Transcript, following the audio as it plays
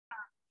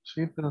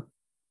Sí, pero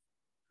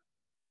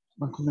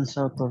no han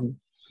comenzado todavía.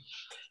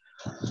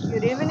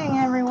 Good evening,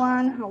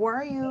 everyone. How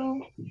are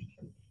you?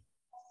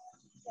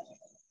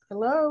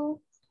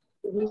 Hello.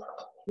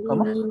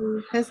 ¿Cómo?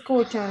 ¿Me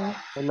escuchan?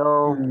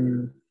 Hello.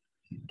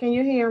 Can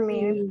you hear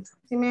me?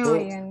 ¿Sí me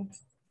oyen?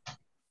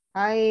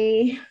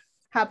 Hi.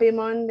 Happy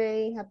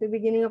Monday. Happy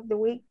beginning of the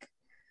week.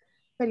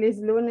 Feliz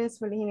lunes.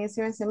 Feliz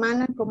inicio de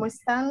semana. ¿Cómo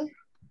están?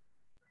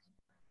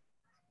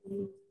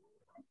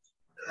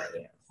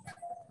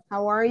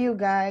 How are you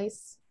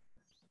guys?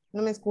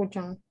 No me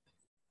escuchan.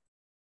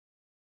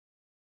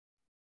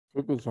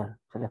 Sí, teacher,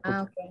 se le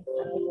escucha. Ok.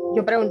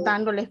 Yo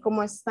preguntándoles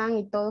cómo están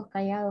y todos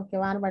callados. Qué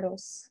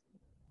bárbaros.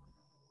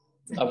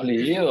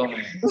 Afligido.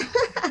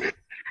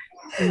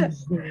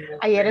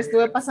 Ayer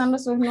estuve pasando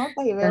sus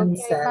notas y veo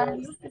que hay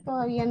varios que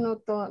todavía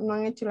no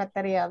han hecho la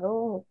tarea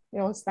 2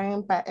 o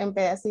están en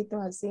pedacitos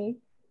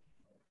así.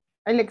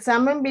 El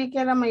examen vi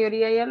que la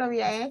mayoría ya lo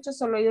había hecho,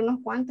 solo hay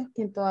unos cuantos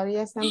que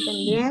todavía están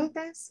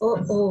pendientes.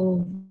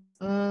 Ujú,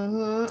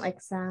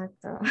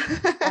 exacto.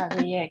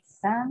 Había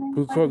examen.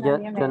 Pues, Teacher,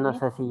 nadie yo me no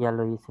dijo. sé si ya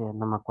lo hice,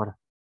 no me acuerdo.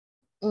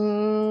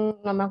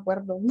 No me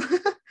acuerdo,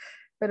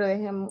 pero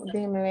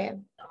déjeme ver.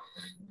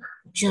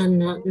 Yo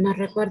no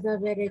recuerdo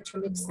haber hecho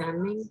el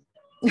examen.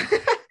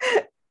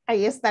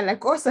 Ahí está la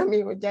cosa,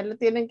 amigos, ya lo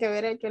tienen que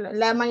ver.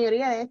 La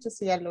mayoría, de hecho,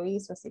 sí ya lo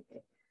hizo, así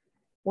que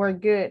we're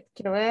good.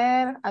 Quiero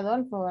ver,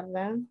 Adolfo,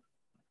 ¿verdad?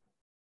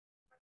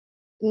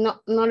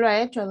 No lo ha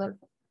hecho,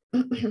 Adolfo.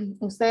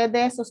 Usted es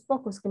de esos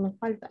pocos que me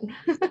faltan.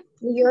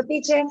 Yo,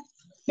 teacher,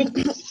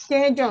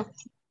 ¿Quién es yo?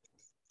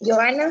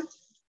 Joana.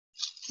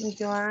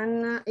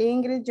 Joana,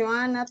 Ingrid,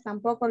 Joana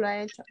tampoco lo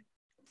ha hecho.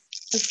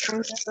 Están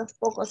entre esos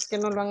pocos que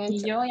no lo han Y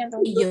hecho. yo ya lo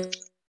Y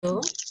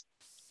yo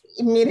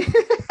Y mire,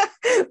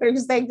 pero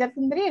usted ya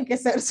tendría que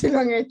saber si lo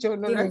han hecho o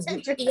no lo han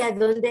hecho. ¿Y a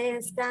dónde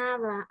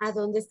estaba? ¿A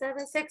dónde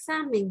estaba ese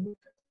examen?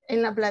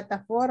 En la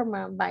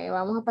plataforma. Vaya,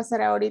 vamos a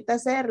pasar ahorita a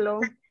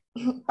hacerlo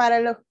para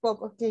los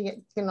pocos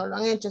que no lo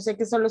han hecho. Sé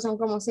que solo son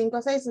como 5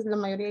 o 6, la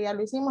mayoría ya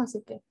lo hicimos,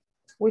 así que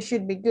we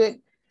should be good.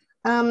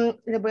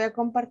 Les voy a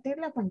compartir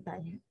la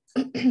pantalla.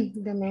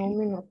 Deme un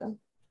minuto.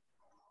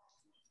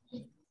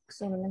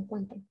 Solo la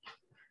encuentro.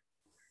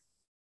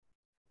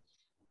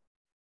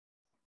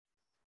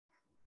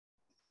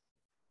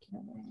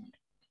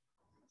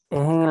 Es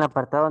en el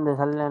apartado donde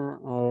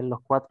salen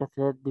los 4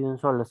 sets de un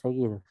solo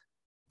seguidos.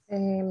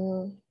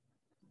 Espérenme,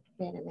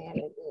 ya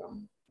les digo.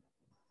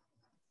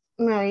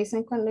 Me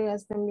avisan cuando ya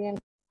estén bien.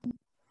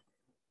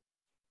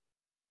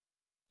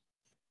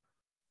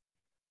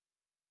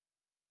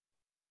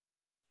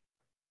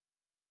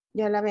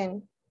 ¿Ya la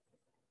ven?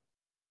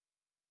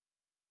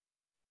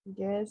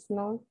 Yes,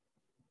 no.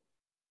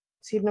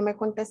 Si no me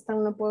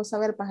contestan, no puedo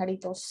saber,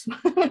 pajaritos.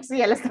 Si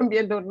ya la están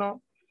viendo o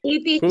no.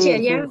 Y Sí,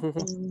 teacher, ya.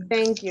 sí.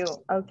 Thank you.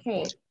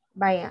 Ok.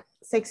 Vaya.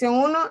 Sección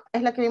 1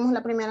 es la que vimos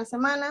la primera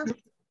semana.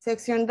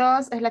 Sección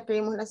 2 es la que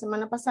vimos la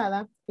semana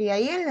pasada. Y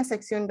ahí en la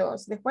sección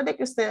 2, después de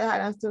que ustedes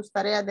hagan sus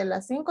tareas de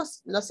las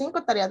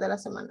 5 tareas de la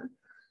semana,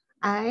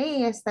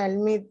 ahí está el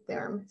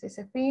midterm. Si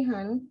se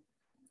fijan,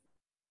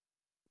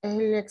 es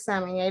el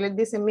examen. Y ahí les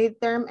dice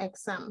midterm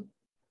exam.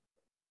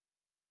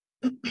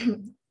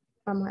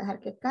 Vamos a dejar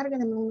que cargue,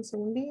 denme unos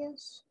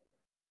segundillos.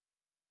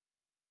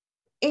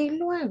 Y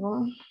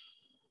luego,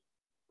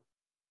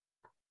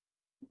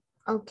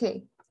 ok,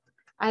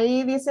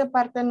 ahí dice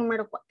parte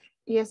número 4.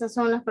 Y esas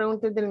son las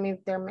preguntas del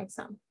midterm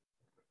exam.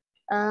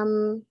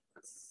 Nos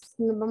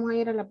vamos a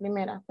ir a la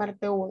primera,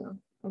 parte 1,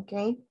 ok.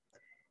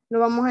 Lo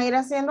vamos a ir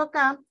haciendo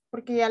acá,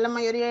 porque ya la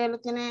mayoría ya lo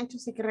tiene hecho,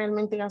 así que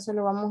realmente ya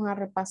solo vamos a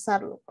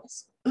repasarlo,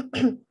 pues.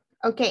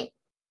 Ok.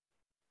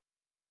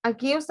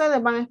 Aquí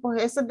ustedes van a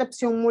escoger, esta es de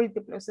opción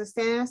múltiple. Ustedes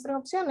tienen estas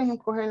opciones,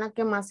 escogen la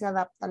que más se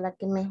adapta, la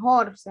que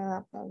mejor se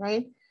adapta,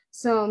 right?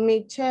 So,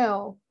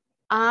 Michelle,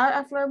 are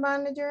a floor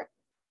manager,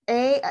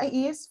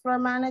 is floor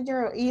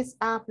manager o is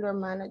a floor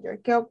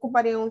manager? ¿Qué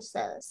ocuparían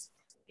ustedes?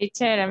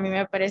 Teacher, a mí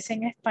me aparece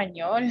en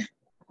español.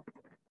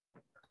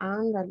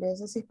 Ándale,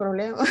 eso sí es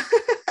problema.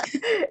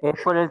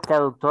 Es por el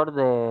traductor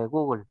de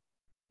Google.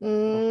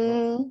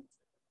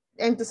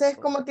 Entonces,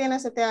 ¿cómo tiene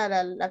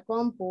seteada la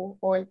compu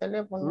o el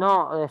teléfono?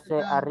 No,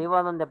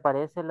 arriba donde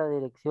aparece la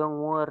dirección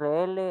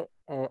URL,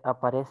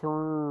 aparece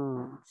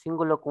un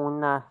símbolo con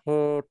una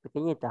G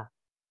pequeñita.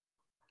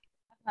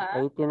 Ajá.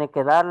 Ahí tiene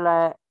que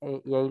darla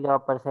y ahí le va a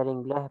aparecer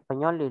inglés,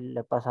 español y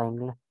le pasa a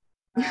inglés.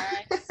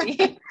 Ay,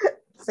 sí.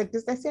 Sé que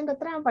está haciendo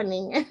trampa,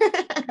 niña.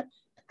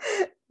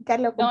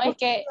 Carlos, No, es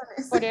que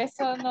por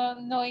eso no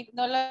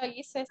lo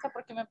hice esta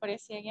porque me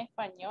parecía en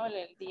español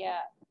el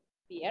día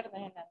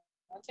viernes en la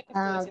noche que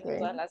estuve haciendo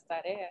todas las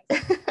tareas.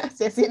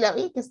 Sí, así la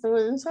vi, que estuvo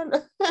de un solo.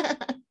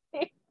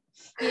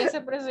 Y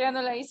ese por eso ya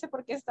no la hice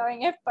porque estaba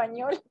en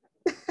español.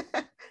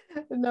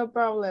 No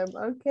problem,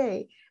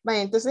 ok.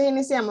 Vale, entonces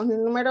iniciamos.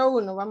 El número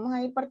 1, vamos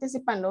a ir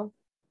participando.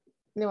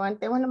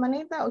 Levantemos la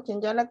manita o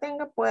quien ya la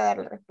tenga puede dar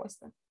la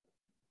respuesta.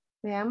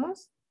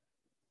 Veamos.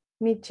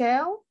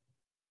 Michelle,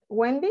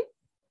 Wendy.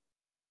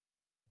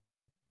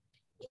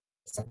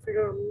 It's a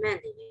floor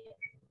manager.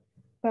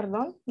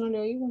 Perdón, no le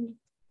oí, Wendy.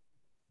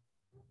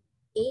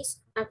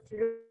 is a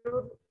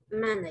floor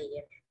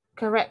manager.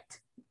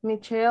 Correct.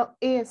 Michelle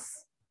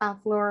is a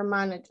floor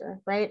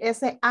manager, right?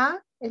 Ese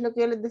A es lo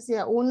que yo les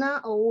decía,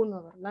 una o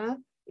uno, ¿verdad?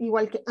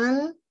 Igual que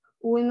an,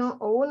 uno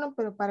o uno,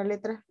 pero para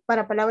letras,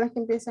 para palabras que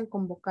empiezan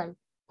con vocal,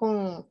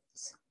 con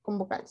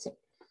vocal, sí.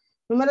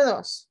 Número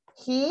 2,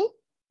 he,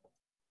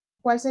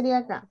 ¿cuál sería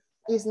acá?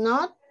 Is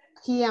not,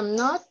 he am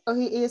not, o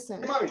he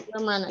isn't.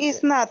 Floor manager.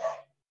 Is not.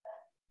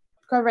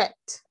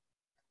 Correct.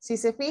 Si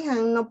se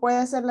fijan, no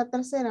puede ser la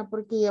tercera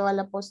porque lleva el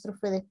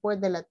apóstrofe después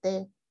de la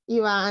T.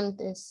 Iba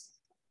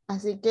antes.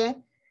 Así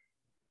que,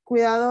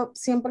 cuidado,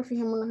 siempre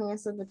fijémonos en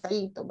esos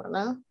detallitos,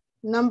 ¿verdad?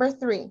 Number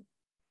 3.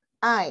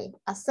 I,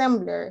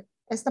 assembler.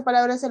 Esta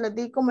palabra se la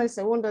di como el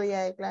segundo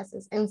día de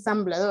clases.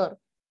 Ensamblador.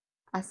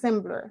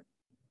 Assembler.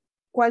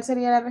 ¿Cuál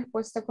sería la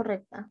respuesta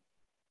correcta?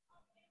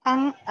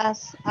 An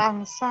as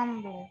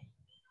ensemble.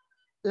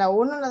 ¿La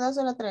 1, la 2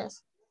 o la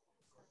 3?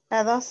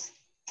 La 2.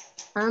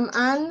 I'm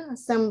an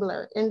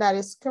assembler, and that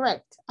is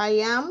correct.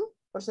 I am,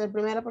 por ser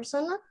primera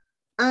persona,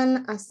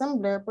 an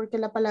assembler, porque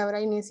la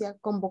palabra inicia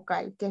con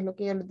vocal, que es lo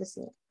que yo les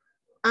decía.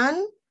 An,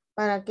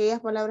 para aquellas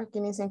palabras que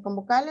inician con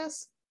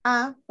vocales.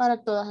 A,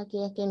 para todas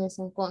aquellas que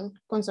inician con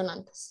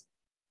consonantes.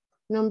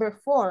 Number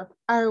 4,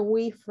 are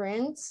we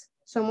friends?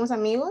 ¿Somos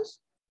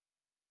amigos?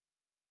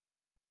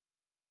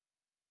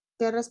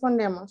 ¿Qué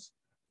respondemos?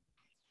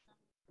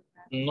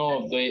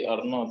 No, they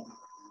are not.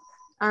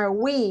 Are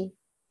we?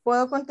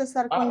 ¿Puedo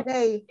contestar con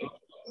they?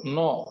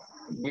 No,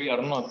 we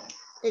are not.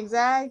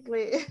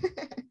 Exactly.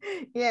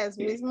 Yes,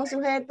 mismo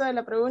sujeto de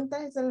la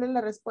pregunta es el de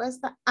la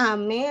respuesta, a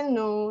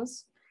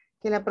menos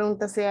que la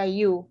pregunta sea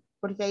you,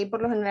 porque ahí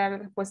por lo general la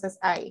respuesta es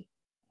I.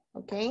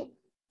 Ok.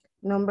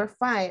 Number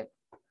 5.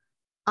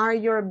 Are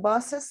your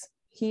bosses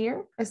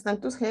here? ¿Están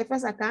tus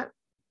jefes acá?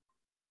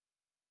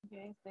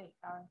 Yes, they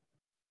are.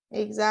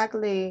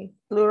 Exactly.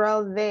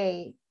 Plural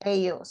they,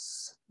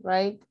 ellos,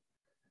 right?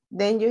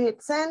 Then you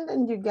hit send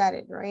and you got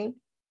it, right?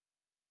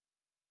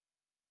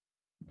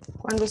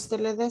 Cuando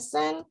usted le dé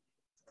send,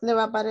 le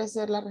va a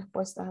aparecer las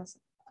respuestas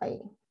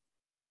ahí.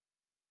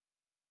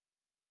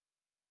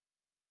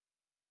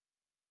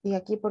 Y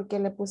aquí, ¿por qué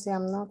le puse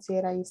I'm not si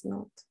era is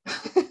not?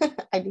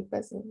 Ahí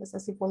esa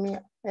sí fue mi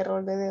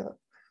error de dedo.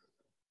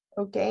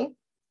 Ok.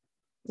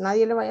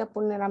 Nadie le vaya a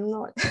poner I'm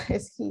not.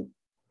 Es he.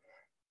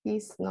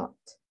 He's not.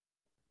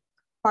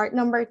 Part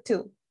number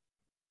 2.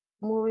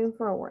 Moving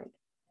forward.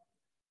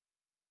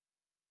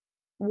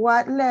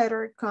 What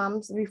letter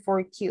comes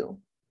before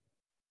Q?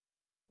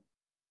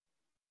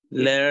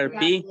 Letter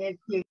P.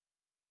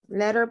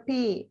 Letter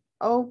P.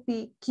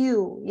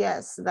 O-P-Q.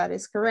 Yes, that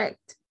is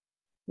correct.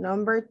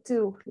 Number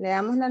 2.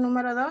 Leamos la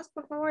número 2,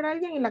 por favor,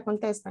 alguien, y la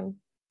contestan.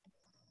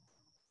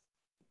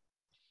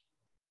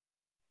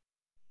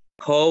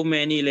 How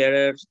many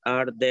letters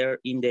are there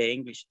in the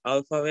English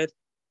alphabet?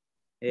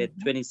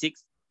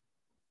 26.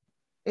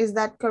 Is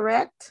that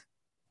correct?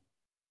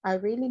 I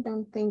really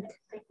don't think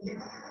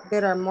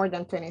there are more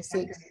than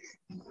 26.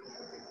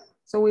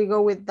 So we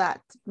go with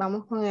that.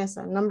 Vamos con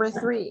esa. Number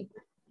 3.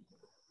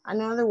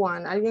 Another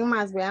one. ¿Alguien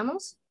más?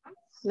 Veamos.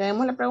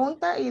 Leemos la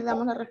pregunta y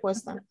damos la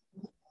respuesta.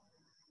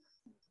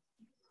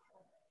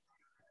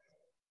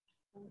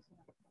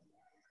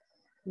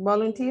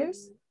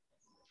 Volunteers?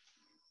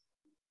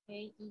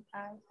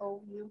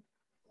 A-E-I-O-U.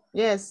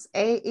 Yes,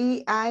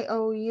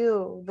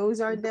 A-E-I-O-U. Those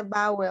are the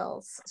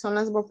vowels. Son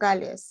las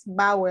vocales.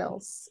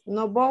 Vowels.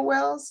 No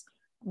vowels,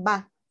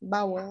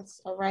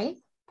 vowels. All right?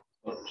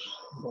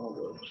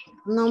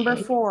 Number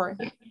 4.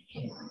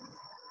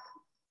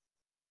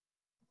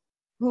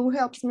 Who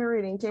helps me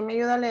reading? ¿Quién me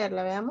ayuda a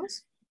leerla?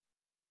 Veamos.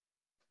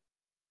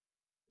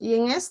 Y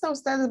en esta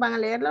ustedes van a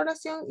leer la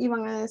oración y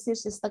van a decir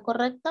si está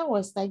correcta o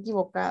está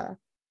equivocada.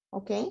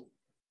 ¿Ok?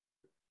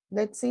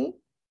 Let's see.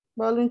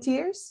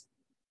 Volunteers?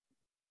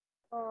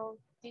 Oh,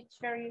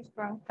 teacher is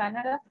from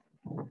Canada.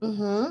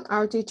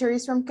 Our teacher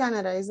is from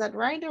Canada. Is that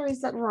right or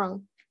is that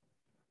wrong?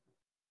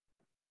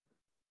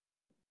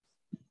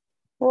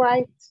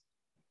 Right.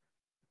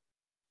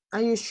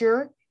 Are you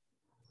sure?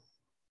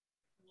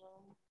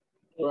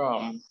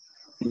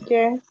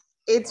 Yes.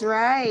 It's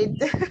right.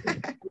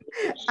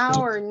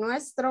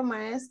 Nuestro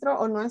maestro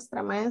o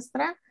nuestra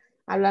maestra,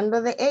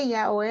 hablando de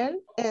ella o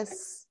él,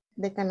 es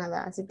de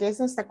Canadá. Así que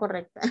eso está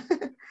correcta.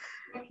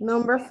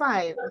 Number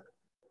 5.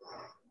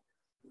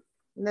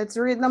 Let's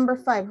read number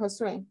 5,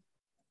 Josué.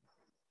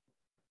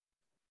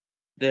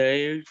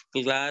 Their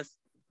class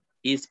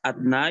is at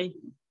night,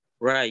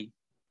 right?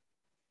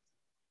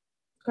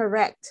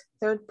 Correct.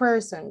 Third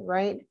person,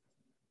 right?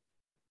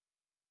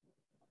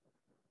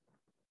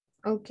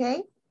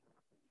 Ok.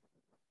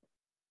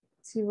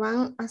 Si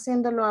van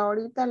haciéndolo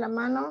ahorita a la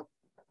mano,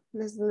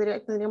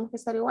 tendríamos que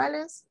estar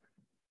iguales,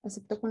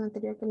 excepto con la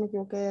anterior que me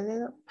equivoqué de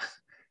dedo,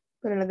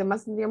 pero los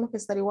demás tendríamos que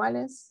estar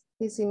iguales,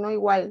 y si no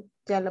igual,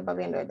 ya lo va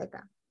viendo desde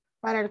acá,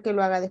 para el que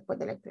lo haga después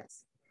de la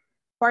clase.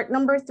 Part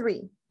number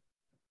 3.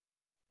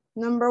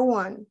 Number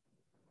 1.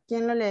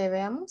 ¿Quién lo lee?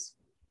 Veamos.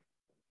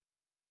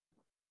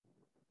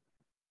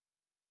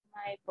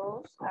 My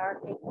boss are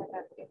in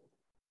Canada.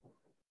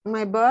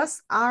 My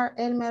boss are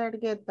Elmer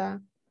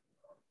Argueta.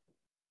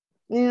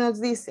 Y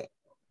nos dice,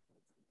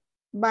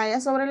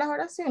 vaya sobre las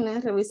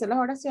oraciones, revise las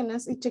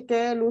oraciones y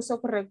chequee el uso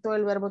correcto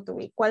del verbo to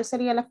be. ¿Cuál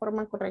sería la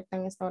forma correcta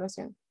en esta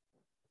oración?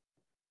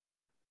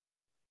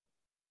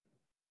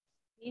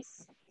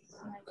 Is.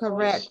 My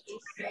Correct. boss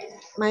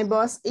is. My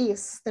boss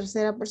is.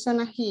 Tercera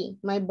persona, he.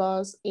 My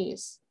boss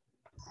is.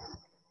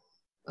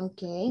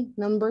 Ok.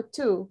 Number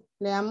 2.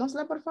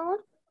 Leámosla, por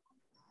favor.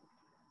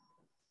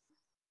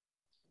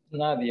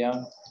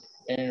 Nadia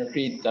and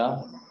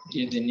Rita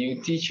is the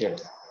new teacher.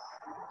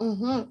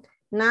 Ujú.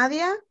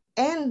 Nadia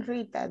and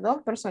Rita,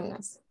 dos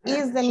personas.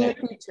 Is the new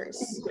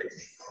teachers.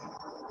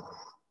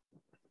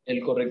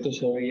 El correcto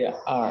sería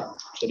are.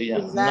 Sería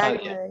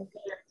Nadia.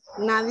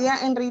 Exactly. Nadia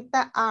and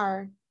Rita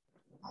are.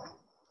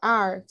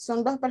 Are.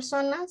 Son dos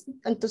personas,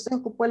 entonces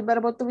ocupó el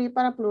verbo to be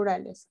para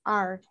plurales.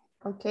 Are.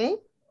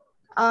 Ok.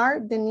 Are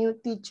the new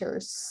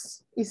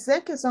teachers. Y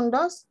sé que son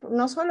dos,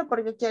 no solo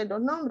porque quiere los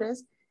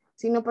nombres,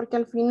 sino porque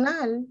al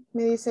final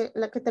me dice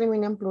la que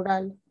termina en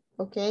plural.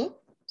 Ok.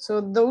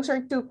 So those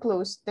are two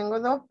clues. Tengo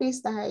dos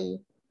pistas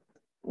ahí.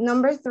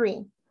 Number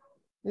 3.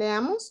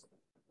 Leamos.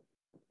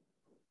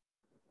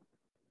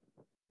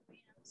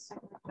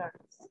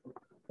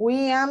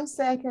 We am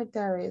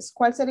secretaries.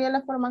 ¿Cuál sería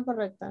la forma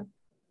correcta?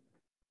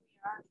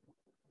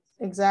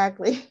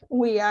 Exactly.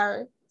 We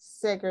are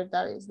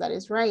secretaries. That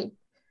is right.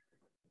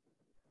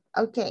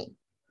 Okay.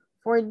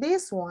 For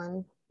this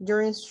one,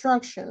 your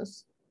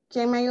instructions.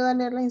 ¿Quién me ayuda a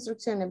leer las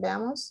instrucciones?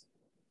 Veamos.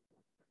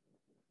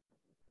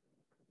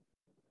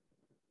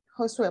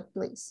 Josué,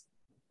 please.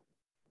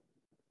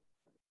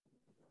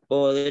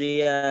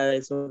 Podría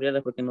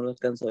desarrollarlas porque no lo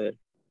alcanzo a ver.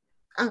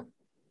 Ah.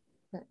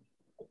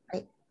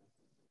 Right.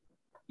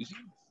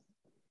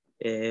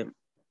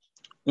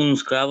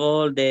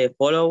 Unscramble the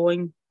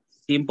following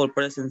simple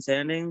present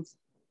sentence.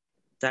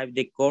 Type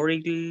the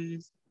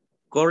correctly.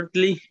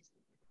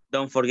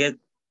 Don't forget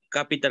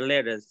capital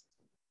letters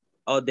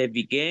at the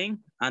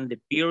beginning and the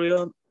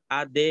period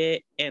at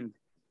the end.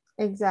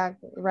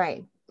 Exactly,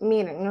 right.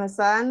 Miren, nos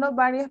está dando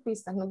varias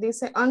pistas. Nos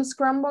dice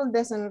unscramble,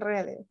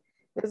 desenrede.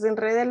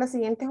 Desenrede las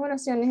siguientes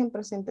oraciones en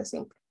presente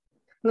simple.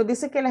 Nos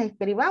dice que las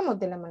escribamos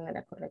de la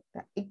manera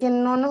correcta y que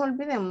no nos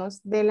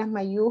olvidemos de las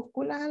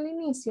mayúsculas al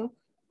inicio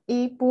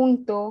y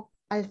punto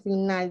al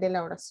final de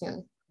la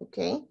oración. ¿Ok?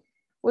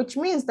 Which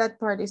means that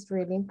part is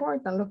really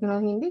important. Lo que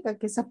nos indica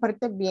que esa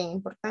parte es bien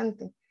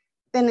importante.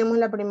 Tenemos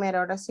la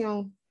primera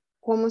oración.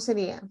 ¿Cómo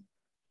sería?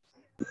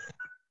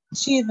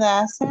 She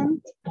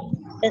doesn't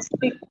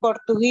speak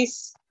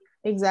Portuguese.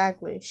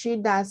 Exactly. She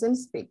doesn't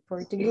speak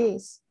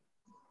Portuguese.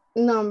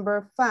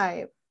 Number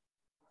 5.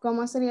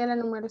 ¿Cómo sería la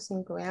número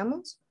 5?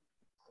 Veamos.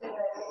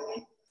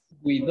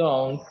 We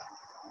don't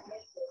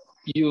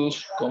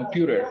use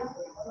computer.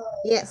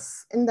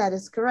 Yes, and that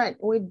is correct.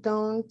 We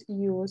don't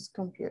use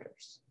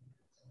computers.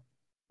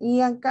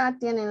 Y acá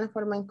tienen la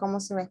forma en cómo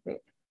se va a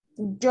escribir.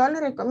 Yo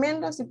les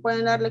recomiendo si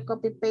pueden darle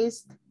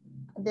copy-paste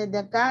desde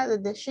acá,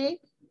 desde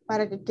she,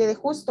 para que quede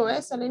justo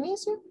eso al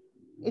inicio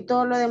y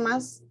todo lo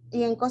demás.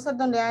 Y en cosas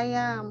donde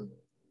haya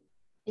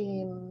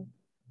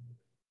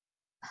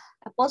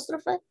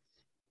apóstrofe,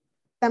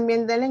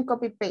 también denle en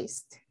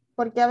copy-paste.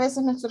 Porque a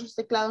veces nuestros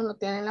teclados no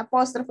tienen la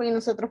apóstrofe y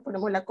nosotros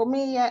ponemos la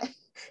comilla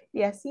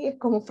y así es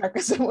como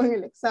fracasamos en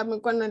el examen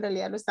cuando en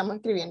realidad lo estamos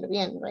escribiendo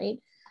bien,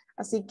 right?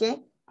 Así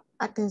que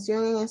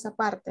atención en esa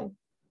parte.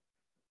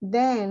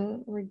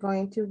 Then we're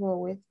going to go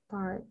with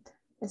part.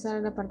 Esa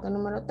era la parte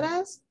número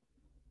 3.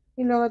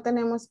 Y luego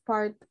tenemos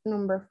part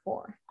number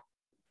 4.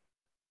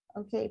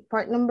 Ok,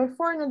 part number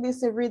 4 nos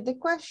dice read the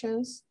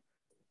questions.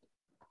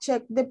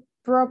 Check the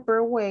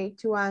proper way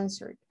to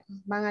answer.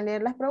 Van a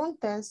leer las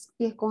preguntas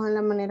y escojan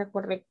la manera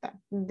correcta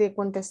de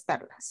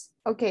contestarlas.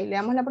 Ok,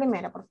 leamos la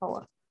primera, por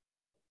favor.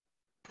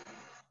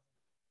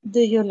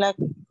 Do you like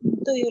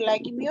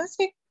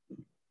music?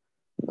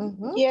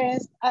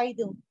 Yes, I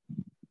do.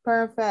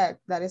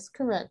 Perfect, that is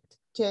correct.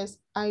 Yes,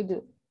 I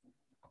do.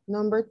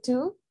 Number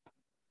 2.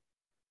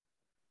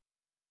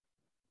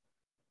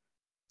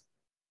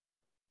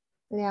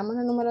 Leamos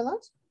la número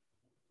 2.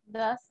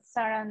 Does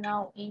Sarah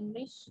know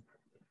English?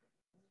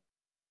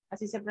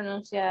 Así se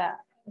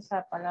pronuncia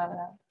esa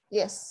palabra.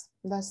 Yes.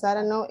 Does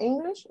Sarah know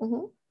English?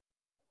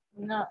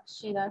 No,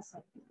 she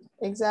doesn't.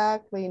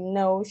 Exactly.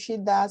 No, she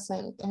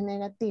doesn't. Es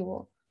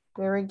negativo.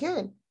 Very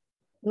good.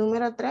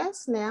 Número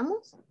 3,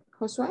 leamos.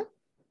 Josué.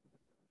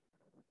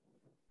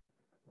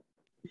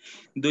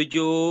 Do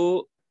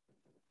you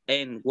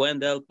and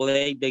Wendell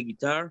play the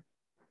guitar?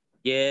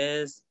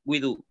 Yes, we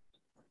do.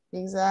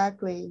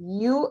 Exactly.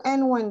 You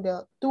and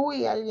Wendell. Tú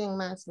y alguien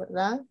más,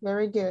 ¿verdad?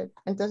 Very good.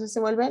 Entonces se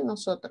vuelve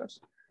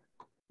nosotros.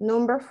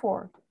 Number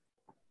 4.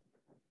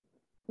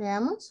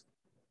 Veamos.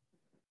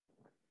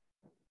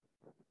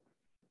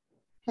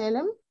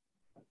 Helen.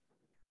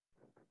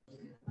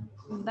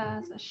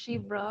 Does she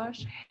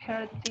brush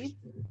her teeth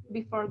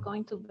before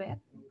going to bed?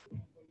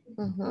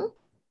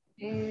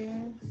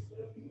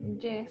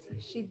 Yes,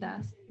 she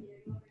does.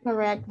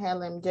 Correct,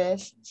 Helen.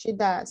 Yes, she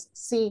does.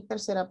 Sí,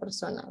 tercera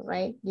persona,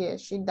 right?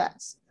 Yes, she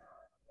does.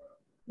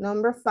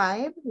 Number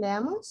 5,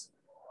 leamos.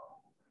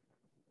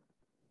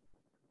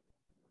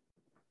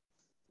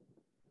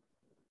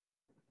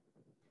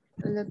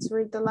 Let's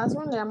read the last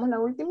one. Leamos la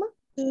última.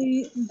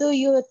 Do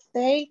you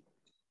take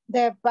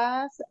the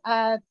bus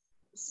at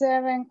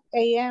 7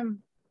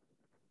 a.m.?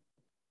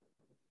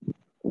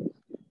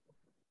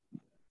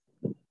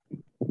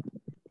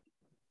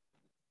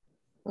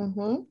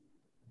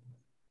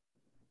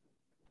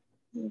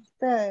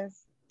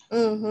 Ustedes.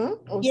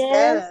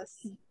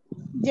 Ustedes.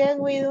 Yes,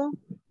 we do.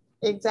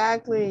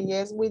 Exactly.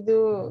 Yes, we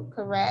do.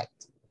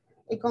 Correct.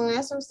 Y con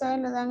eso ustedes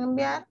le dan a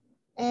enviar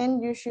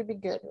and you should be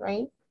good,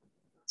 right?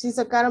 Si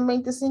sacaron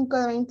 25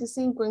 de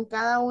 25 en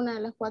cada una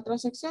de las 4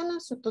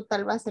 secciones, su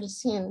total va a ser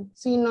 100.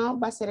 Si no,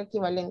 va a ser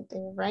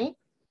equivalente, right?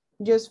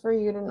 Just for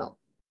you to know.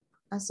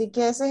 Así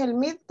que ese es el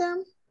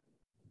midterm.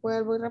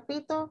 Vuelvo y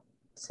repito.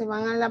 Se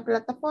van a la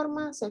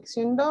plataforma,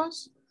 sección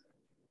 2.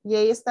 Y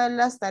ahí están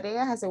las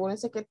tareas.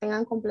 Asegúrense que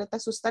tengan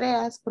completas sus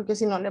tareas, porque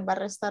si no les va a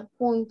restar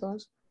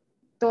puntos.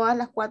 Todas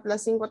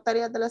las 5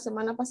 tareas de la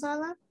semana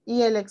pasada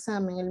y el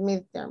examen, el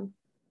midterm.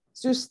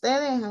 Si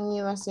ustedes han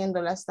ido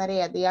haciendo las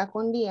tareas día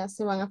con día,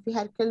 se van a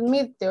fijar que el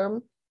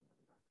midterm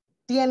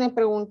tiene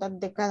preguntas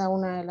de cada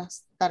una de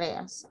las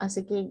tareas.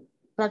 Así que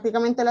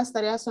prácticamente las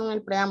tareas son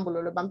el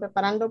preámbulo, los van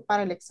preparando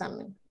para el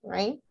examen,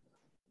 right?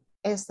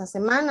 Esta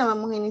semana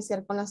vamos a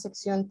iniciar con la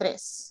sección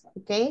 3,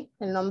 ¿ok?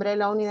 El nombre de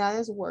la unidad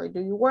es Where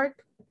Do You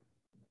Work?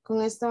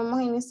 Con esto vamos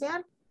a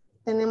iniciar.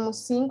 Tenemos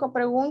 5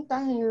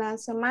 preguntas en la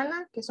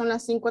semana, que son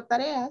las 5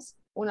 tareas,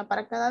 una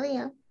para cada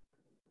día.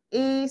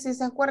 Y si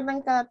se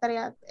acuerdan, cada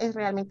tarea es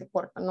realmente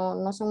corta,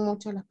 no son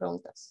muchas las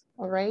preguntas,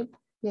 all right?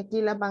 Y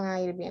aquí las van a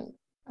ir viendo.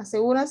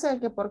 Asegúrense de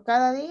que por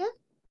cada día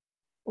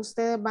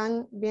ustedes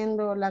van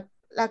viendo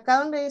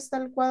acá donde está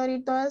el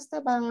cuadrito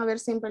van a ver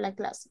siempre la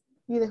clase.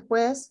 Y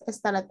después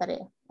está la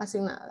tarea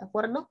asignada, ¿de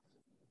acuerdo?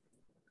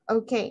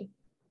 Ok,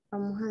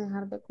 vamos a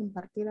dejar de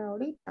compartir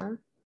ahorita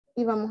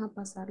y vamos a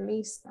pasar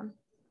lista.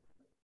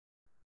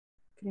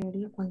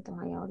 Creería cuántos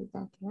hay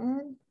ahorita que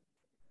ver.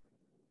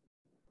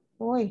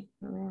 Uy,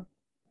 a ver.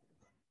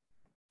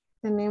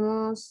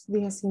 Tenemos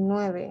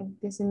 19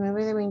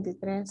 de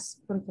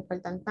 23, porque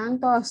faltan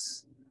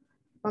tantos.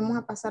 Vamos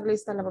a pasar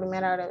lista la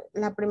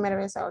primera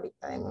vez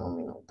ahorita, de un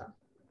minuto.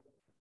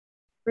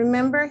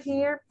 Remember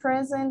here,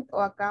 present o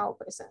acá o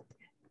presente.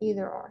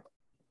 Either or.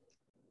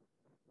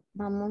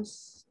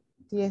 Vamos,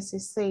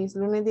 16,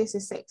 lunes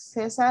 16.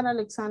 César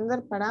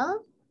Alexander Parada.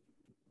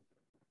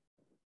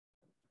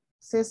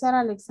 César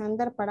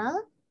Alexander Parada.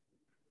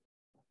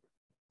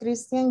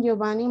 Cristian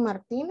Giovanni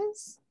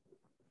Martínez.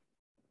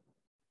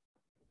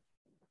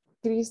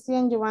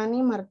 Cristian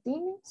Giovanni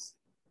Martínez.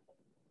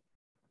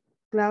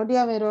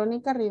 Claudia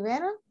Verónica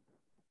Rivera.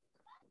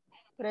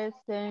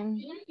 Present.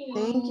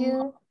 Thank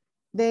you.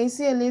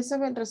 Daisy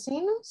Elizabeth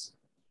Recinos.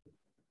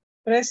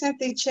 Present,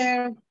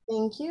 teacher.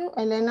 Thank you.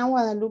 Elena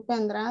Guadalupe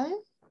Andrade.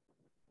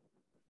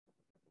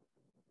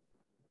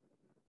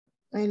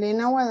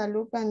 Elena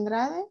Guadalupe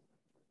Andrade.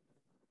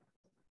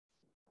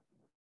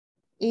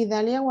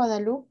 Idalia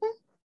Guadalupe.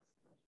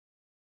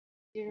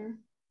 Here.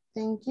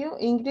 Thank you.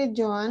 Ingrid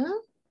Joana.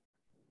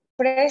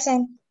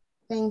 Present.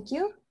 Thank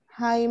you.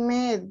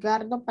 Jaime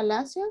Edgardo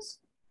Palacios.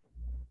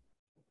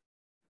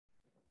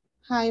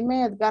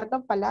 Jaime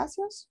Edgardo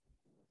Palacios.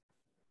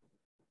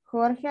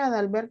 Jorge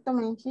Adalberto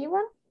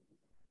Mengíbar.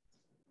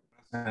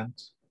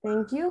 Present.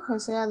 Thank you.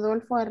 José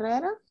Adolfo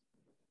Herrera.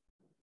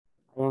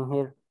 I am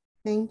here.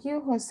 Thank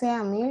you. José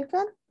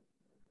Amílcar.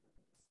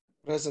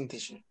 Present,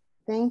 teacher.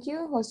 Thank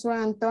you. Josué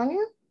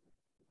Antonio.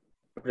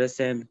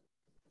 Present.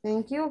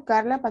 Thank you.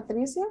 Carla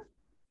Patricia.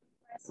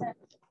 Present.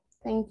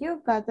 Thank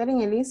you.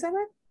 Catherine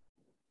Elizabeth.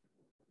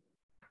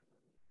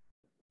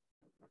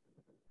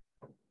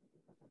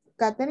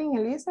 Catherine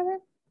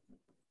Elizabeth.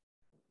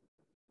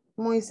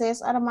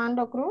 Moisés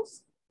Armando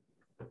Cruz.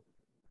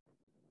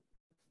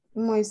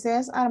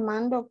 Moisés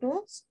Armando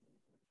Cruz.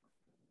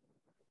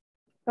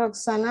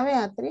 Roxana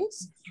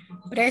Beatriz.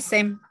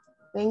 Present.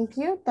 Thank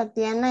you.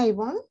 Tatiana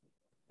Ivonne.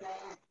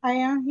 I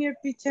am here,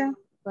 teacher.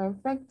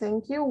 Perfect.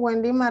 Thank you.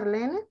 Wendy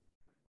Marlene.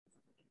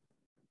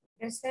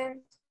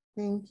 Present.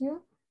 Thank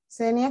you.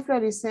 Senia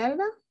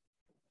Floricelda.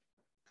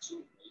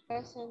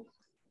 Present.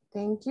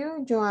 Thank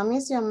you. Joami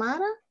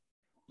Xiomara.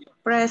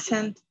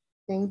 Present.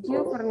 Thank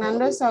you.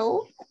 Fernando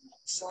Esaú.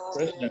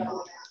 Present.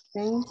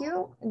 Thank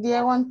you.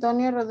 Diego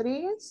Antonio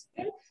Rodríguez.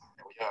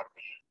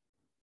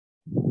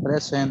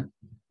 Present.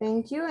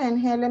 Thank you. And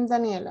Helen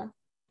Daniela.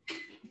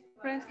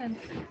 Present.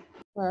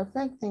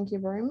 Perfect. Thank you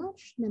very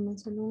much. Denme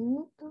solo un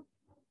minuto.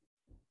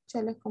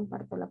 Ya les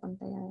comparto la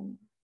pantalla de nuevo.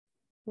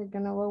 We're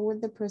going to go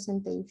with the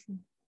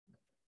presentation.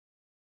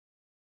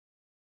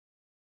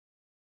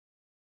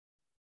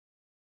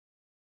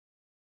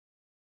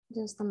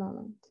 Just a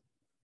moment.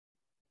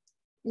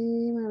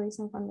 Y me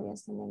avisan cuando ya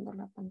estén viendo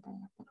la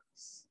pantalla. Por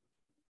favor.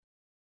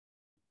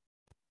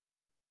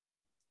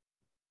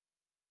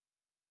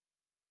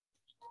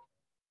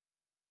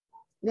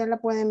 Ya la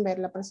pueden ver,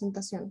 la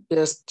presentación.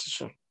 Yes,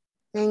 teacher.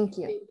 Thank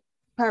you.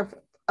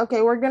 Perfect.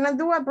 Okay, we're gonna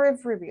do a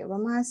brief review.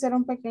 Vamos a hacer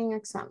un pequeño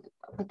examen,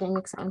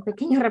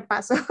 pequeño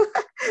repaso.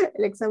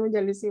 El examen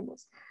ya lo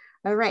hicimos.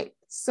 All right,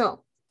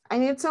 so I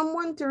need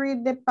someone to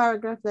read the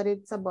paragraph that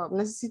it's above.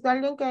 Necesito a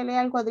alguien que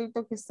lea el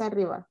cuadrito que está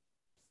arriba.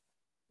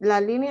 La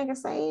línea que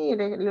está ahí y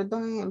los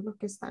dos ejemplos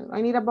que están.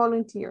 I need a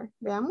volunteer.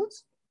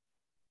 Veamos.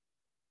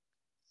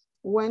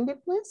 Wendy,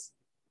 please.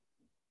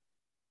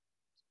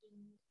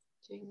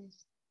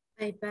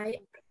 I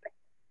buy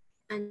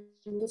a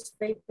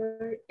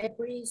newspaper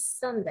every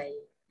Sunday.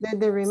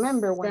 Desde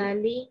remember one.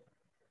 Sally,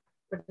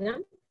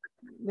 ¿perdón?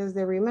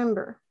 Desde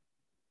remember.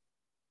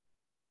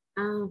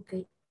 Ah,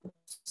 ok.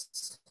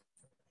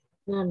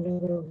 No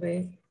logro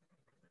ver.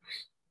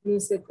 No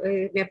sé,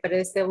 me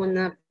aparece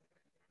una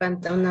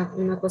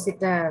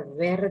cosita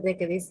verde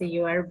que dice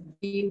you are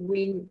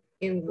viewing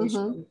English.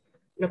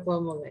 Lo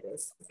puedo mover.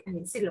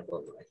 Sí lo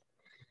puedo mover.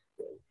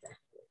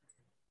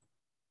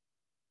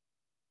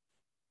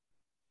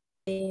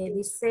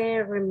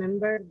 Dice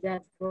remember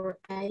that for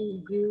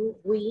I, you,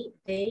 we,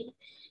 they,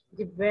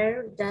 the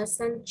verb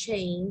doesn't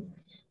change,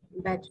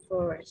 but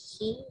for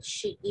he,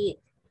 she, it,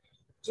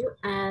 you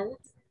add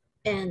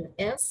an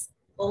S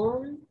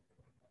on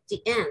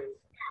the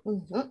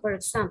end. For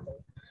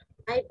example,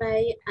 I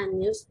buy a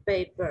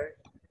newspaper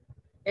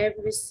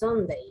every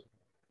Sunday.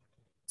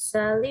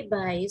 Sally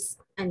buys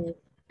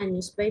a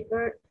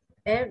newspaper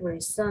every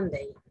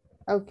Sunday.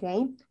 Ok.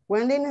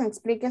 Wendy, nos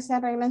explica esa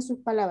regla en sus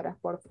palabras,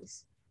 por favor.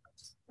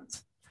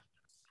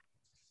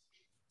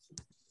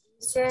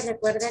 Se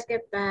recuerda que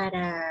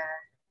para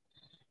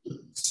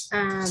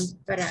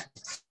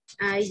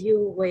I,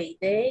 you, we,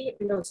 they,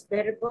 los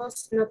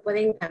verbos no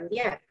pueden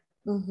cambiar.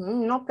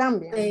 No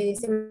cambian.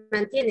 Se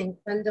mantienen.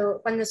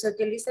 Cuando se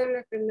utilizan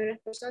las primeras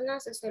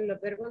personas,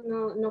 los verbos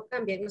no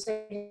cambian, no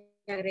se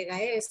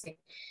agrega S.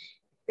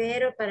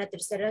 Pero para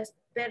terceras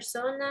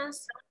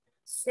personas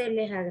se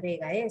les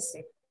agrega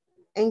S.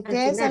 ¿En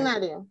qué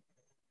escenario?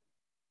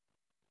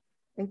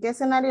 ¿En qué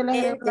escenario les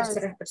agrega? En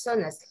terceras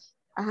personas.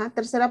 Ajá,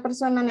 tercera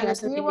persona,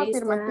 negativo,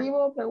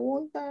 afirmativo,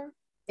 pregunta.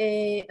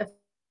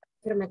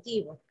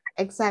 Afirmativo.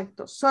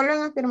 Exacto. Solo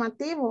en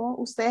afirmativo,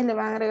 ustedes le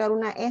van a agregar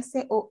una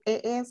S o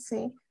ES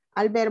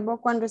al verbo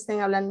cuando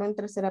estén hablando en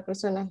tercera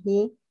persona.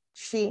 He,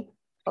 she,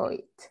 o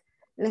it.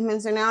 Les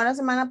mencioné la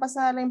semana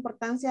pasada la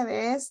importancia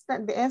de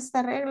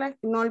esta regla.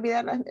 No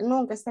olvidarla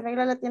nunca. Esta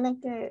regla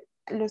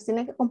los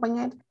tiene que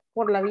acompañar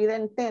por la vida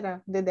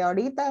entera. Desde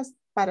ahorita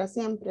para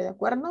siempre, ¿de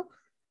acuerdo?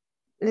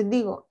 Les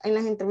digo, en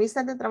las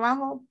entrevistas de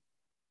trabajo,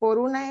 por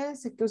una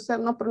S que usted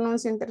no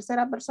pronuncia en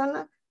tercera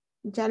persona,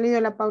 ya le dio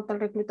la pauta al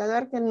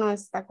reclutador que no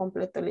está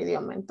completo el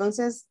idioma.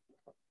 Entonces,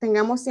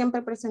 tengamos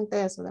siempre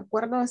presente eso, ¿de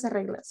acuerdo a esas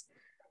reglas?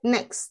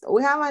 Next,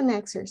 we have an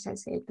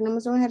exercise here.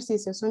 Tenemos un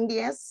ejercicio, son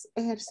 10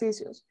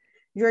 ejercicios.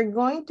 You're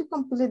going to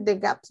complete the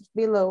gaps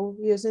below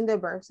using the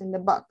verbs in the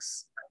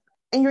box.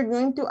 And you're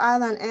going to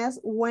add an S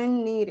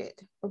when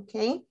needed,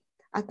 ¿ok?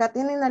 Acá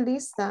tienen la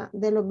lista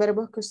de los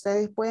verbos que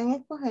ustedes pueden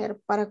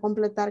escoger para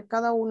completar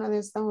cada una de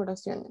estas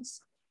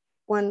oraciones.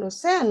 Cuando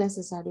sea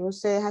necesario,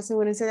 ustedes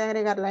asegúrense de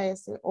agregar la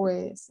S o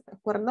ES, ¿de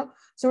acuerdo?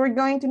 So we're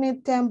going to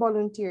need 10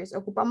 volunteers.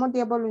 Ocupamos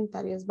 10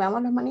 voluntarios.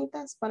 Veamos las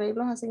manitas para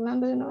irlos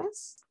asignando de una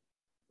vez.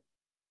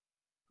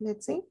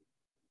 Let's see.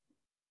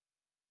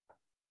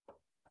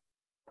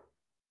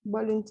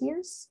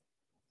 Volunteers.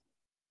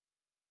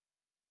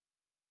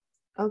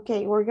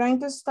 Okay, we're going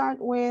to start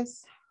with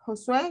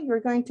Josué.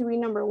 You're going to be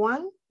number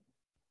 1.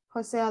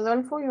 José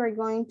Adolfo, you're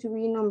going to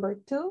be number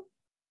 2.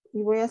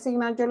 Y voy a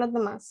asignar yo los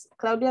demás.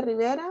 Claudia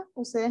Rivera,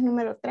 usted es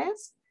número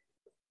 3.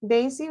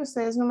 Daisy,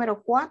 usted es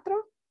número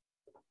 4.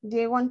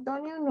 Diego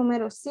Antonio,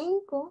 número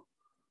 5.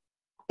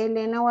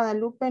 Elena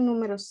Guadalupe,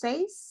 número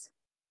 6.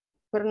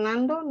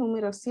 Fernando,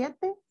 número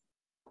 7.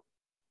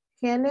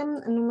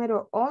 Helen,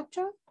 número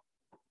 8.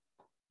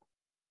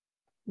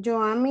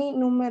 Joami,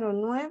 número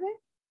 9.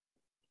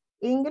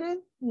 Ingrid,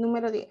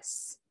 número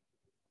 10.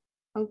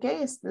 Ok,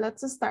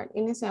 let's start.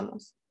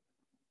 Iniciamos.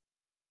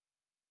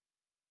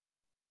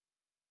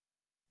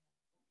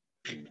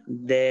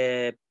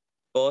 The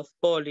post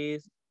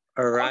police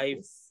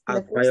arrived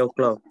at 5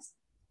 o'clock.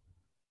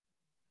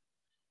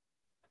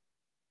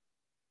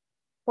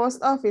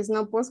 Post office,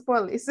 no post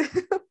police.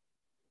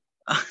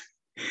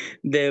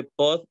 The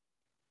post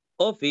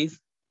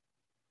office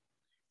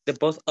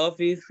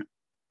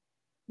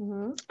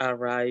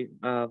arrived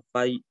at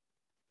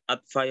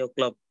 5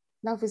 o'clock.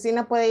 La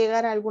oficina puede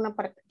llegar a alguna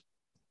parte.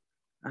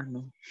 Ah,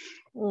 no.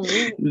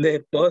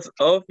 The post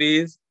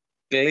office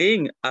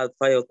clean at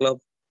 5 o'clock.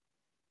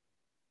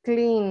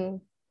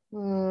 Clean.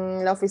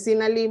 La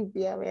oficina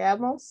limpia.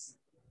 Veamos,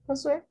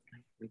 Josué.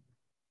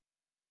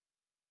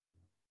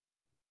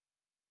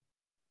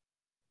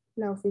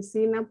 La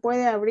oficina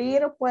puede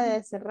abrir o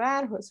puede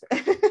cerrar, Josué.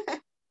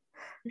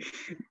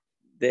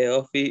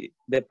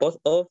 The post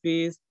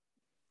office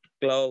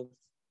closed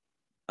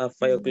at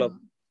 5 o'clock.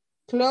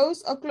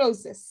 Close o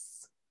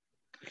closes?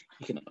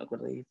 No me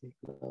acuerdo.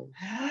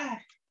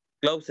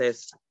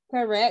 Closes.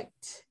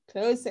 Correct.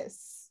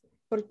 Closes.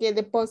 Porque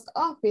the post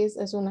office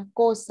es una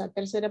cosa.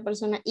 Tercera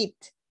persona,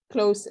 it.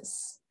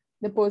 Closes.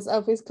 The post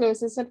office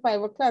closes at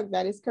 5 o'clock.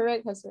 That is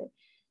correct, Jose.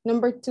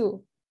 Number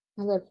 2.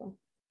 Adolfo.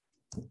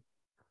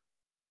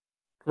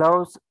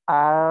 Close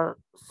are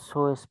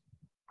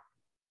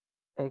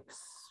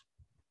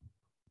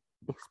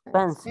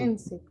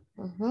expensive.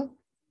 Uh-huh.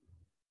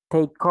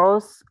 They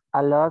cost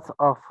a lot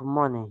of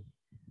money.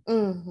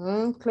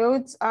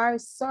 Clothes are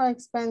so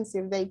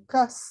expensive. They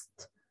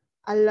cost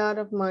a lot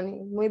of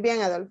money. Muy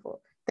bien,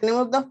 Adolfo.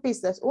 Tenemos dos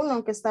pistas.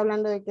 Uno que está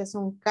hablando de que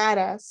son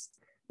caras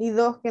y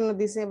dos que nos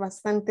dice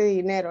bastante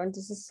dinero.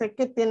 Entonces sé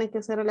que tiene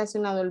que ser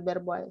relacionado el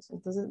verbo a eso.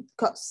 Entonces,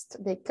 cost.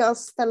 They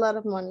cost a lot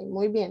of money.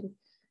 Muy bien.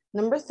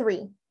 Number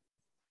 3.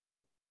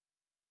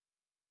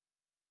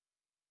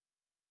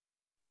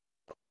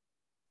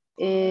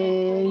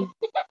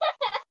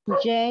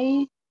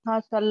 Jay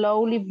has a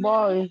lovely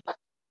voice.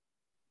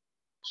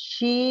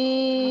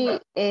 She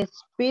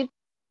speaks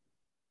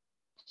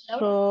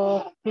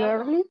so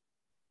clearly.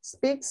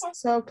 Speaks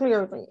so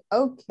clearly.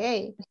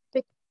 Okay.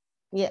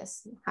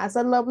 Yes. Has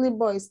a lovely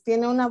voice.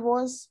 Tiene una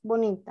voz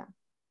bonita.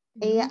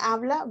 Ella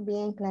habla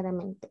bien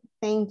claramente.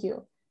 Thank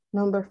you.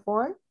 Number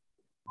 4.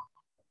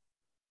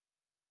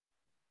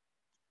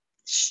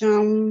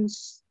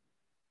 Sean's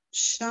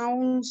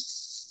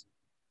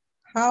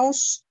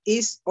house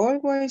is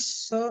always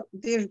so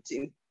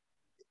dirty.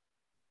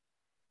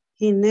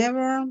 He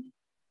never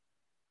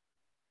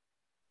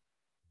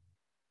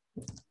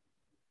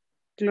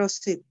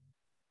closes it.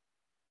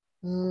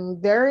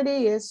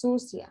 Dirty es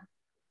sucia.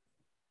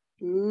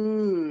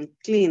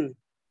 Clean.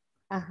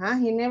 Ajá.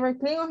 He never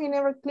clean or he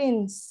never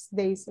cleans,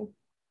 Daisy.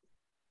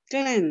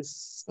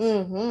 Cleans.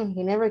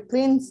 He never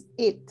cleans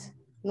it.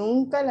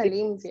 Nunca la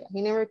limpia.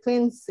 He never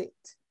cleans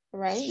it.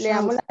 Right?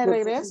 Leamos la de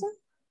regreso.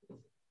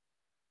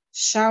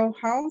 Shaw's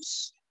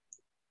house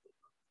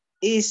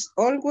is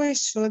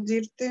always so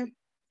dirty.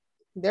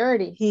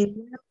 Dirty.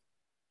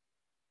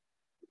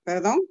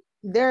 Perdón.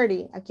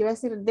 Dirty. Aquí va a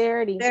decir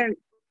dirty.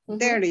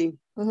 Dirty.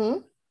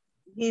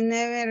 He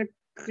never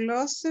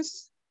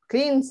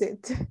cleans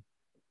it.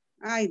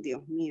 Ay,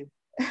 Dios mío.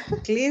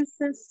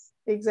 Cleanses.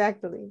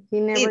 Exactly. He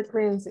never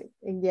cleans it.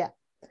 Yeah.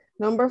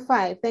 Number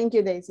 5. Thank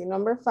you, Daisy.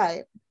 Number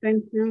 5.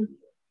 Thank you.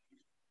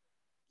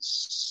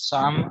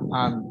 Sam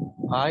and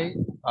I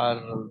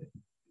are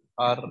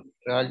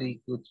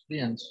really good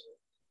friends.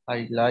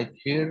 I like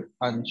her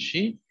and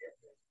she.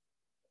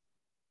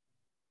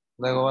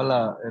 Luego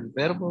el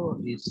verbo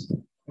is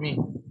me.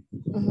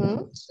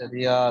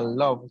 Sería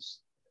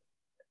loves.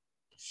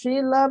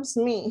 She loves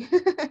me.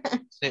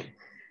 Sí.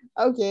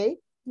 Ok,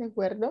 de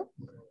acuerdo.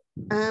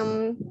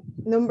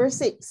 Number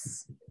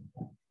 6.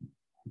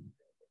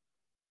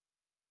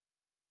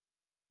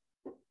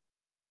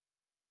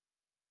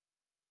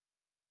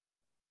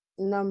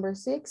 Number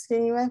 6.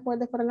 ¿Quién iba después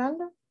de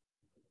Fernando?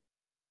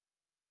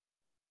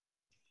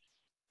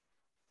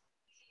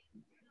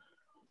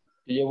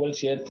 Yo llevo el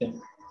 7.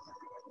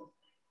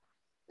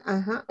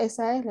 Ajá,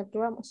 esa es la que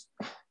vamos.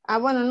 Ah,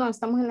 bueno, no,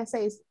 estamos en la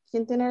 6.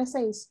 ¿Quién tiene la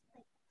 6?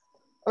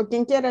 ¿O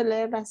quién quiere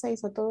leer la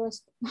 6 a todo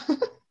esto?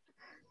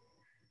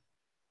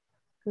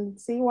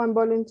 Let's see, one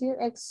volunteer,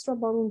 extra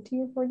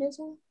volunteer for this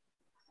one.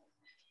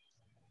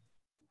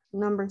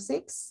 Number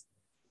 6.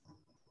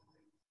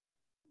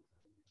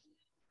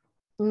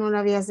 No le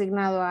había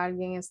asignado a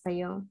alguien esta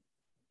yo.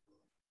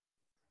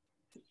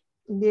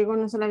 Diego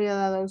no se la había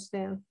dado a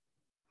usted.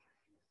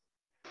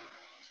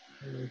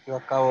 Yo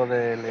acabo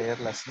de leer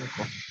las 5.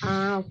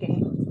 Ah, ok.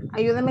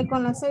 Ayúdame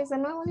con la 6 de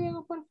nuevo,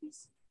 Diego, por favor.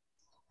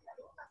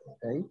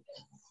 Okay.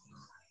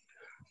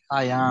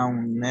 I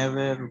am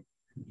never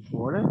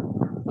worried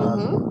at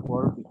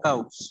work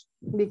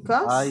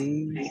because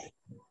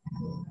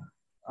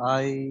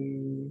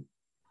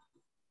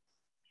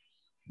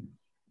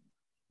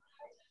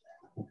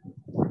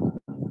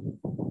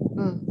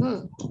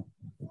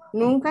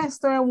Nunca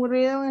estoy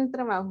aburrido en el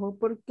trabajo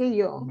porque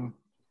yo,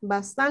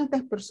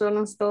 bastantes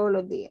personas todos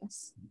los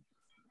días.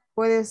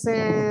 Puede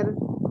ser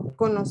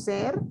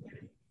conocer,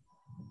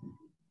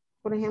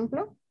 por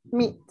ejemplo,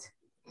 meet.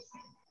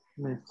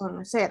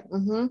 Conocer.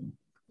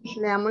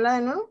 Leámosla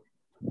de nuevo.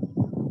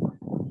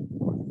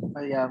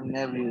 I am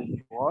never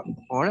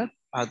worried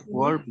at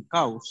work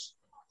because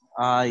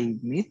I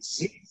meet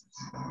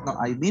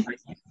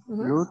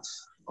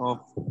lots of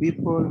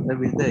people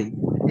every day.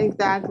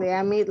 Exactly.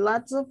 I meet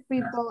lots of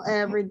people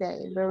every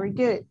day. Very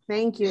good.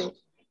 Thank you.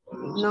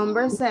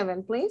 Number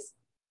 7, please.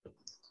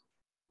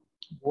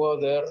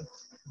 Water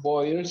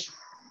boils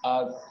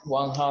at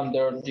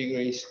 100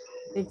 degrees.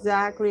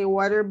 Exactly.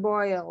 Water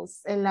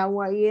boils. El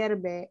agua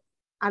hierve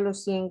a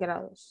los 100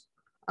 grados.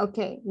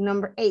 Okay.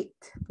 Number 8,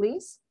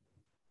 please.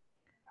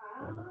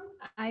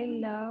 I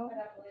love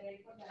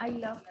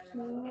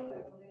to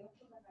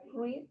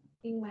read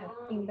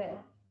in bed.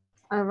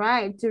 All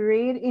right. To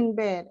read in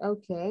bed.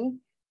 Okay.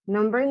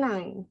 Number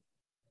 9.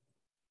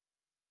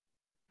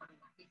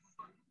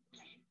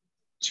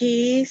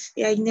 Cheese,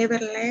 I never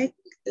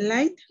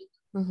liked.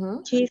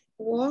 Cheese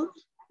work.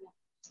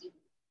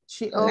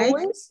 She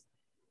always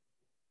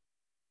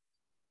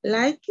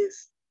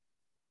likes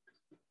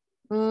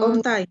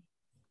on time.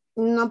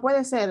 No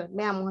puede ser.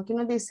 Veamos, aquí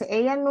nos dice,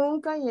 ella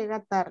nunca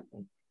llega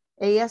tarde.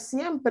 Ella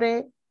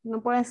siempre,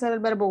 no puede ser el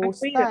verbo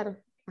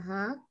gustar.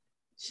 Ajá.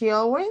 She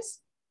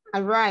always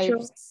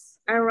arrives.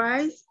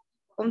 Arrives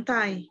on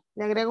time.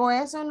 ¿Le agrego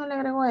eso o no le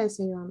agrego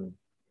eso, Iván?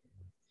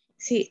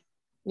 Sí.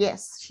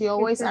 Yes, she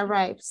always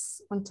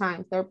arrives on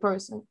time, third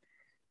person.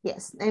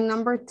 Yes, and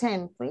number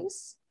 10,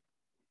 please.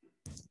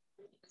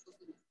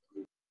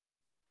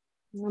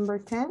 Number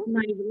 10.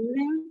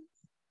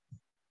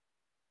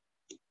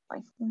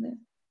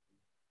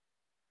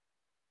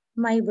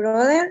 My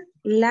brother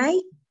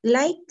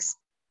likes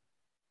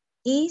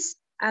is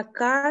a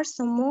car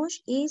so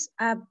much is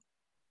a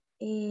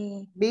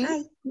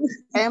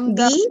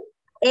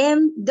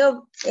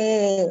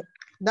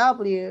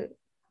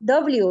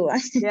W.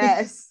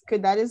 Yes,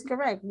 that is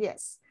correct.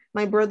 Yes.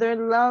 My brother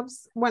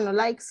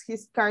likes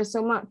his car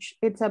so much.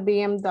 It's a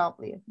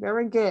BMW.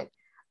 Very good.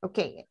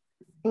 Okay.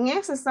 En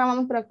eso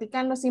estábamos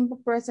practicando simple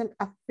present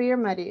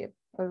affirmative.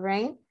 All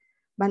right.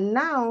 But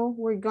now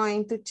we're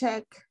going to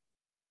check.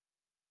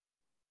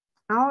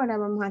 Ahora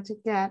vamos a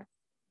chequear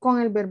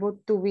con el verbo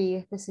to be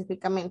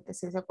específicamente.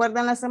 Si se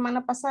acuerdan, la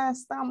semana pasada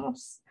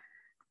estábamos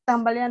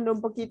tambaleando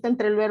un poquito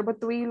entre el verbo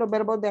to be y los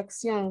verbos de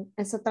acción,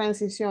 esa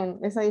transición,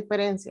 esa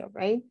diferencia,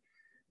 right?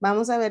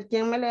 Vamos a ver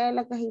quién me lee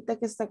la cajita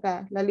que está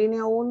acá, la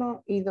línea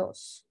 1 y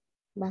 2,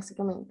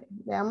 básicamente.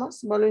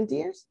 Veamos,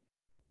 volunteers.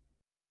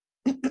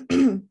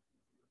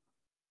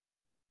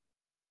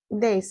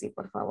 Daisy,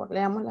 por favor,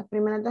 leamos las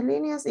primeras dos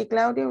líneas y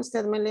Claudia,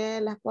 usted me lee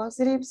las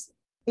positives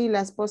y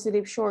las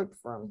positive short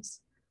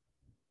forms.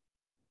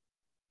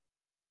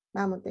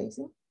 Vamos,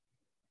 Daisy.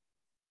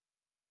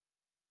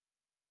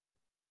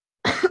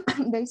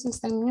 Daisy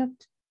está en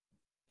mute.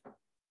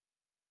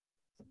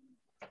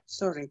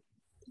 Sorry.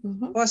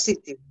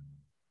 Positive.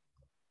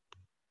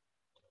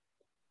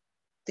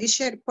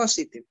 Teacher,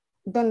 positive.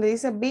 Donde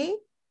dice be.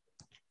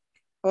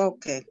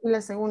 Okay. Y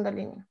la segunda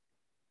línea.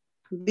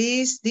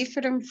 Be is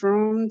different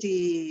from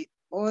the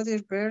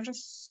other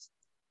verbs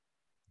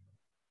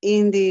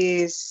in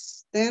the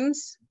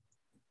tense.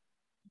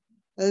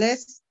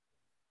 Let's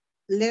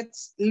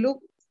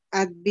look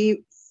at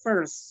be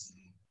first.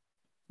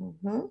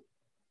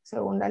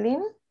 Segunda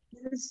línea.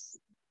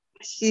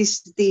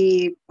 Is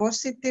the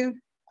positive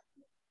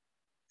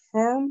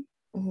form.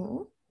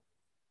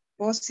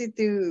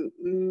 Positive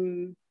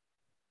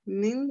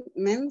means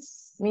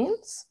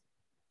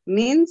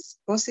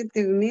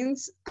positive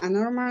means a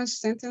normal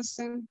sentence,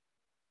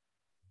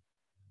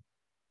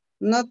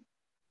 not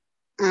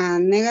a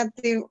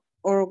negative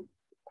or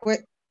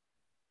question.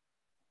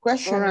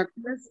 Or a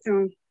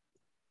question.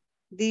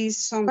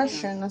 This something.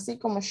 Question, así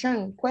como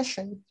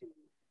question.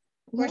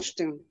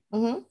 Question.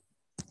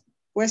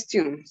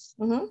 Questions.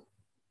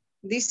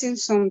 This in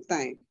some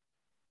time.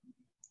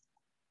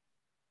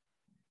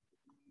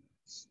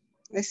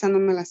 Esa no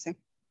me la sé.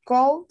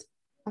 Called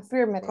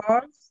affirmative.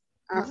 Called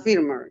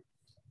affirmative.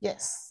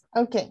 Yes.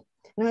 Ok.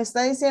 Nos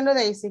está diciendo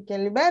Daisy que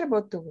el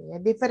verbo to be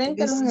es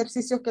diferente a los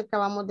ejercicios que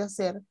acabamos de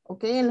hacer.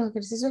 Ok. En los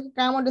ejercicios que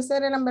acabamos de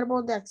hacer eran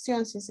verbos de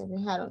acción, si se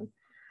fijaron.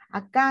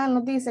 Acá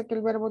nos dice que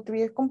el verbo to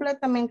be es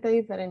completamente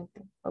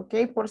diferente. Ok.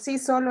 Por sí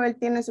solo él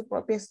tiene su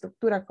propia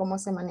estructura, cómo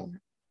se maneja.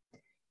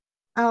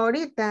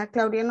 Ahorita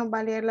Claudia nos va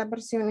a leer las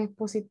versiones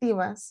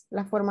positivas,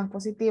 las formas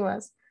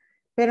positivas,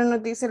 pero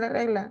nos dice la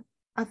regla,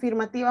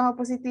 afirmativas o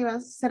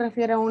positivas se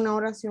refiere a una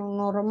oración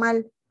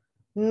normal.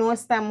 No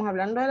estamos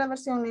hablando de la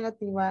versión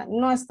negativa,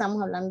 no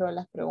estamos hablando de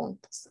las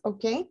preguntas.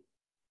 ¿Ok?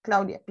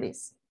 Claudia,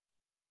 please.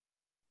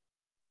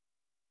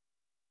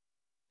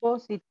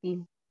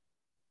 Positive.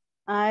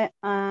 I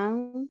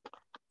am,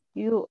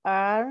 you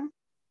are,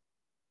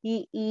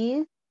 he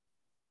is,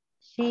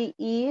 she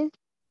is,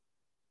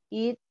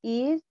 it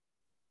is,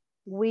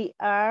 we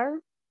are,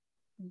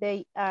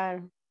 they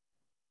are.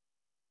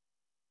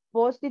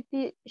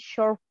 Positive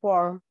short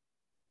form.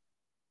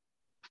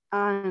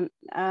 Am,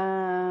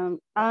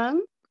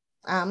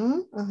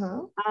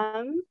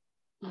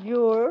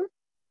 your,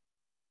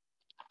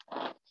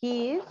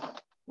 his,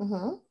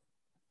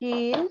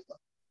 his,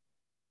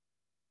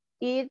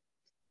 it,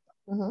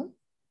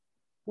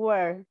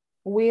 where,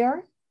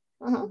 where,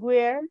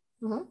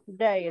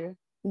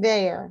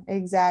 there,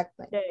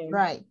 exactly, there.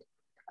 Right.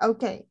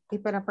 Ok, y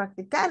para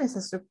practicar esa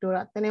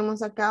estructura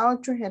tenemos acá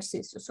 8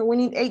 ejercicios. So we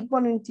need 8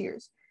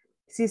 volunteers.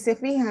 Si se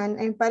fijan,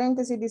 en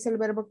paréntesis dice el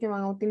verbo que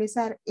van a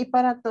utilizar y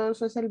para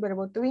todos es el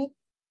verbo to be.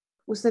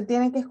 Usted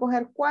tiene que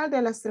escoger cuál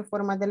de las 3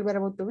 formas del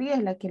verbo to be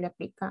es la que le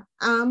aplica.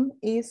 Am,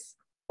 is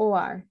o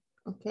are.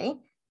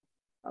 Ok.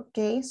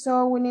 Ok,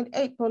 so we need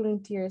 8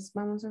 volunteers.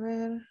 Vamos a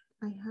ver.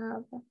 I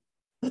have.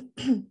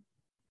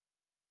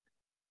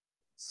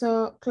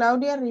 So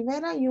Claudia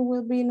Rivera, you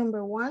will be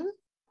number 1.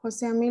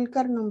 Jose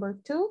Amilcar, number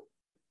 2.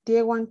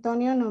 Diego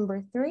Antonio,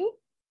 number 3.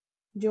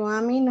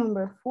 Joami,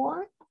 number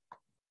 4.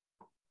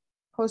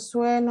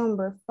 Josué,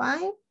 number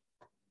 5.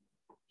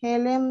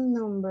 Helen,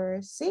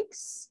 number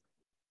 6.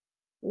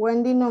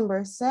 Wendy,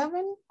 number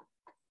 7.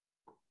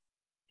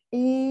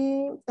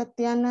 Y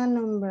Tatiana,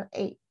 number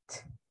 8.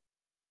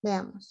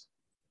 Veamos.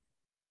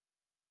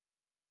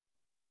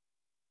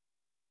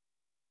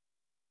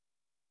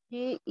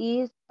 She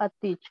is a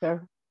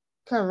teacher.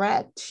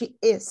 Correct. She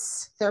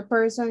is. Third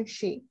person,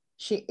 she.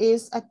 She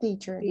is a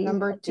teacher.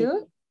 Number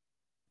 2.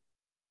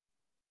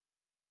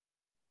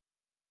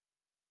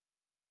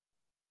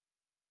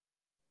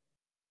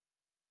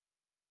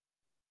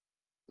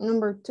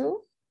 Number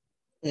 2.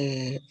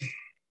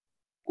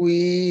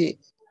 We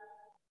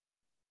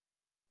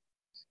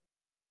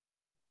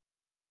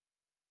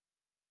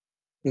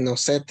no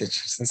sé,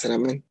 teacher,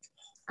 sinceramente.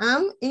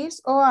 Am,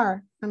 is, o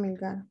are,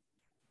 Amilcar.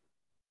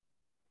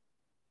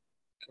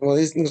 Como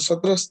dice,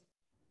 nosotros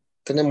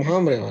tenemos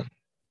hambre, ¿verdad?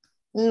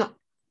 No.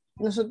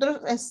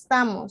 Nosotros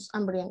estamos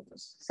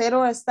hambrientos.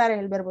 Cero estar es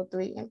el verbo to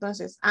be.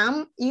 Entonces,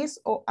 am, is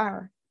o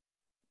are.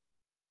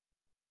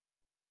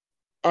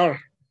 Are.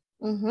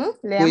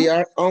 Leamos. We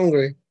are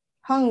hungry.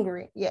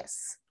 Hungry,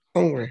 yes.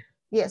 Hungry.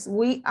 Yes,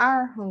 we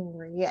are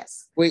hungry,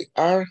 yes. We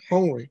are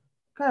hungry.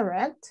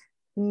 Correct.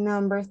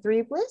 Number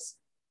 3, please.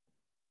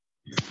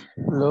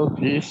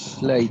 Luke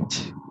is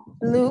late.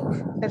 Luke,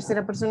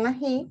 tercera persona,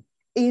 he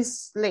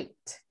is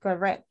late.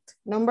 Correct.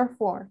 Number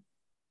 4.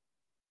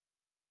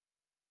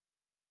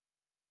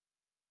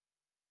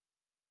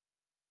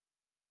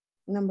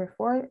 Number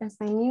 4,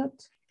 está en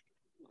mute.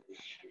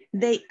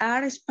 They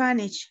are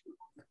Spanish.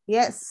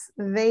 Yes,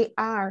 they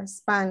are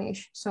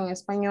Spanish. Son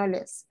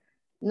españoles.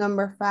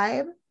 Number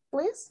 5,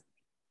 please.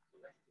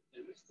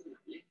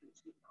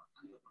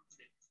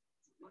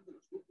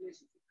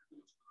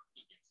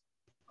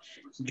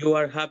 You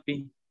are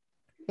happy.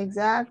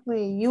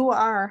 Exactly. You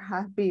are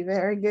happy.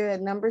 Very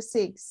good. Number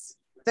 6,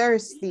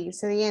 thirsty,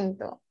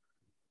 sediento.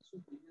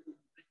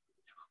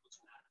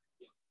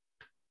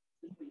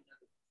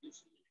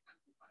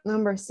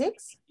 Number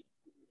 6.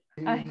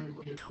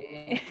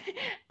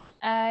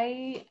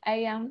 I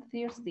am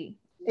thirsty.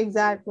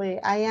 Exactly.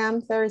 I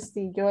am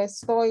thirsty. Yo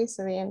estoy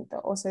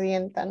sediento o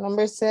sedienta.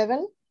 Number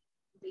 7.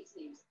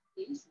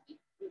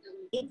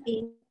 It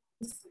is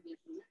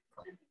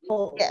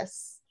cold.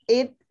 Yes.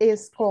 It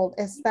is cold.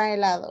 Está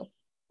helado.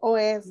 O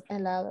es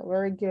helado.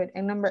 Very good.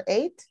 And number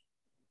 8.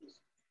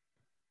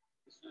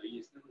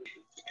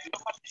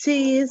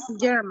 She is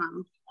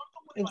German.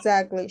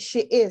 Exactly. She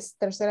is.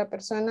 Tercera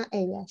persona,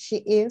 ella. She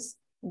is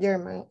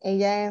German.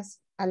 Ella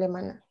es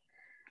alemana.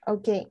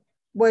 Ok.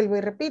 Vuelvo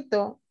y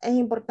repito. Es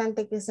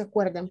importante que se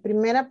acuerden.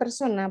 Primera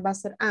persona va a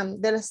ser am.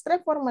 De las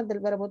 3 formas del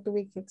verbo to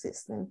be que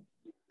existen,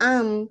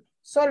 am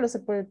solo se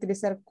puede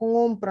utilizar con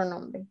un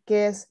pronombre,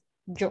 que es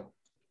yo.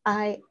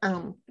 I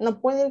am. No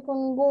puede ir con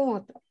ningún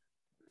otro.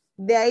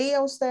 De ahí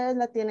a ustedes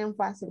la tienen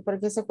fácil,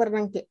 porque se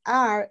acuerdan que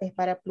are es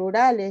para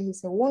plurales y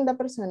segunda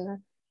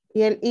persona,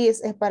 y el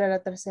is es para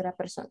la tercera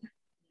persona.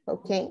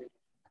 Ok.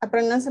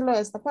 Apréndanselo de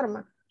esta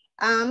forma.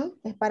 Am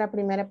es para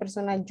primera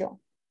persona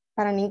yo.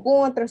 Para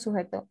ningún otro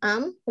sujeto.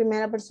 Am,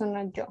 primera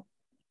persona yo.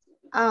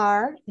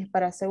 Are es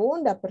para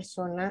segunda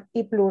persona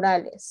y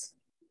plurales.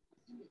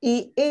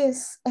 Y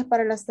is es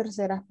para las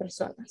terceras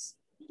personas.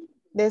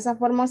 De esa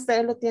forma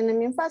ustedes lo tienen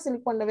bien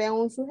fácil. Cuando vean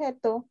un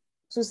sujeto,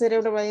 su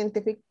cerebro va a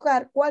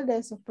identificar cuál de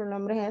esos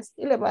pronombres es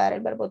y le va a dar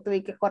el verbo to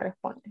be que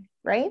corresponde.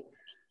 Right?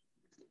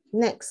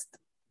 Next.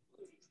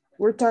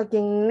 We're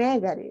talking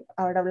negative.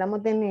 Ahora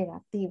hablamos de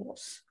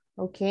negativos.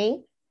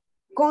 ¿Ok?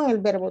 Con el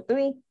verbo to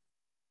be.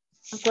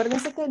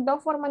 Acuérdense que hay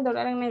 2 formas de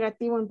hablar en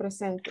negativo en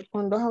presente,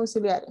 con 2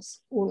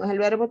 auxiliares. Uno es el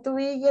verbo to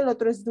be y el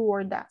otro es do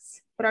or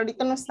does. Pero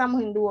ahorita no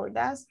estamos en do or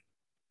does.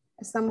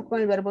 Estamos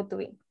con el verbo to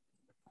be.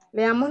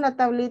 Leamos la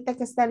tablita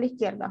que está a la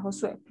izquierda.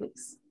 Josué,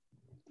 please.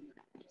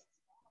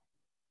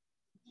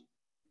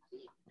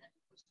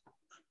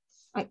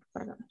 Ay,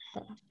 perdón.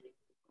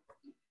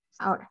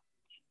 Ahora.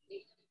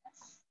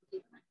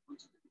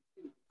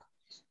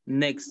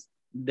 Next,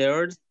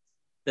 there's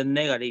the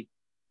negative.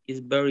 It's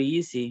very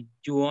easy.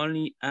 You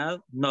only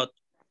add not.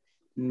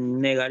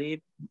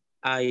 Negative,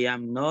 I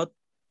am not,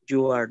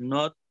 you are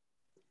not,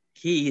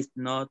 he is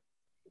not,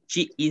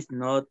 she is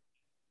not,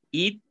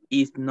 it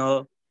is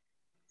not,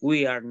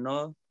 we are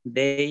not,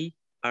 they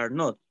are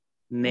not.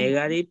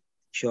 Negative,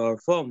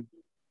 short form.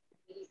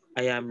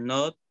 I am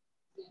not,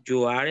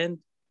 you aren't,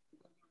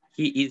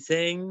 he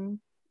isn't,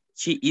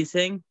 she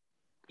isn't,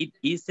 it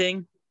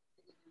isn't,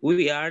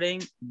 we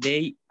aren't,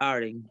 they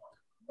aren't.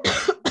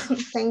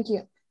 Thank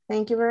you.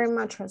 Thank you very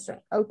much,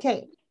 Jose.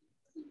 Okay.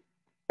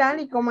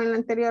 Tal y como en la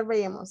anterior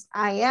veíamos,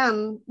 I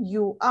am,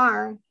 you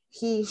are,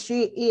 he,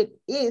 she,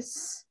 it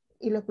is,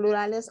 y los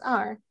plurales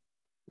are.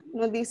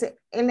 Nos dice,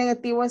 el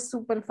negativo es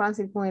súper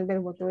fácil con el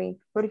verbo to be,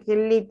 porque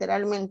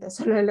literalmente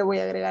solo le voy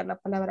a agregar la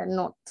palabra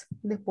not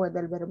después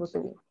del verbo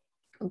to be.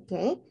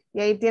 Ok,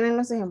 y ahí tienen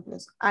los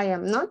ejemplos. I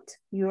am not,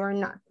 you are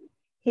not.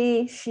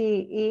 He,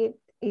 she, it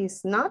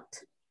is not.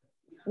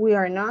 We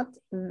are not,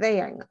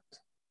 they are not.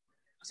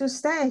 Si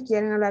ustedes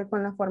quieren hablar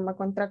con la forma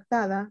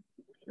contractada,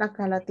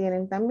 acá la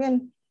tienen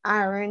también.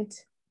 Aren't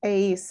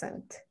e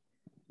isn't.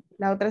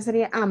 La otra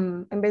sería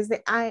am. En vez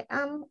de I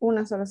am,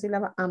 una sola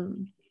sílaba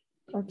am.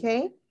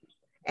 ¿Ok?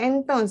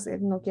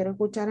 Entonces, no quiero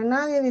escuchar a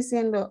nadie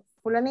diciendo,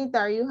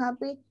 fulanita, are you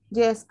happy?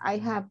 Yes,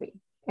 I'm happy.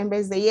 En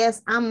vez de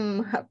yes,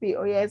 I'm happy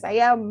o yes, I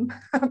am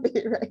happy.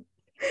 Right?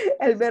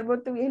 El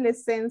verbo to be es la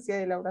esencia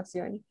de la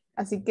oración.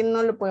 Así que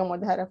no lo podemos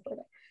dejar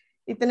afuera.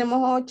 Y tenemos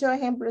 8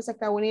 ejemplos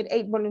acá. We need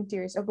 8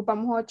 volunteers.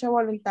 Ocupamos 8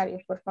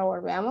 voluntarios, por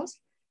favor,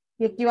 veamos.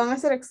 Y aquí van a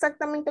hacer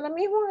exactamente lo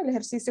mismo, el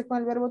ejercicio con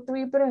el verbo to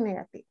be, pero en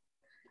negativo.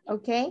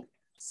 Ok,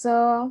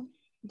 so,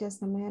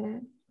 just a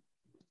minute.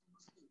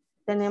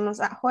 Tenemos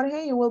a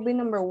Jorge, you will be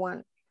number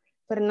 1.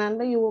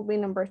 Fernando, you will be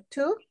number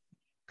 2.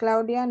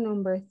 Claudia,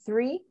 number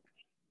 3.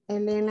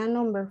 Elena,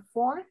 number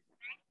 4.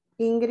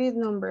 Ingrid,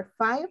 number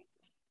 5.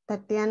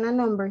 Tatiana,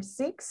 number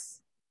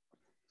 6.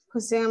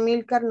 Jose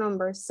Amilcar,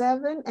 number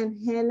 7. And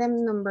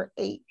Helen, number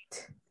 8.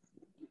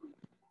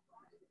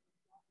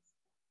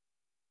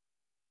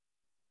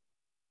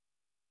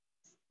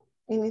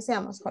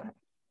 Iniciamos, Jorge.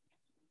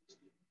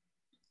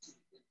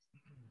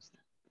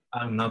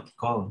 I'm not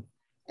cold.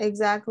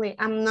 Exactly,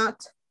 I'm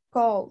not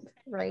cold,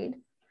 right?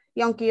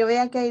 Y aunque yo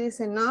vea que ahí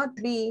dice not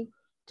be,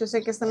 yo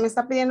sé que me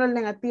está pidiendo el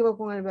negativo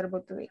con el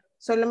verbo to be.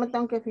 Solo me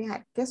tengo que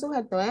fijar qué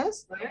sujeto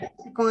es.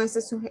 Con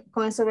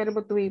ese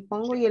verbo to be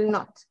pongo y el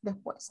not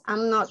después.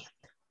 I'm not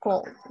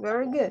cold.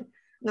 Very good.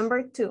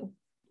 Number 2.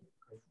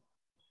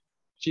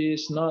 She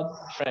is not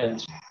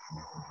French.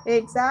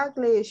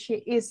 Exactly,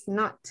 she is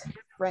not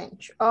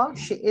French. Oh,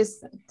 she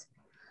isn't.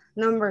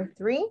 Number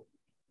 3.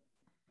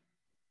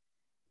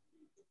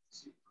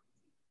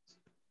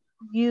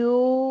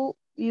 You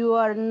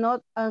are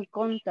not an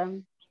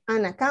accountant.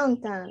 An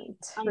accountant.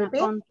 An Repeat.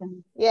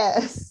 accountant.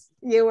 Yes,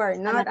 you are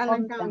not an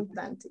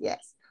accountant.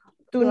 Yes.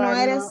 Tú no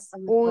eres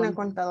una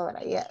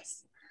contadora.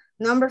 Yes.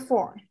 Number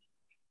 4.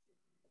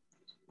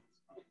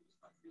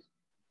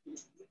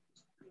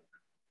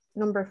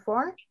 Number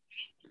 4.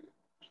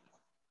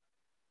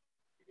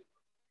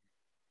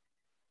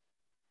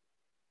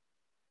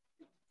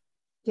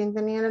 ¿Quién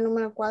tenía la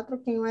número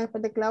 4? ¿Quién iba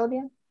después de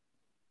Claudia?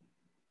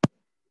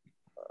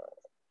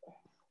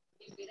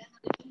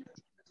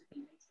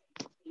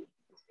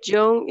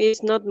 John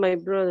is not my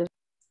brother.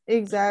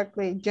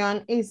 Exactly.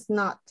 John is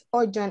not,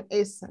 or John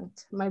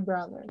isn't my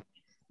brother.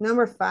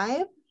 Number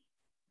 5.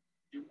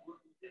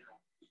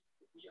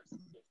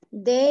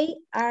 They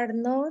are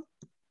not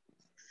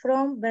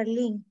from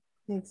Berlin.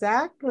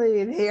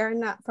 Exactly. They are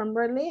not from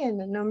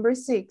Berlin. Number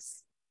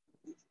 6.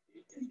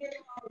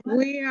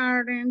 We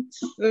aren't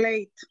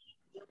late.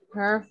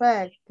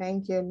 Perfect.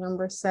 Thank you.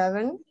 Number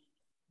 7.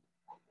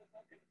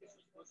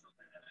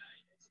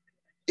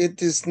 It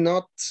is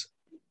not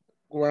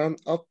warm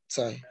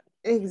outside.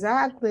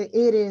 Exactly.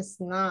 It is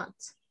not.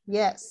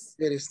 Yes.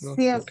 It is not.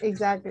 Okay.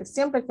 Exactly.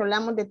 Siempre que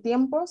hablamos de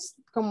tiempos,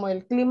 como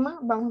el clima,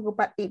 vamos a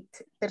ocupar it.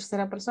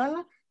 Tercera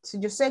persona. So,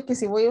 yo sé que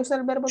si voy a usar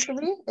el verbo to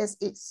be, es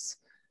is.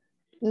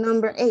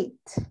 Number 8.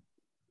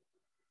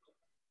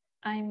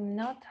 I'm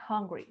not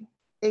hungry.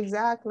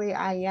 Exactly.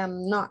 I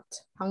am not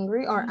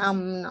hungry or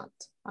I'm not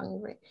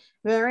hungry.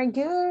 Very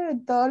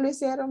good. Todos lo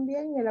hicieron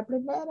bien en la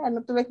primera.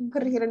 No tuve que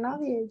corregir a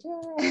nadie.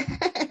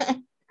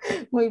 Yeah.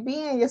 Muy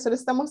bien. Ya solo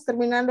estamos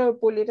terminando de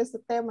pulir este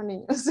tema,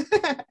 niños.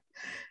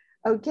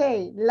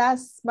 Okay.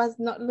 Last but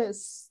not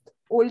least.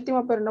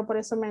 Último, pero no por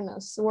eso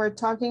menos. We're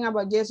talking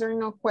about yes or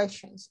no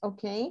questions.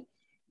 Okay.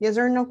 Yes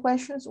or no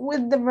questions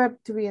with the verb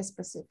to be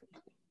specific.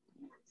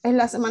 En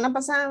la semana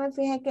pasada me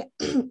fijé que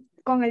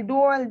con el do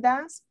o el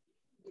does,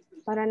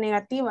 para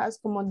negativas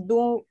como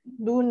do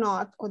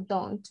not o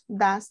don't,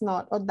 does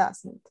not o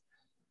doesn't,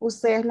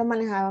 ustedes lo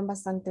manejaban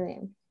bastante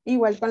bien.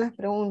 Igual con las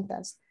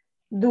preguntas.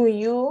 Do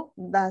you,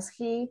 does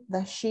he,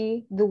 does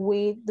she, do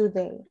we, do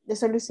they.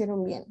 Eso lo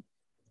hicieron bien.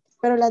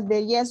 Pero las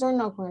de yes or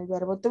no con el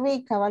verbo to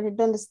be, cabal, es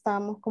donde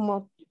estábamos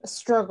como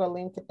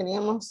struggling, que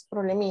teníamos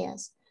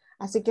problemillas.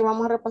 Así que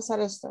vamos a repasar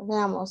esto.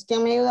 Veamos.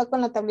 ¿Quién me ayuda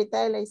con la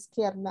tablita de la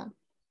izquierda?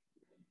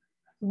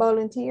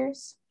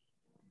 Volunteers.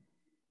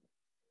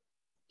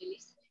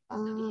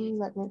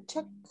 Let me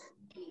check.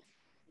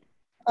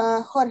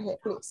 Jorge,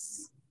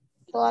 please.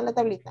 Toda la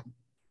tablita.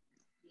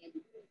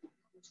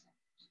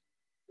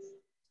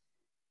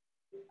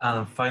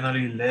 And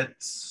finally,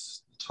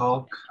 let's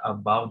talk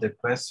about the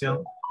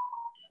question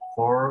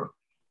 4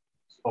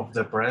 of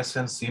the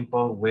present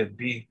simple with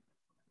be.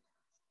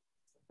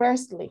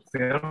 Firstly,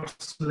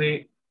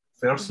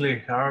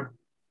 heard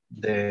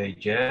the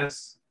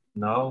yes,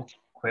 no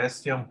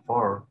question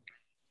 4.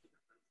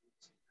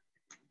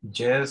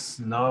 Yes,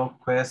 no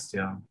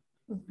question.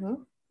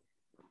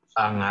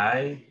 Am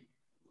I?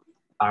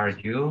 Are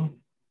you?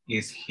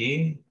 Is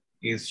he?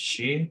 Is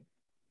she?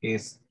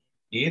 Is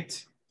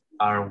it?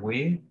 Are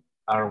we?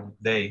 Are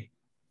they?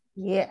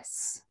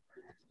 Yes.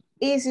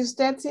 Y si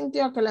usted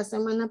sintió que la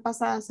semana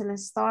pasada se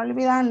les estaba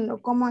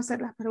olvidando cómo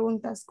hacer las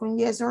preguntas con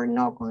yes or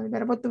no, con el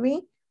verbo to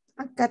be,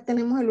 acá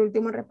tenemos el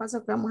último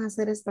repaso que vamos a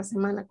hacer esta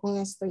semana con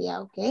esto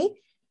ya, ¿ok?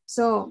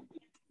 So,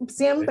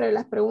 siempre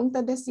las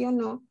preguntas de sí o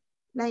no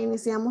las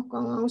iniciamos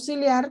con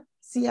auxiliar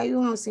si hay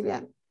un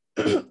auxiliar.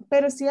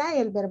 Pero si hay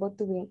el verbo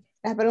to be,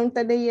 las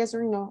preguntas de yes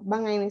or no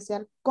van a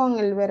iniciar con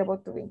el verbo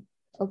to be,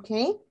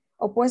 ¿ok?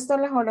 Opuesto a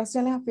las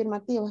oraciones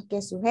afirmativas, que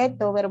es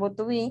sujeto, verbo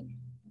to be,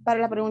 para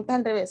la pregunta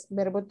al revés,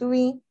 verbo to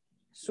be,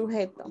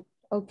 sujeto,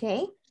 ¿ok?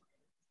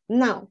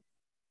 Now,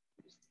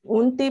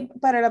 un tip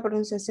para la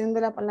pronunciación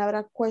de la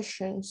palabra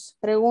questions,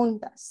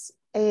 preguntas.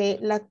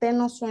 La T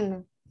no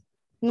suena.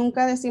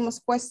 Nunca decimos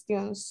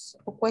questions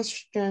o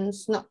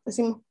questions, no,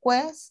 decimos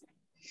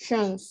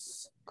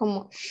questions,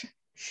 como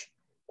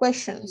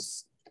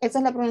questions. Esa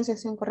es la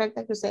pronunciación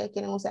correcta que ustedes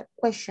quieren usar,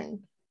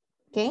 question,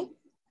 ¿ok?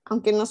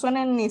 Aunque no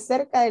suenen ni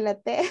cerca de la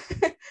T,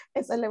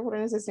 esa es la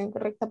pronunciación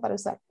correcta para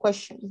usar.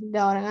 Question, de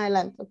ahora en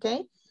adelante, ¿ok?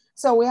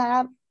 So we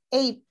have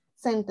 8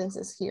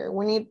 sentences here.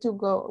 We need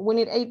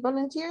 8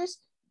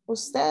 volunteers.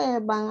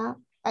 Ustedes van a,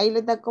 ahí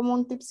les da como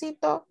un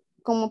tipcito,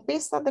 como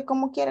pistas de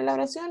cómo quiere la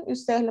oración y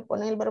ustedes le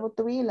ponen el verbo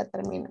to be y la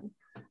terminan,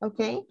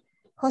 ¿ok?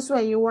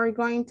 Josué, you are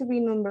going to be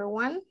number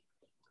 1.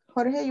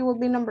 Jorge, you will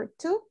be number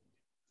 2.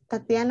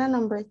 Tatiana,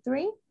 number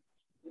 3.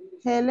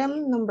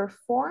 Helen, number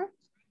 4.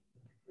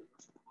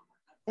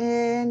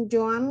 And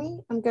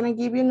Joami, I'm going to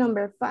give you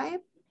number 5.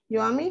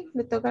 Joami,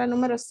 le toca la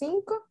número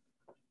 5.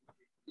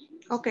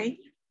 Okay.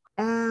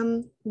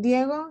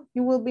 Diego,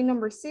 you will be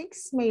number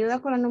 6. ¿Me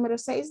ayuda con la número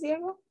 6,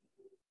 Diego?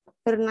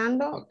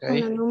 Fernando, con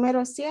la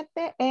número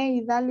 7. E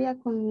Idalia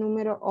con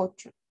número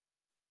 8.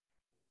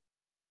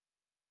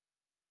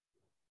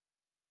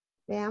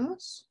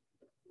 Veamos.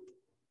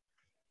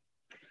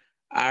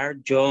 Are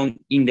John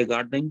in the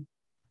garden?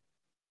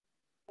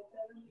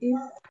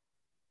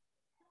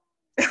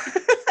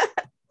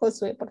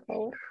 Josué, por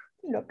favor.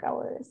 Lo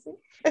acabo de decir.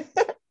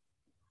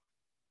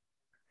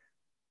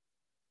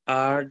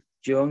 Are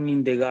John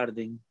in the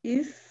garden?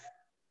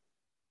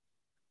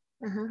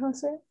 Ajá,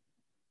 José.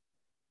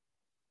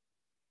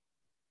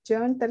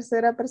 John,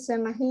 tercera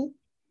persona, he.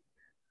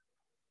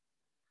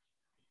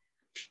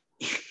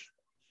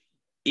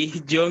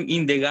 Is John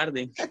in the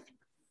garden?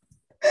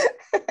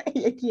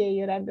 Y aquí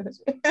llorando.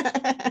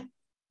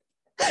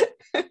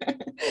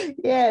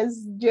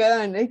 Yes,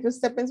 John. Es que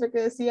usted pensó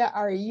que decía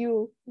are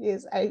you.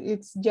 Yes,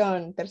 it's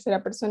John.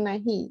 Tercera persona,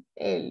 he,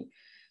 él.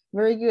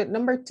 Very good.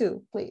 Number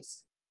 2,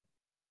 please.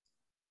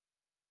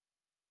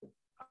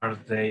 Are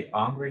they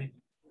hungry?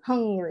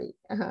 Hungry.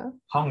 Uh-huh.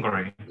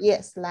 Hungry.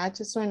 Yes, la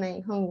H suena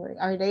ahí, hungry.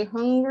 Are they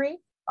hungry?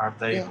 Are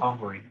they Yeah.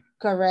 hungry?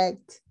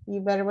 Correct. Y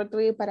verbo to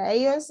be para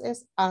ellos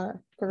es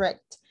are.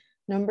 Correct.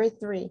 Number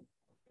 3.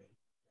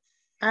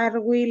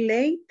 Are we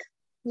late?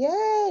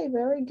 Yay,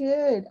 very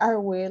good. Are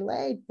we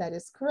late? That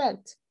is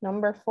correct.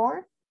 Number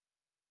 4.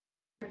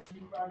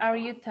 Are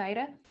you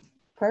tired?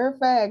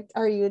 Perfect.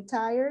 Are you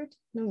tired?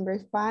 Number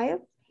 5.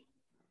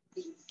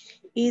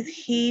 Is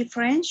he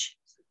French?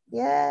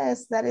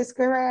 Yes, that is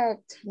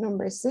correct.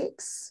 Number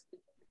 6.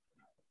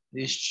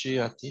 Is she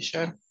a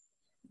teacher?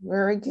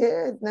 Very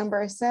good.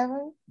 Number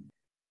 7.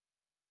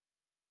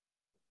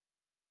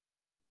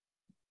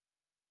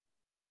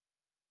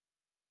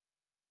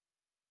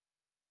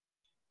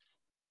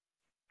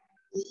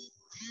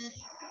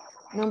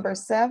 Number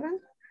 7.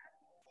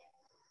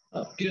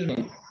 Excuse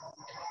me.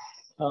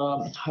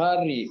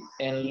 Harry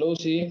and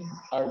Lucy,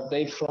 are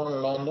they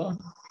from London?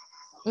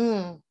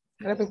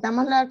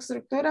 Repitamos la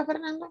estructura,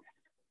 Fernando.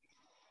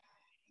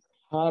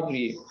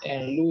 Harry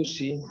and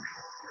Lucy,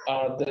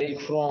 are they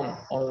from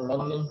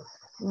London?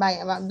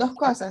 Vaya, va, dos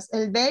cosas.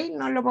 El they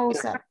no lo va a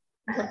usar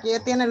porque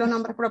ya tiene los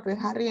nombres propios,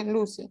 Harry y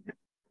Lucy.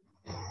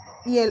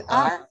 Y el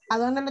are, ¿a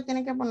dónde lo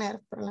tiene que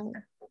poner, Fernando?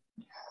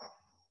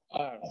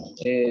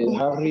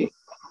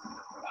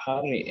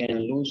 Harry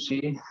and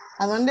Lucy.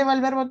 ¿A dónde va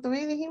el verbo to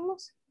be,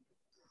 dijimos?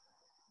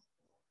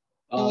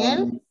 ¿En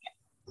él?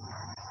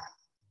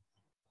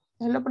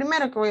 Es lo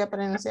primero que voy a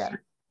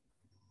pronunciar.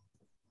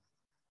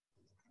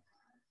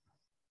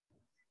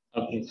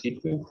 Al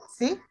principio.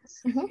 Sí.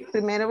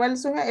 Primero va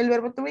el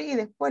verbo to be y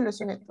después los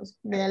sujetos.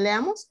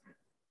 Leamos.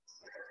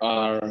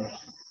 Are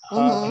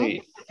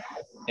Harry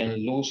and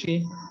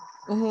Lucy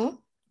from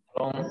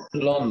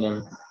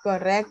London?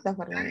 Correcto,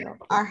 Fernando.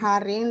 Are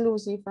Harry and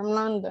Lucy from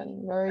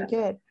London? Very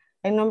good.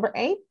 And number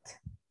 8?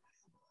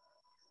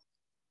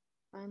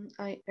 Am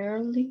I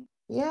early?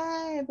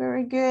 Yay,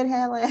 very good,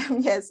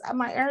 Helen. Yes,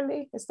 am I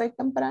early? Estoy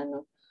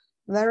temprano.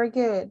 Very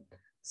good.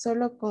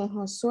 Solo con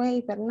Josué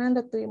y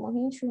Fernando tuvimos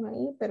issues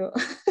ahí, pero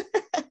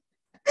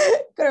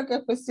creo que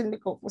es cuestión de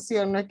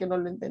confusión, no es que no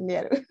lo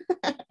entendieron.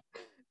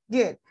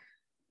 Good.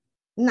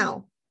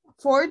 Now,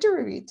 for the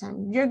review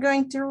time, you're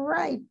going to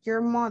write your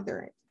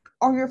mother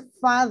or your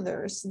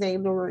father's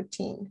daily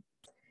routine.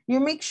 You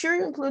make sure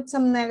you include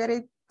some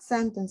negative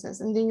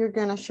sentences and then you're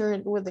going to share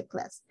it with the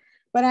class.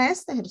 Para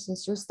este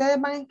ejercicio, ustedes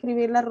van a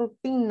escribir la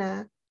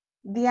rutina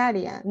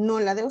diaria, no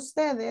la de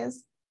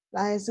ustedes,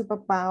 la de su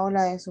papá o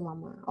la de su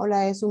mamá, o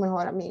la de su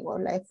mejor amigo, o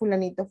la de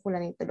fulanito,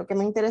 fulanito. Lo que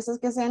me interesa es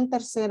que sea en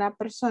tercera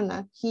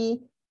persona, he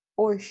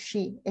or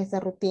she, esa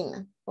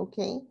rutina, ¿ok?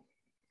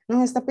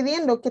 Nos está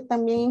pidiendo que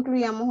también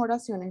incluyamos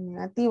oraciones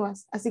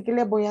negativas, así que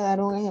les voy a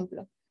dar un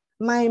ejemplo.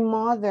 My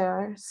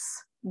mother's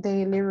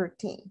daily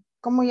routine.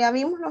 Como ya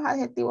vimos los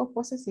adjetivos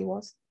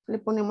posesivos, le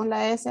ponemos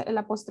la S, el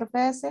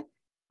apóstrofe S,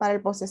 para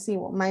el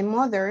posesivo. My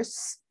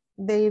mother's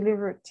daily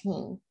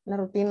routine. La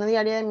rutina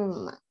diaria de mi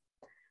mamá.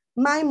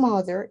 My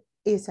mother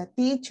is a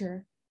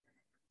teacher.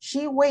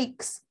 She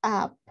wakes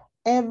up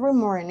every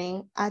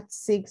morning at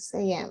 6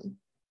 a.m.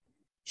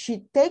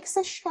 She takes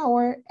a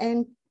shower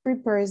and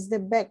prepares the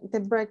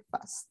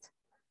breakfast.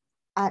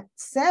 At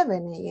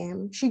 7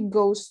 a.m. she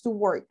goes to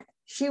work.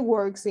 She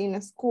works in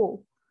a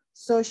school.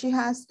 So she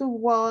has to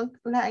walk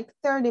like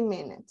 30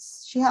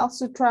 minutes. She has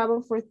to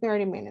travel for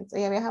 30 minutes.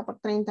 Ella viaja por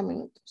 30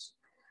 minutos.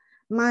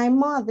 My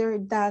mother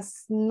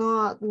does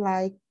not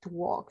like to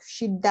walk.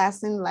 She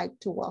doesn't like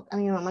to walk. A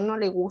mi mamá no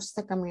le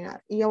gusta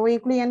caminar. Y yo voy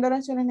incluyendo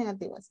oraciones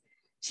negativas.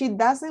 She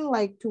doesn't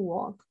like to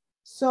walk.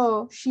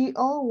 So she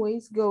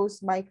always goes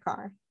by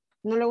car.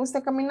 No le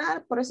gusta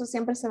caminar, por eso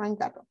siempre se va en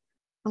carro.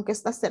 Aunque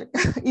está cerca,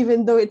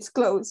 even though it's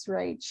close,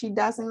 right? She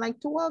doesn't like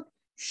to walk.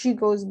 She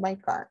goes by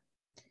car.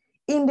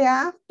 In the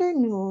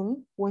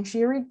afternoon, when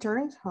she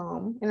returns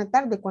home, en la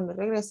tarde cuando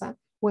regresa,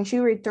 when she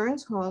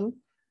returns home,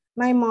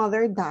 my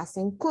mother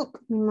doesn't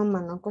cook. Mi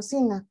mamá no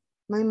cocina.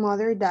 My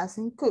mother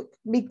doesn't cook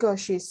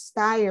because she's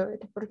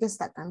tired, porque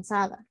está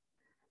cansada.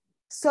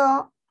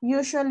 So,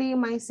 usually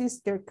my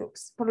sister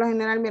cooks. Por lo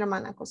general mi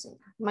hermana cocina.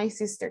 My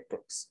sister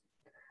cooks.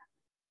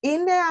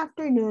 In the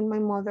afternoon, my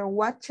mother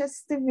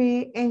watches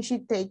TV and she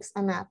takes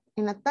a nap.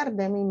 En la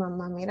tarde, mi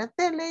mamá mira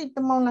tele y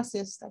toma una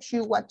siesta.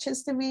 She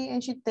watches TV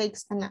and she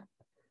takes a nap.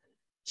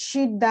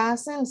 She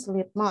doesn't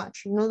sleep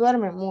much. No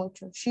duerme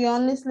mucho. She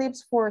only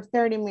sleeps for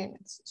 30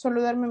 minutes. Solo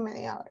duerme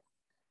media hora.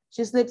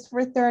 She sleeps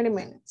for 30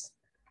 minutes.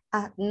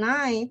 At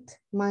night,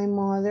 my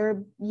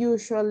mother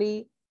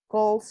usually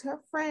calls her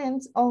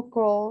friends or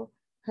call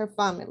her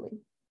family.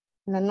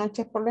 En la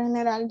noche, por lo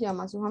general,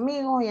 llama a sus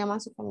amigos, llama a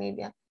su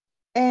familia.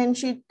 And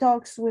she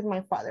talks with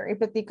my father. Y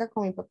platica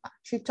con mi papá.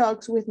 She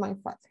talks with my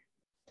father.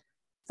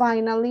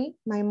 Finally,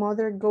 my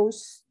mother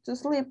goes to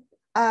sleep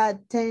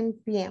at 10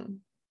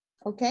 p.m.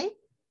 Okay?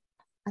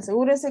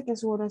 Asegúrese que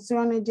sus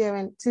oraciones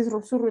lleven, si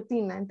su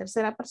rutina en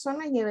tercera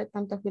persona lleve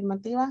tanto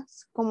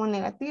afirmativas como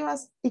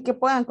negativas y que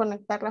puedan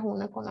conectarlas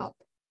una con la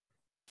otra.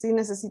 Si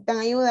necesitan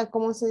ayuda,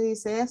 cómo se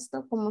dice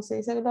esto, cómo se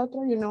dice el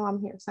otro, you know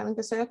I'm here. Saben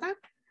que estoy acá.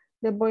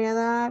 Les voy a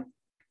dar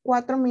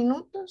 4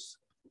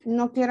 minutos.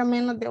 No quiero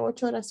menos de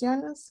 8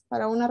 oraciones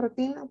para una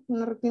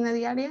rutina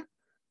diaria.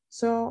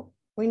 So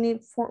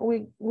we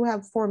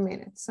have 4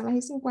 minutes. Son las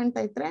y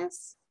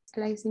 53,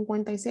 las y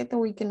 57,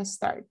 we can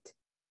start.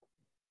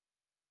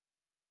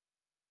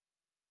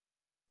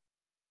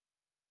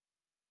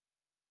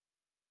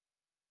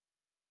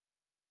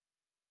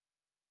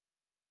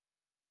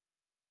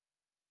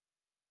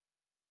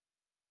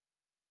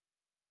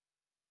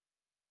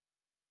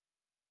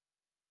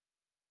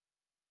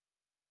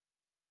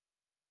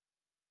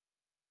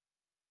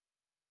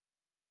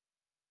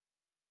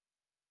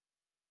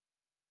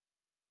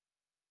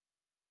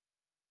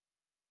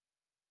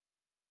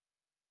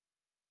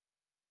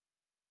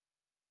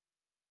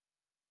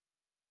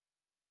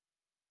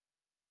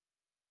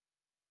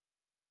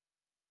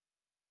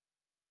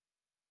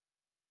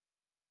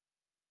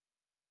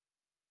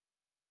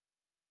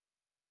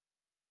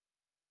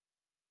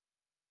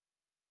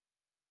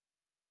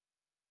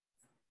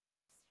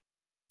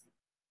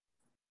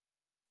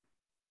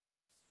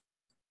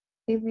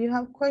 If you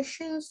have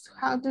questions,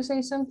 how to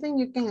say something,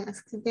 you can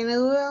ask. Si tiene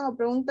dudas o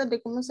preguntas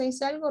de cómo se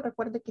dice algo,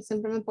 recuerde que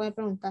siempre me puede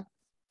preguntar.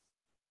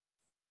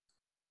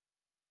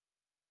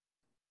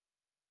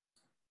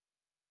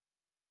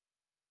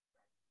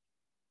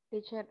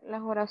 Teacher,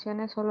 las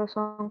oraciones solo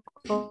son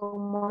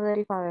con mother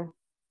y father.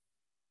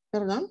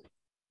 ¿Perdón?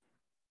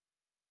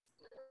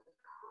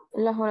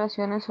 Las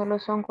oraciones solo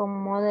son con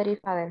mother y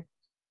father.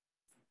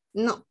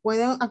 No,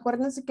 pueden,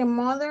 acuérdense que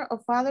mother o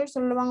father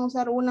solo van a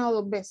usar una o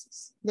 2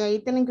 veces. De ahí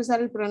tienen que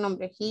usar el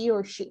pronombre he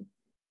or she.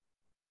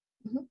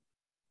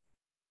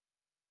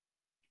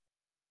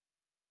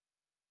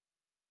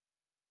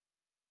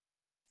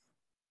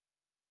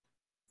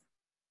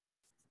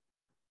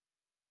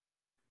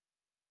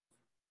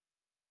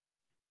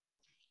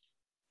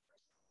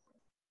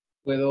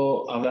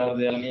 ¿Puedo hablar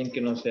de alguien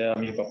que no sea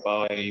mi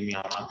papá y mi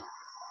mamá?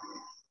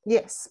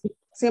 Yes.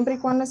 Siempre y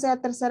cuando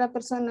sea tercera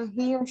persona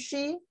he or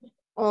she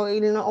o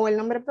el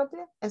nombre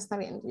propio, está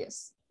bien,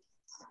 yes.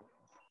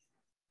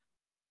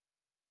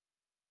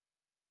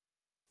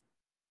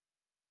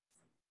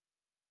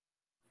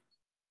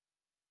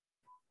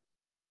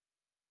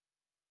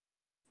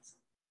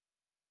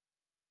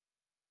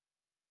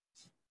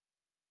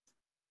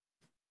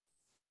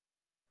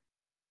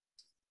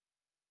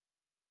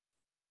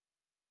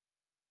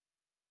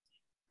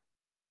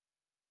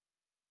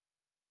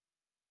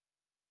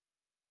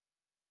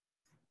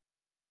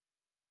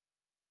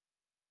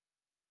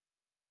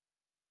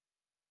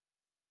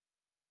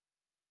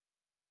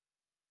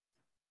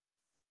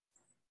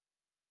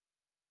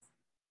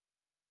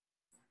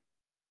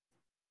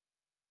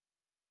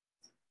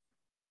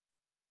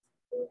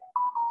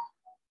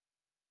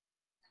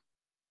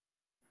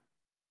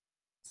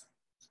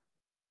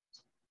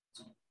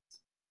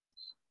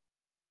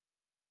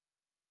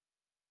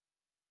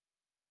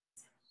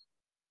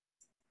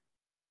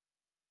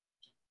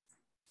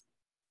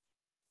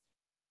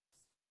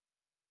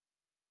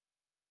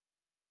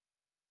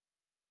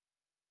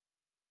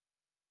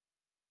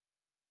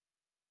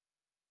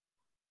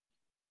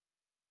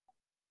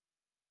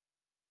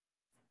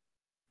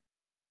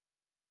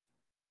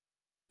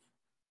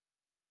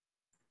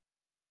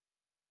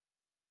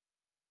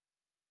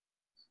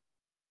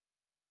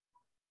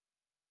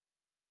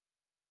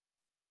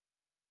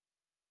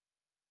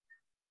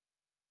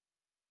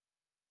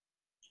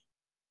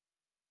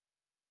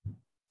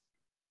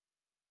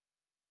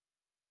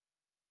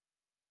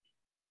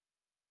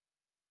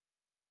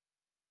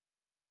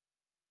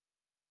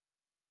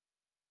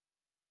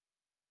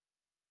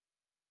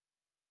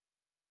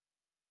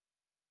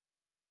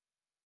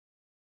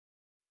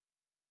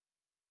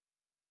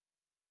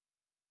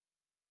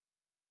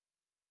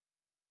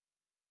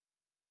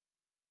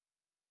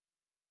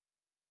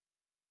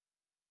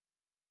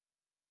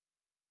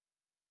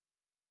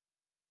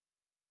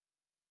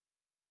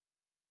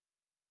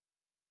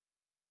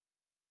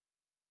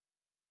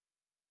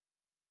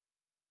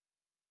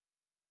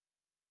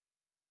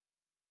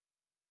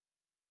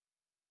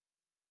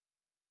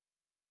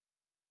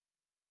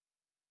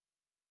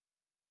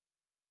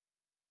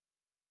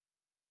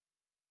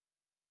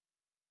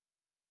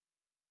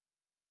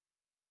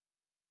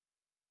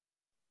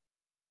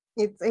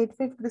 It's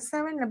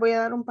 8:57. Le voy a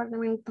dar un par de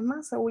minutos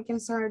más so we can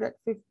start at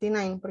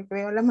 59 porque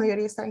veo la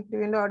mayoría están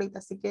escribiendo ahorita,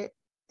 así que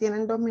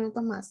tienen 2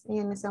 minutos más y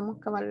iniciamos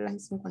cabal a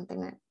las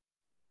 59.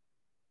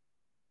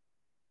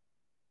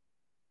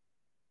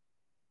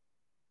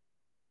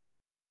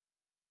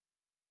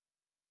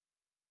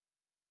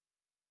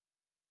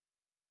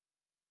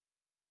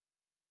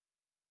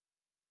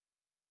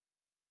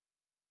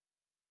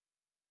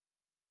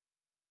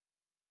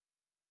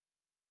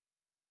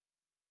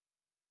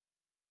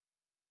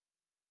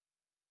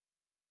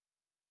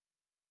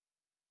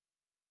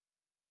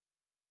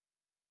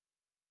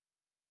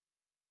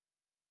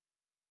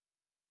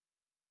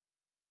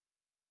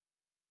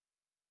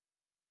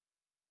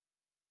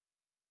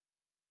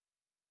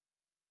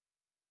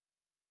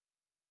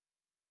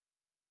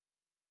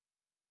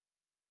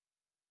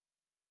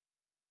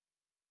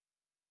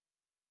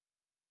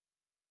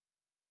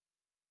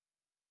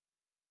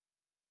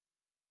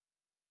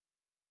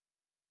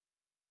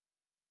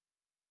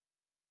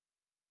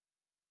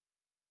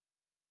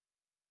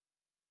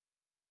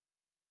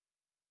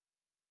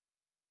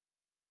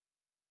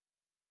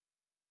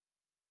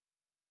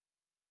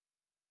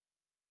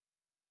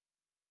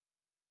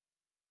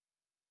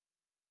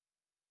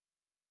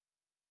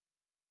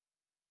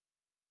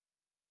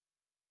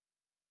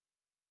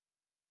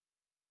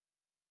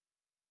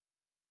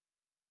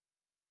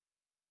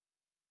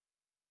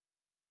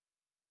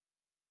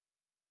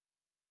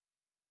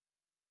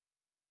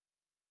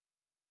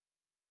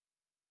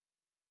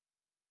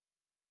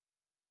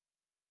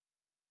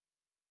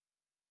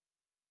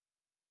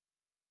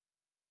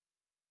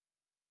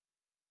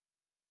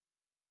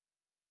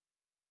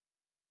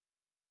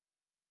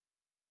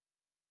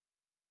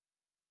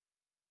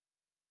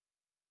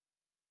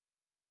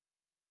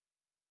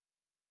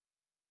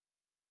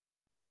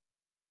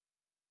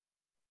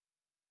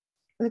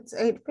 It's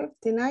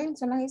 8:59,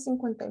 son las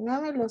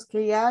 8:59. Los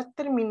que ya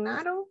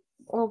terminaron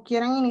o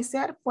quieran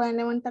iniciar pueden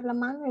levantar la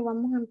mano y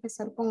vamos a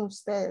empezar con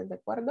ustedes, ¿de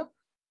acuerdo?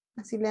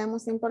 Así le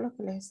damos tiempo a los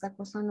que les está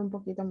costando un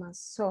poquito más.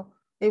 So,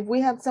 if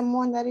we have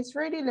someone that is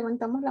ready,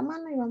 levantamos la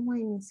mano y vamos a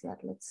iniciar.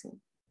 Let's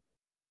see.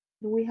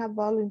 Do we have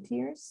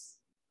volunteers?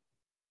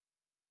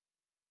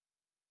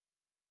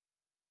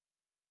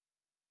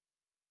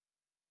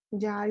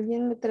 ¿Ya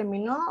alguien lo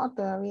terminó o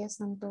todavía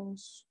están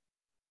todos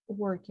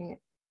working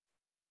it?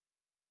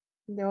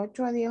 De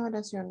 8 a 10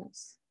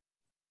 oraciones.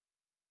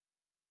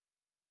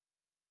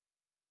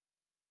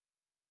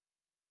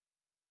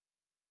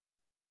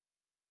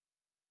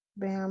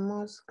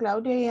 Veamos,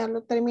 Claudia ya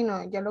lo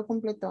terminó, ya lo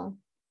completó.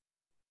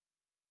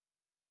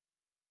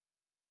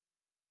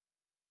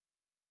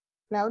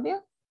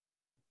 ¿Claudia?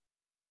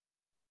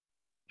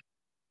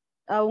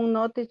 Aún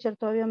no, teacher,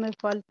 todavía me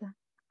falta.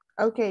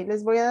 Ok,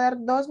 les voy a dar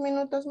 2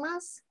 minutos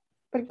más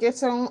porque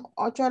son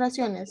 8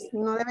 oraciones.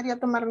 No debería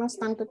tomarnos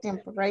tanto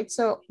tiempo, right?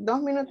 So,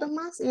 2 minutos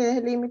más y es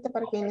el límite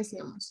para que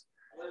iniciemos.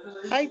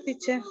 Hi,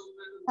 teacher.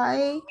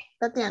 Hi,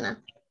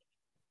 Tatiana.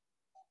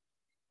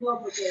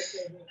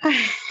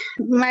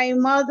 My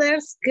mother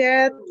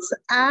gets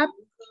up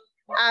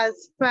at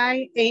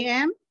 5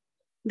 a.m.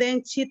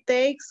 Then she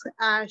takes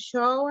a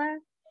shower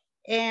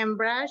and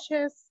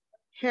brushes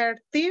her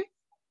teeth.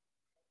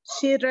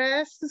 She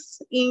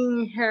dresses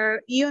in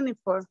her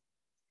uniform.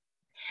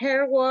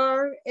 Her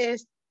work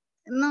is,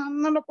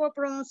 no lo puedo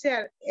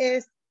pronunciar,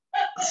 es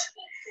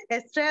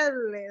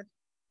scheduled.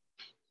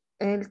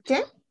 ¿El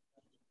qué?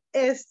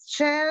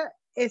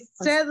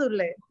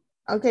 Scheduled.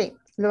 Ok,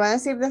 lo voy a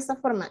decir de esta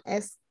forma.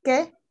 Es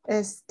que,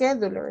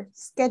 scheduler.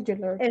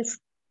 Scheduler.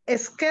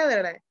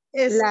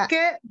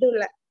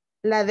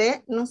 La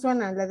D no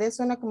suena, la D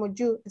suena como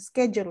you,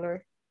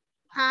 scheduler.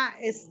 Ah,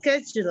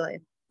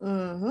 scheduler.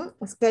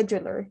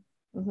 Scheduler.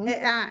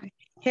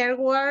 Her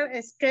work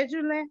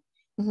schedule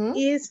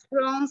is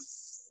from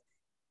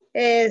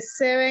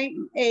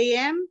 7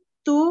 a.m.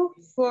 to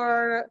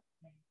 4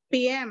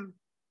 p.m.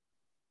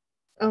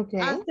 Okay.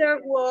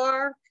 After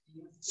work,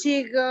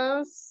 she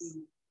goes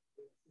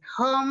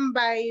home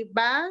by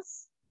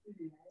bus.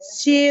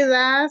 She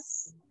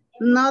does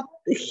not,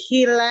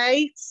 he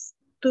likes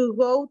to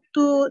go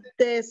to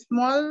the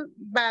small,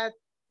 but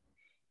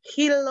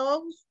he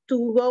loves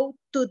to go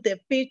to the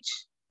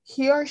beach.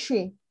 He or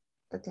she,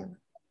 Tatiana.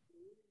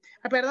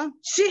 Perdón,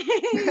 she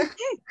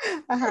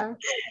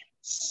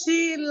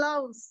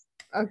loves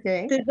to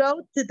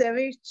go to the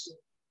beach.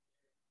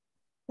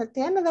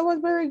 Tatiana, that was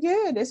very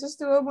good. Eso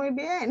estuvo muy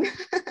bien.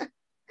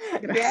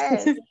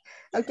 Yes.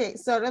 Ok,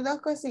 solo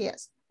 2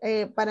 cosillas.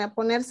 Para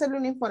ponerse el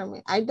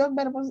uniforme, hay 2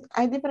 verbos,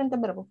 hay diferentes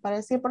verbos. Para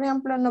decir, por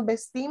ejemplo, nos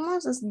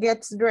vestimos es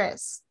gets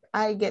dressed.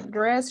 I get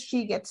dressed,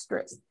 she gets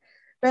dressed.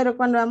 Pero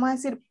cuando vamos a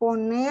decir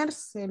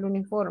ponerse el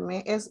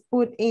uniforme es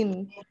put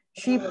in.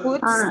 She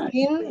puts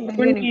in the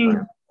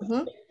uniform.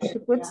 She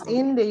puts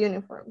in the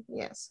uniform,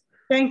 yes.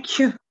 Thank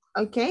you.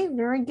 Ok,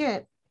 very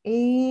good.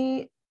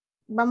 Y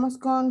vamos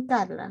con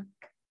Carla.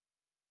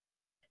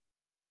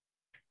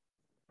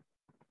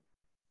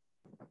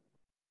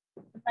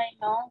 My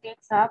mom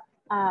gets up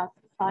at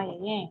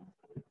 5 a.m.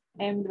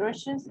 and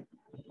brushes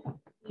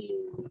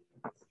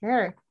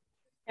her.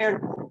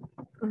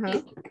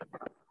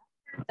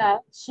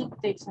 that, she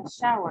takes a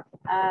shower.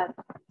 At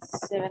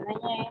 7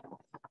 a.m.,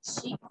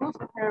 she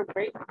cooks her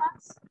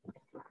breakfast.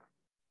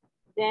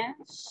 Then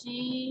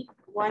she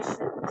washes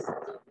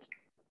the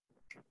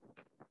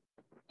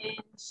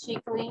and she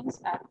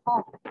cleans at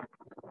home.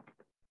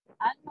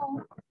 At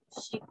noon,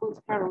 she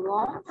cooks her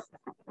lunch.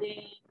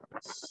 Then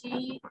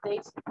she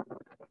takes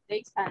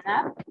a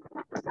nap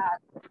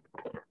at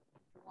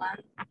 1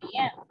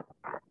 p.m.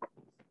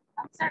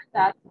 After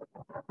that,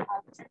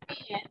 at 2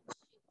 p.m.,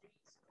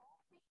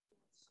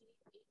 she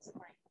eats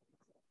breakfast.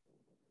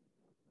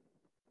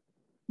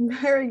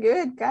 Very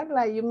good,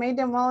 Carla. You made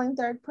them all in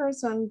third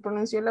person.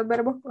 Pronunció los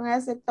verbos con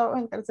S todo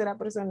en tercera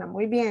persona.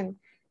 Muy bien.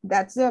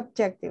 That's the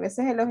objective.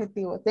 Ese es el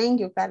objetivo.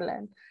 Thank you,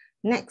 Carla.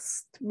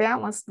 Next.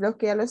 Veamos. Los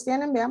que ya los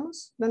tienen,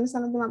 veamos. ¿Dónde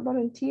están los demás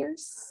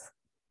volunteers?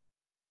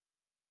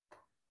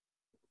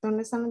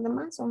 ¿Dónde están los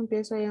demás? O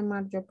empiezo a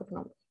llamar yo por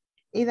nombre.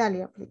 Y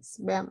Dalia,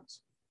 please.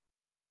 Veamos.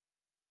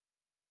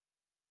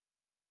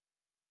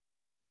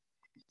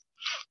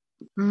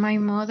 My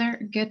mother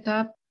get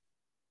up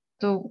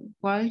to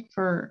walk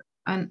for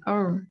an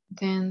hour,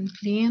 then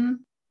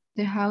clean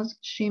the house.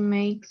 She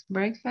makes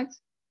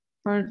breakfast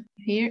for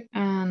her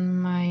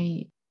and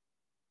my,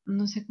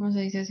 no sé cómo se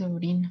dice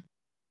sobrino.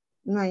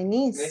 My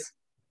niece.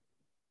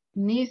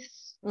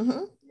 Niece.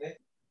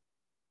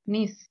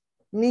 Niece.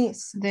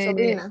 Niece.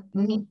 Sobrina.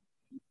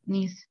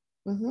 Niece.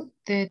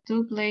 The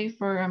two play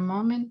for a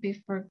moment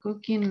before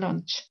cooking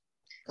lunch.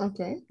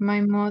 Okay.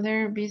 My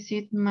mother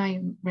visit my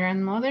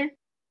grandmother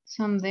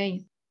some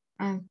days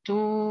and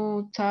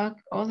to talk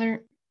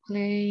other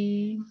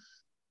days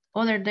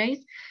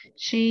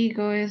she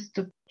goes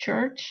to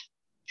church.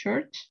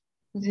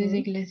 This is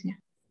iglesia.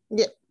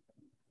 Yeah.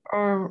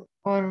 Or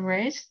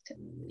rest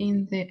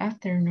in the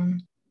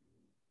afternoon.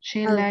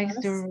 She likes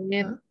to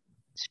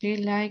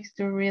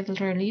read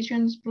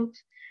religious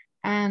books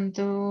and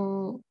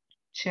do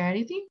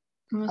charity.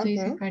 ¿Cómo se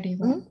dice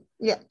caridad?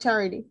 Yeah,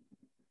 charity.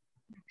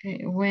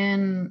 Okay.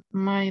 When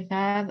my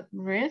dad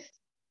rests,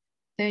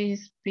 they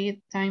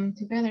spend time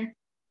together.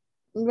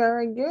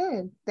 Very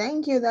good.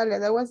 Thank you, Dalia.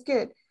 That was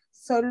good.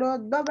 Solo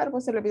dos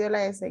verbos se le pidió la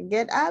S.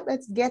 Get up,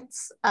 it's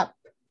gets up.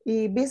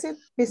 Y visit,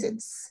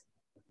 visits.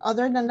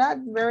 Other than that,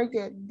 very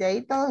good. De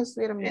ahí todos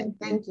estuvieron bien.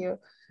 Thank you.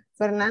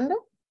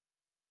 Fernando?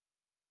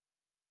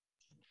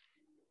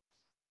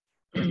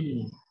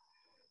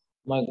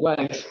 My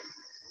wife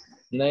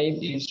name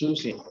is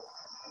Susie.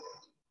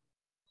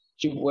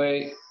 She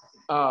wakes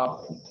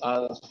up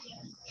at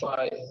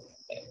 5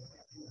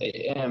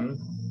 a.m.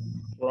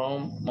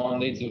 from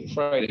Monday to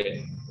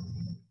Friday.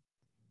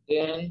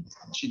 Then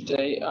she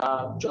takes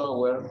a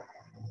shower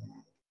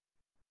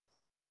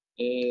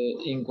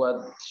in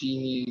what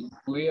she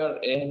wear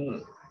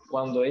and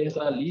cuando ella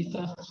está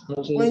lista.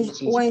 No sé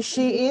when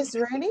she is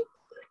ready?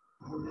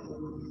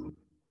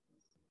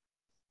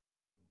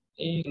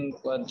 In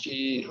what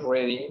she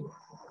ready,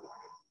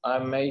 I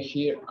make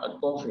her a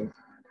coffee.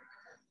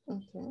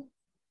 Okay.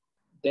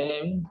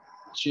 Then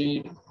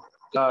she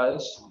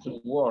goes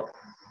to work.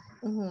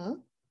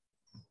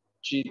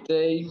 She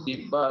takes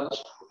the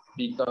bus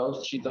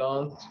because she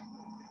doesn't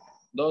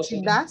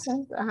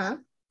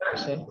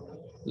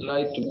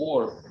like to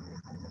work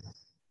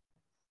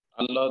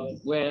a lot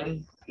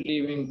when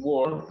leaving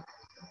work.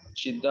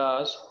 She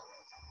doesn't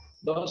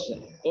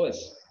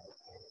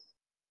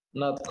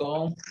not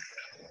come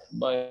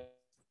by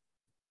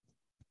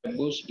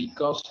bus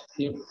because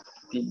her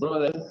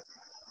brother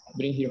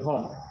bring her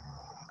home.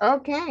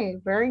 Okay,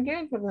 very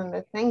good,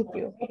 Fernanda. Thank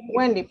you.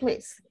 Wendy,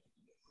 please.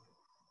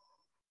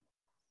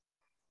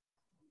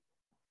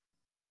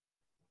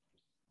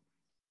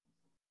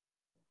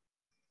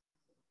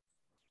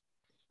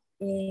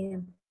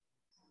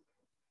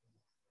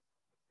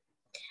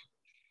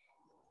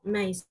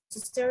 My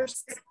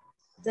sister's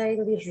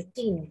daily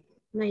routine.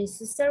 My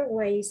sister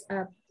wakes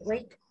up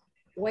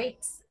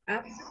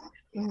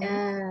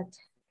at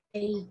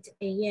 8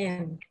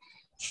 a.m.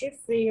 She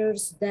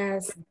first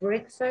does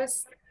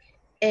breakfast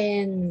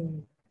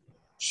and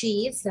she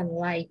eats and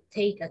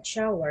take a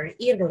shower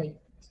early.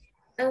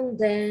 And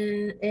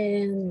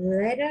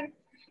later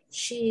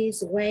she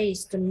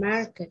ways to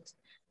market,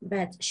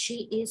 but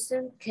she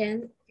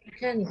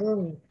can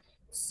run.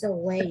 So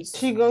ways.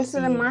 She goes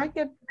to the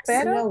market,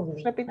 pero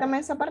slowly. Repítame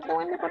esa parte,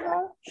 Wendy, por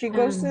favor. She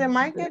goes to the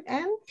market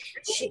and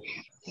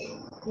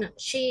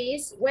she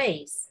is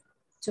ways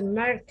to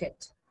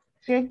market.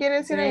 ¿Qué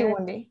quiere decir ahí,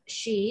 Wendy?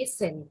 She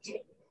isn't.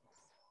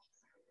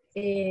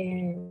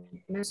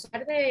 Más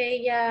tarde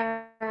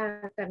ella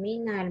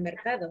camina al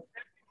mercado.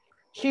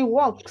 She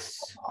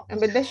walks. En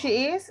vez de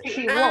she is,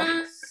 she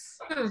walks.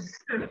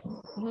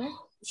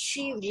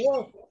 She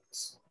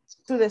walks.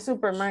 To the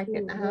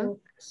supermarket.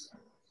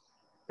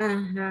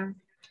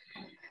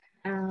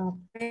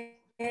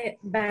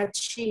 But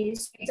she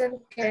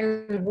still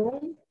can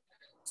run,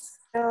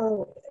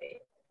 so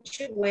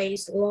she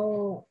waits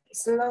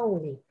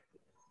slowly.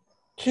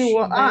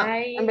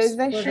 En vez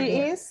de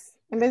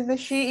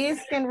she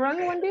is can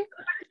run, Wendy,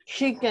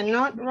 she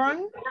cannot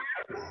run.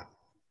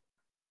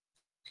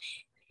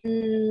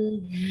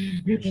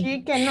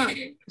 She cannot.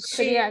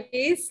 Sería,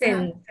 She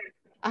isn't.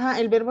 ajá,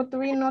 el verbo to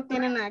be no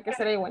tiene nada que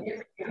hacer ahí, bueno.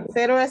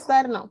 Cero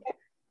estar, no.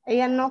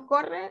 Ella no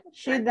corre,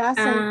 she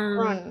doesn't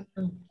run.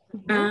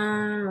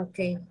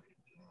 Okay.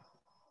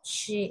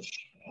 She,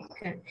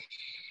 okay.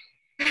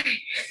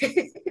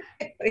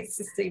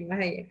 Eso estoy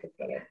maya que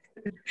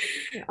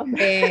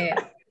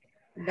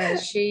but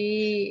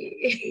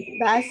she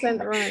doesn't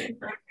run.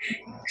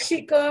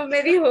 She, ¿cómo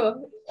me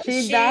dijo?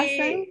 She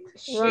doesn't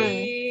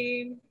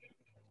run.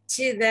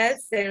 She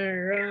doesn't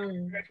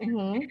run.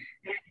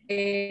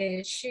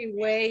 She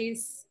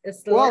weighs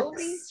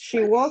slowly. She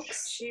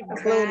walks. She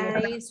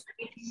slowly. buys.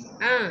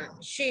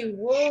 She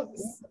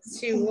walks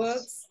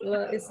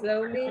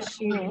slowly.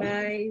 She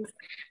buys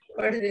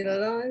for the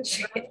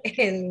lunch,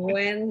 and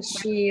when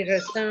she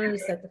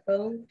returns at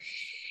home,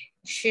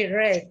 she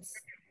reads,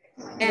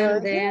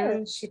 and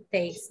then she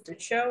takes the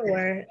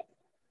shower.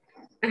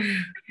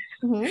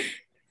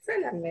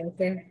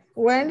 Solamente.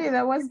 Wendy,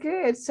 that was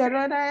good. Solo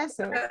era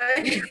eso.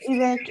 Y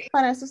de hecho,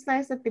 para eso está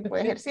este tipo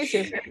de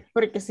ejercicios.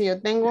 Porque si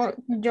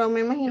yo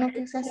me imagino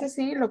que se hace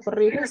así, lo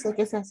corrijo y sé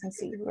que se hace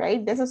así,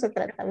 right? De eso se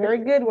trata. Very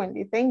good,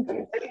 Wendy. Thank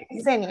you.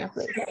 Xenia,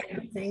 please.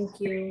 Thank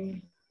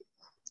you.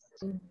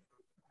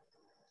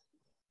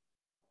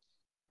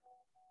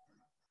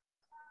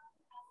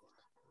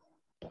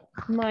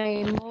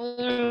 My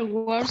mother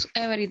works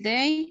every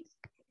day.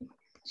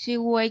 She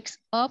wakes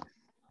up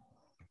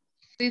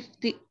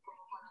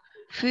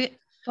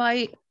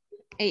 5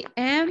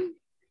 a.m.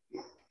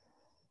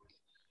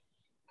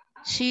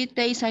 She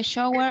takes a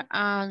shower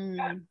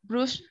and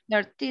brushes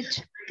her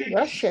teeth.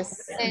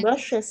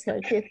 Brushes her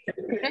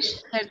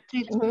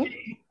teeth.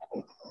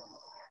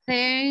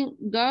 Then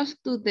goes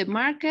to the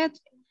market.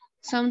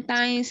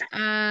 Sometimes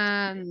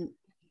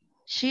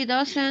she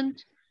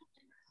doesn't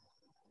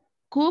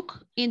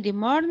cook in the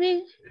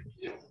morning,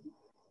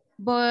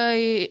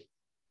 but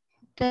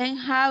then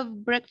have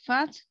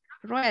breakfast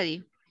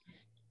ready.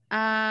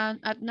 And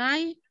at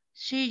night,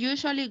 she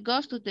usually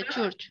goes to the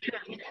church.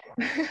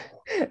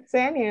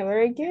 Xenia,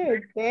 very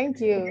good. Thank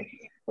you.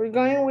 We're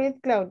going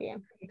with Claudia.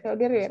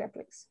 Claudia Rivera,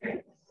 please.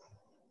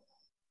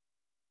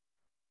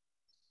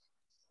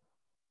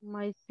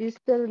 My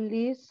sister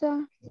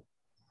Lisa,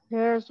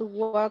 hers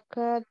wake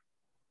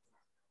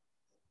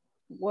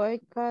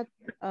up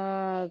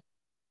at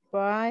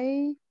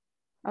 5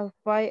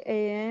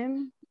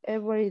 a.m.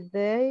 every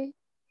day.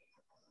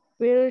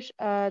 First,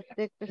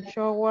 take a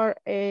shower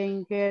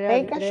and get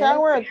Take a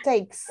shower or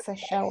takes a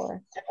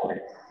shower?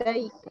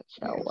 Take a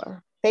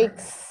shower.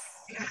 Takes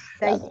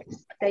a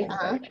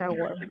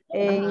shower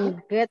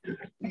and get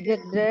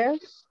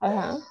dressed.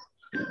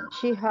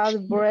 She has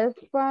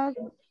breakfast.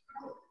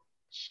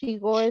 She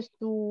goes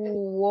to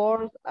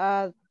work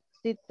at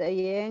 6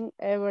 a.m.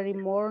 every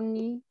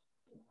morning.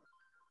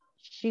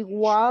 She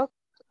walks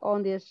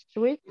on the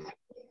street.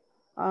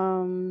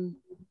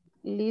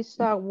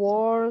 Lisa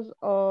works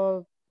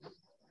at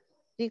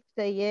 6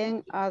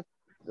 a.m. at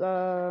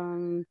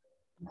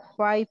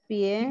 5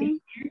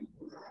 p.m.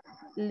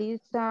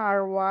 Lisa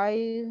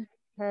arrives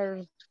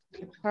her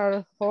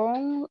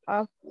home.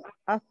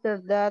 After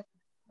that,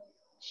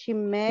 she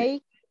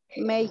makes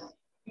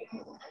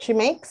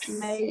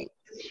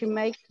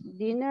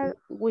dinner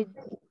with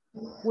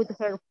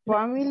her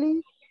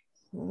family.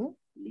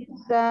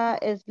 Lisa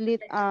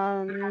sleeps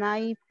at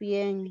 9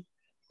 p.m.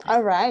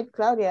 All right,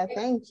 Claudia,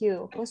 thank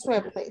you.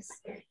 Josue, please.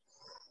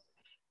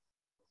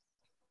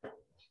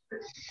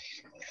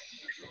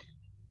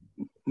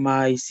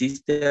 My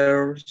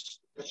sister's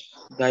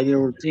daily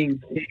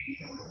routine.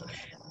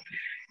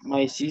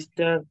 My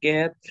sister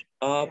gets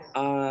up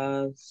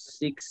at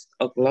 6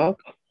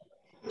 o'clock.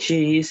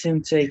 She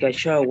doesn't take a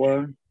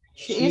shower.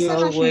 She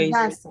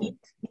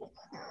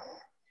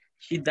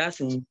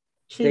doesn't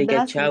take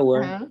a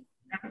shower.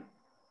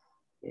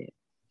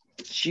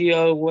 She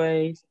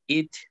always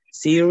eats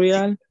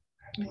cereal.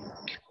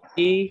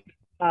 She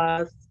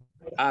has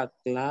a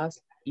class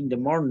in the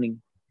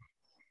morning.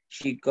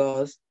 She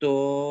goes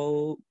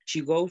to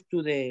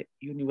the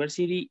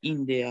university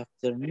in the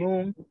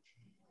afternoon.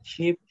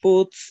 She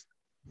puts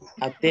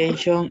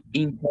attention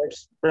in her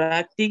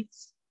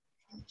practice.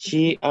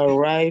 She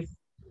arrived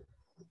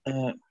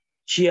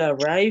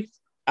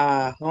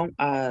at home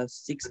at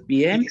 6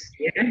 p.m.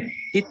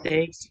 She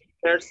takes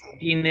her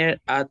dinner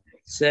at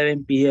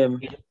 7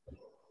 p.m.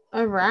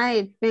 All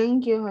right,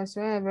 thank you,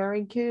 Josue.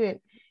 Very good.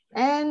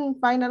 And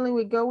finally,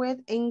 we go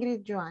with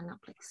Ingrid Joanna,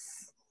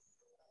 please.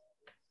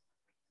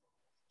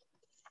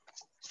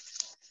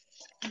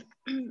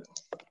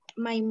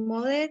 My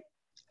mother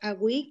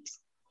awakes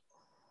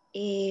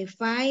 5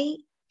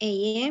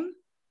 a.m.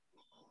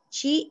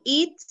 She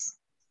eats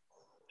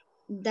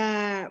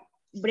the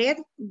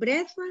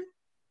breakfast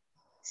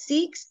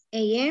 6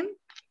 a.m.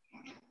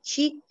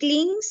 She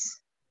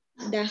cleans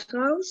the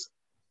house.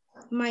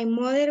 My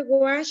mother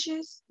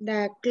washes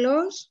the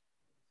clothes.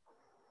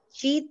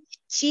 She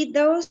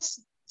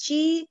does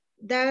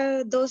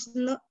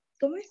not.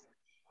 ¿Cómo es?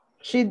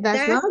 She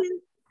does not.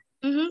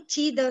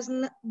 She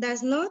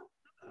does not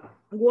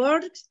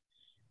work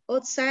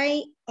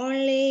outside,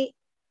 only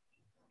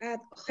at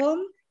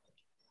home.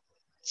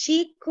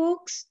 She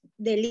cooks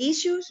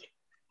delicious.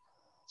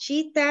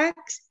 She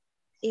takes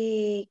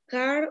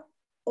care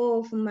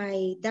of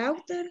my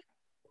daughter.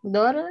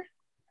 Daughter.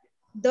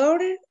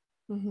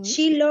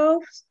 She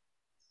loves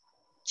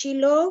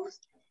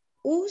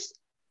us.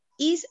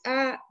 Is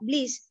a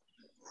bliss.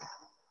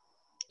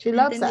 She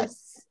loves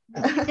us.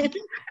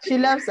 She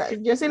loves us.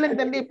 Yo sí lo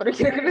entendí, pero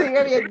quiero que lo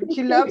diga bien.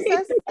 She loves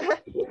us.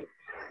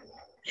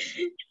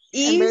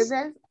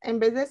 En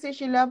vez de decir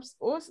she loves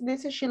us,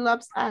 dice she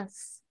loves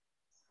us.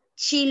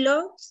 She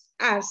loves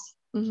us.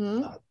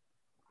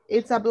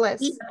 It's a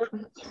bliss.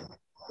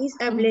 It's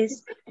a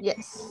bliss.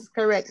 Yes,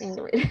 correct,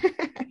 Ingrid.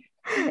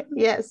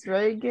 Yes,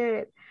 very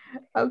good.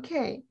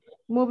 Okay,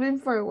 moving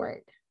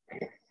forward.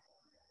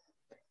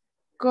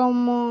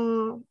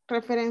 Como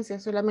referencia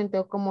solamente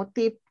o como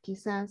tip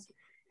quizás,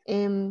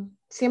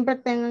 siempre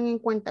tengan en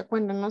cuenta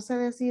cuando no se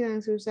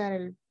decidan si usar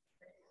el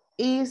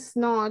is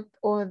not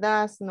o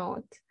does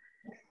not.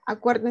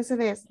 Acuérdense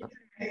de esto.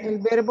 El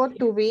verbo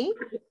to be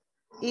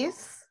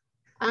is,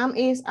 am,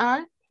 is,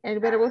 are. El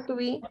verbo to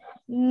be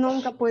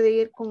nunca puede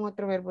ir con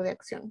otro verbo de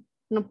acción.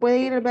 No puede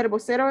ir el verbo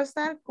ser o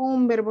estar con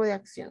un verbo de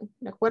acción.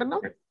 ¿De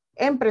acuerdo?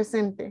 En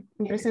presente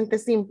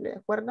simple. ¿De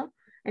acuerdo?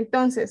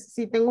 Entonces,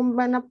 si tengo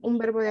un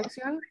verbo de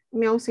acción,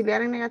 mi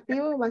auxiliar en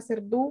negativo va a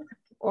ser do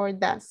or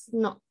does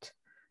not.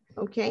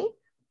 Okay?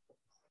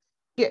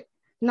 Good.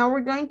 Now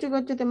we're going to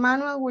go to the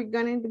manual. We're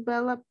going to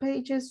develop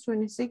pages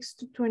 26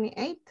 to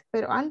 28.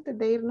 Pero antes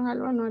de irnos al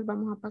manual,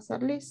 vamos a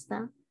pasar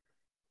lista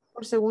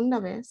por segunda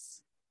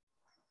vez.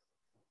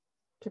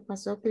 ¿Qué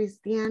pasó,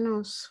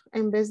 cristianos?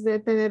 En vez de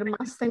tener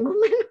más, tengo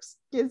menos.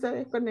 ¿Quién se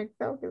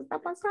desconectó? ¿Qué está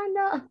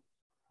pasando?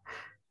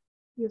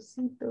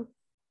 Diosito.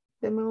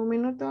 Deme un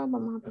minuto,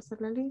 vamos a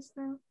pasar la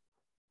lista.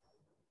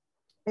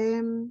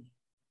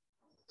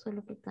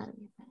 Solo que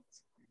cargue.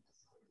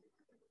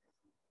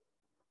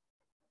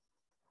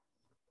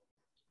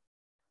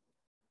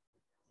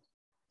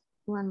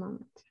 One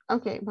moment.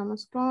 Ok,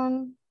 vamos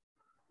con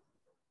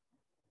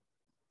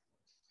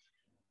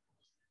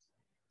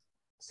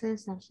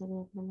César.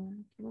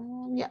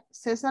 Ya,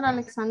 César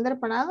Alexander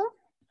Parado.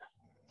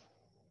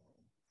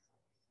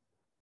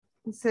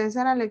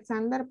 César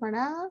Alexander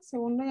Parada,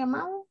 segundo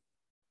llamado.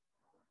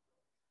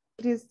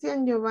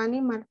 Cristian Giovanni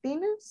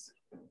Martínez.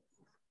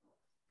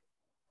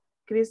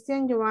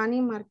 Cristian Giovanni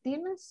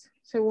Martínez,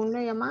 segundo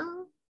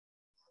llamado.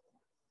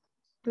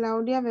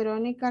 Claudia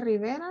Verónica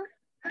Rivera.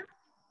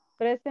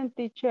 Present,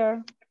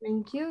 teacher.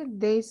 Thank you.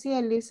 Daisy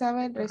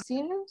Elizabeth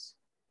Recinos.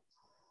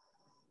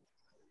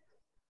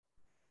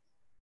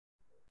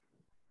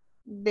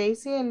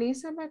 Daisy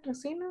Elizabeth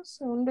Recinos,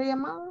 segundo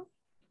llamado.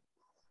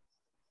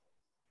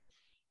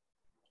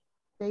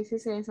 Daisy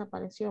se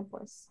desapareció,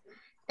 pues.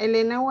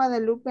 Elena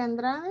Guadalupe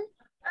Andrade.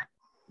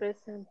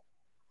 Present.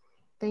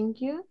 Thank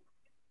you.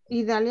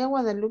 Idalia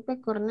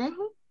Guadalupe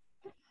Cornejo.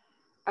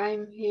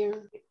 I'm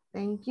here.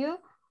 Thank you.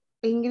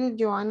 Ingrid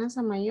Joana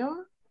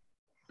Samayoa.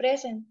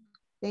 Present.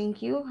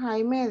 Thank you.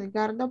 Jaime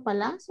Edgardo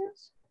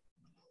Palacios.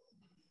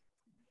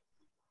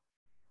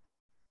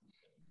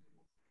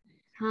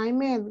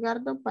 Jaime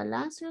Edgardo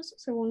Palacios,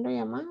 segundo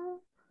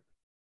llamado.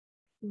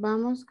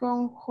 Vamos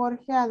con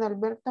Jorge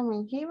Adalberto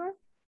Mengíbar.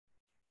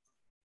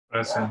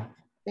 Present.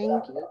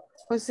 Thank you.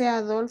 José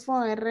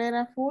Adolfo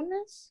Herrera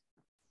Funes.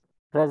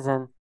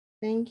 Present.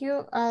 Thank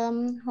you.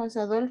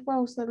 José Adolfo,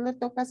 a usted le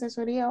toca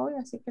asesoría hoy,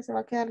 así que se va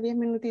a quedar 10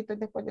 minutitos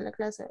después de la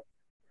clase.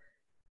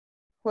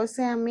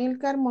 José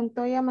Amílcar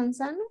Montoya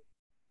Manzano.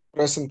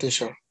 Present,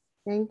 teacher.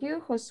 Thank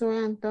you. Josué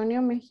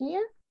Antonio Mejía.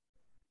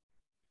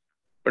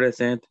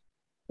 Present.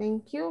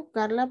 Thank you.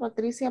 Carla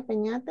Patricia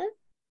Peñate.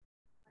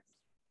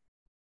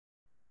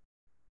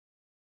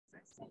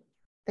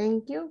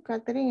 Thank you.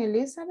 Catherine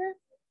Elizabeth.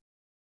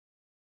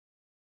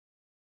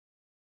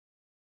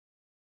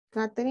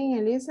 Catherine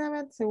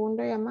Elizabeth,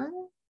 segundo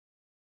llamado.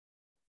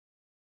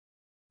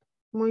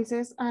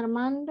 Moisés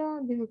Armando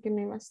dijo que no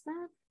iba a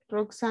estar.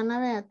 Roxana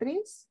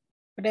Beatriz.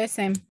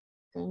 Present.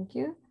 Thank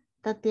you.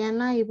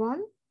 Tatiana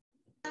Ivonne.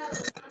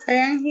 I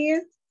am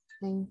here.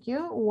 Thank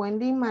you.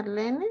 Wendy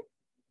Marlene.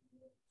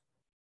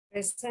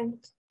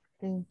 Present.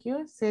 Thank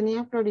you.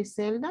 Senia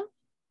Floricelda.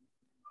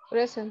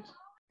 Present.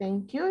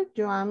 Thank you.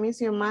 Joami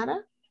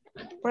Xiomara.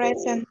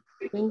 Present.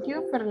 Thank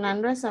you.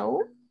 Fernando Esaú.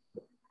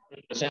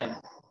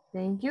 Present.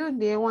 Thank you.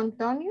 Diego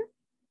Antonio.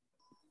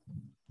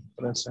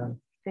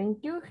 Present.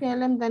 Thank you.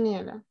 Helen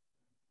Daniela.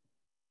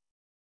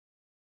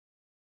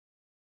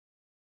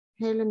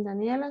 Helen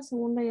Daniela,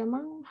 segunda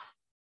llamada.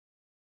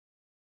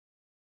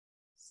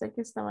 Sé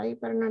que estaba ahí,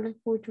 pero no la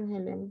escucho,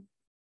 Helen.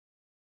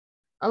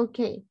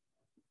 Okay.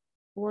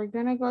 We're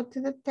gonna go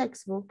to the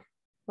textbook.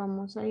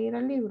 Vamos a ir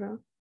al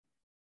libro.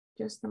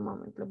 Just a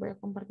moment. Les voy a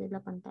compartir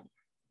la pantalla.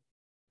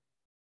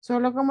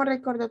 Solo como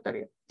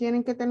recordatorio,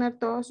 tienen que tener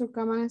toda su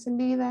cámara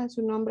encendida,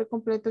 su nombre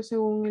completo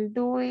según el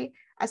DUI.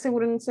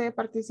 Asegúrense de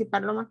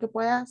participar lo más que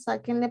pueda.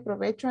 Sáquenle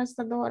provecho a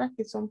estas 2 horas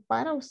que son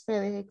para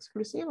ustedes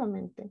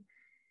exclusivamente.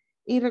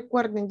 Y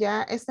recuerden,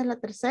 ya esta es la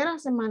tercera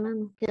semana.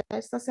 Nos queda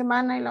esta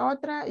semana y la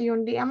otra y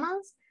un día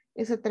más.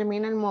 y se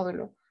termina el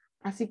módulo.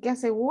 Así que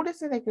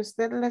asegúrese de que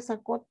usted le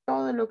sacó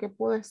todo lo que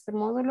pudo a este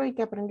módulo y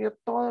que aprendió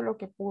todo lo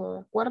que pudo,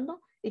 ¿de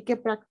acuerdo? Y que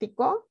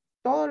practicó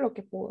todo lo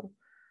que pudo.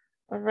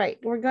 All right,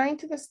 we're going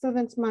to the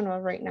student's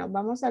manual right now.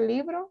 Vamos al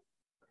libro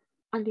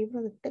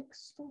de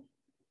texto.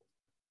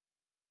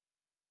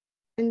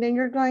 And then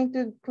you're going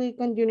to click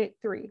on Unit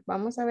 3.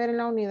 Vamos a ver en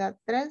la unidad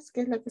 3,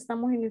 que es la que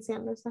estamos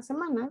iniciando esta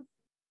semana.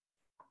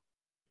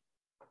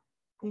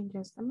 In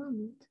just a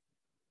moment.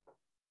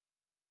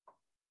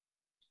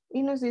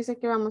 Y nos dice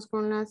que vamos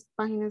con las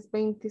páginas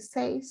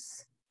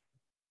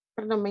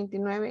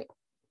 29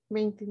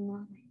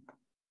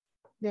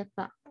 de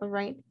acá, all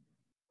right?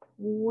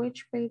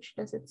 Which page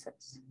does it say?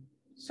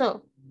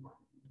 So,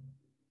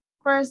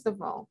 first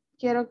of all,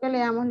 quiero que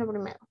leamos lo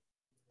primero.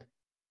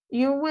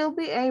 You will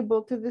be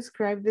able to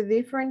describe the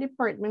different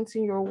departments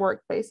in your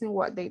workplace and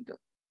what they do.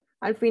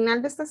 Al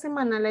final de esta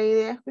semana, la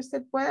idea es que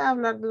usted pueda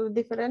hablar de los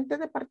diferentes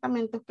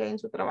departamentos que hay en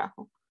su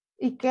trabajo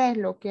y qué es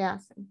lo que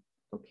hacen,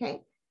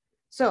 ¿ok?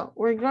 So,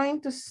 we're going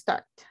to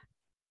start.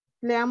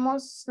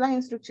 Leamos las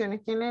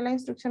instrucciones. ¿Quién lee las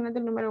instrucciones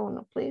del número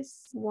 1?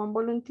 Please, one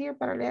volunteer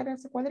para leer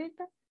ese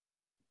cuadrito.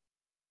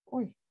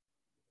 Uy.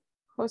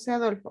 José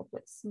Adolfo,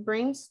 please.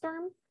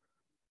 Brainstorm.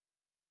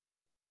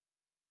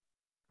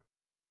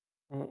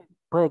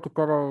 Puede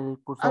quitar el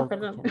cursor.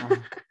 Perdón.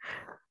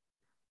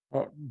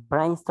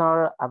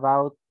 Brainstorm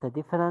about the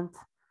different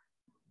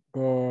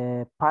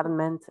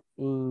departments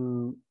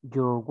in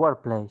your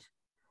workplace.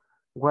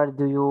 Where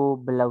do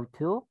you belong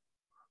to?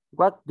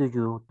 What do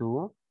you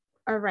do?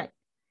 All right.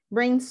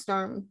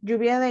 Brainstorm,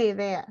 lluvia de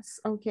ideas,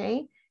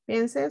 ¿ok?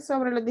 Piense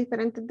sobre los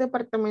diferentes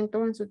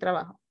departamentos en su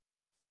trabajo.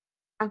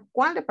 ¿A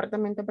cuál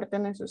departamento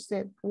pertenece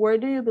usted? Where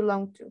do you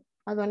belong to?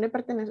 ¿A dónde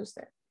pertenece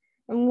usted?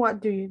 And what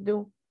do you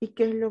do? ¿Y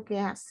qué es lo que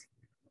hace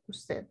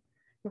usted?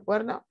 ¿De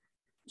acuerdo?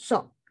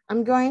 So,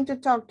 I'm going to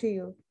talk to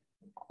you.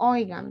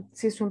 Oigan,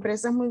 si su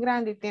empresa es muy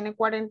grande y tiene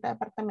 40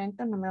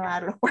 departamentos, no me va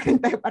a dar los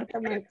 40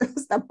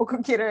 departamentos. Tampoco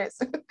quiero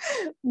eso.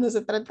 No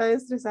se trata de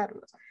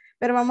estresarlos.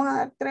 Pero vamos a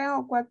dar 3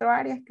 o 4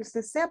 áreas que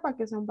usted sepa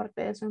que son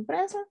parte de su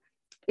empresa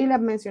y las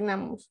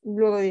mencionamos.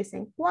 Luego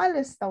dicen, ¿cuál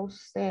está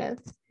usted?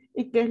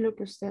 ¿Y qué es lo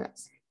que usted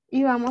hace?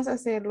 Y vamos a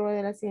hacerlo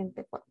de la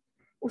siguiente forma.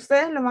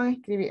 Ustedes lo van a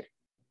escribir.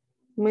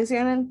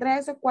 Mencionan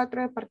 3 o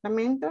 4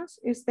 departamentos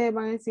y ustedes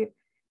van a decir,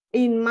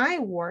 in my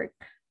work,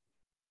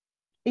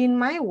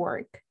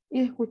 y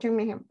escuchen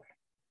mi ejemplo.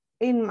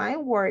 In my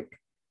work,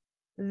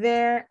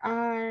 there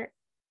are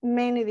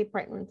many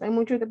departments. Hay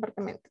muchos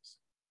departamentos.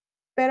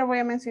 Pero voy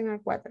a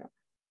mencionar 4.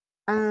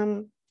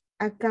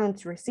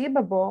 Accounts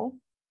receivable,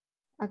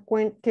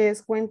 que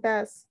es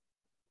cuentas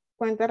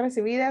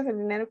recibidas, el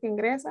dinero que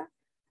ingresa.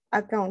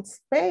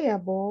 Accounts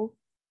payable,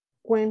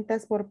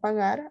 cuentas por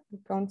pagar.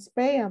 Accounts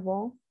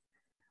payable.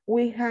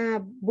 We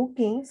have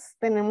bookings,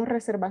 tenemos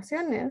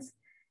reservaciones.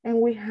 And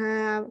we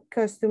have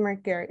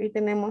customer care, y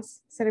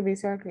tenemos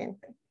servicio al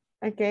cliente.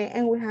 Okay,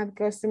 and we have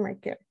customer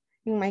care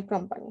in my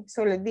company.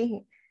 So les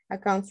dije,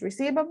 accounts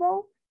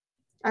receivable,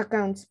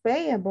 accounts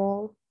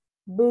payable,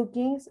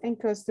 bookings, and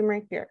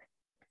customer care.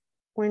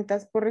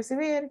 Cuentas por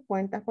recibir,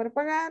 cuentas por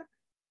pagar,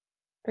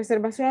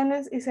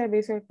 reservaciones y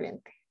servicio al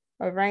cliente.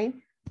 All right.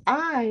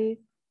 I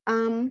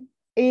am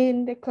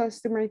in the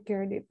customer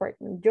care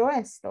department.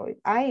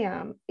 I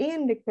am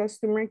in the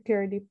customer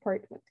care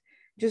department.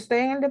 Yo estoy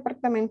en el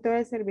departamento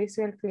de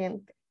servicio al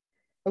cliente.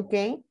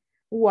 Ok.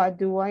 What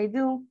do I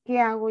do? ¿Qué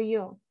hago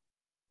yo?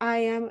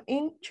 I am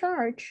in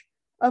charge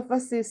of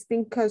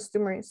assisting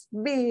customers,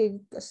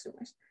 big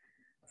customers,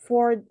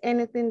 for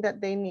anything that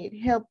they need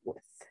help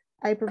with.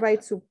 I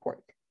provide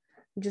support.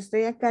 Yo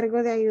estoy a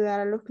cargo de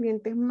ayudar a los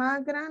clientes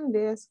más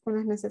grandes con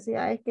las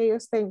necesidades que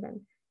ellos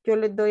tengan. Yo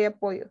les doy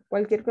apoyo.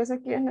 Cualquier cosa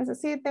que ellos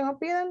necesiten o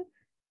pidan,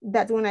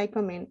 that's when I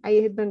come in. Ahí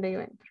es donde yo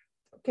entro.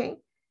 Ok.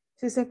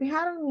 Si se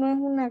fijaron, no es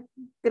una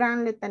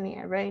gran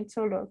letanía, right?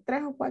 Solo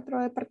 3 o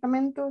 4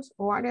 departamentos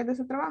o áreas de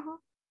su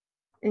trabajo.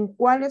 ¿En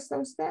cuál está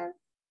usted?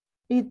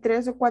 Y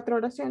 3 o 4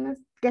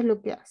 oraciones, ¿qué es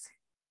lo que hace?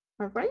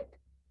 All right?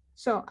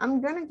 So, I'm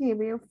going to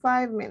give you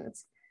 5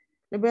 minutes.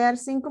 Les voy a dar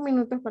 5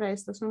 minutos para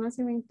esto. Son las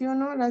y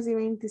 21, las y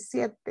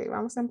 27.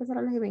 Vamos a empezar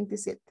a las y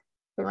 27.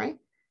 All right?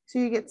 So,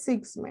 you get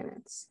 6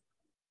 minutes.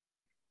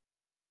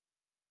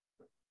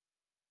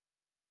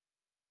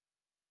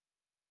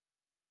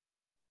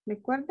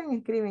 Recuerden,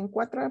 escriben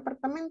 4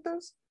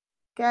 departamentos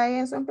que hay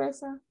en su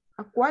empresa,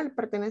 a cuál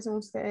pertenecen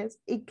ustedes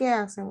y qué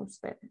hacen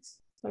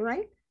ustedes. All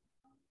right?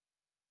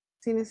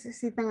 Si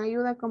necesitan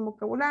ayuda con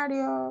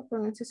vocabulario,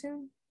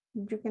 pronunciación,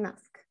 you can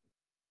ask.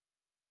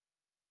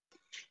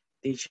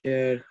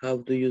 Teacher, how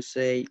do you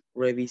say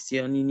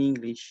revisión in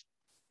English?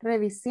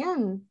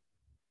 Revisión.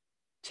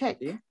 Check.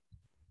 ¿Sí?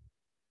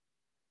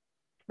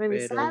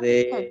 Revisar,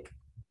 pero check.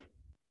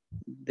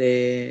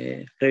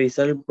 de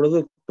revisar el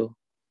producto.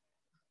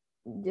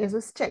 Eso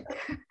es check.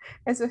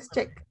 Eso es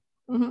check.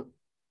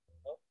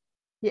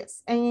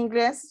 Yes. En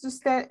inglés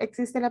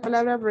existe la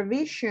palabra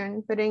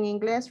revision, pero en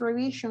inglés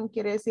revision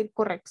quiere decir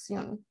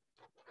corrección.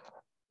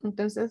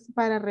 Entonces,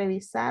 para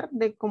revisar,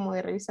 como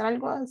de revisar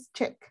algo, es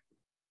check.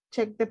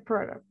 Check the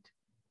product.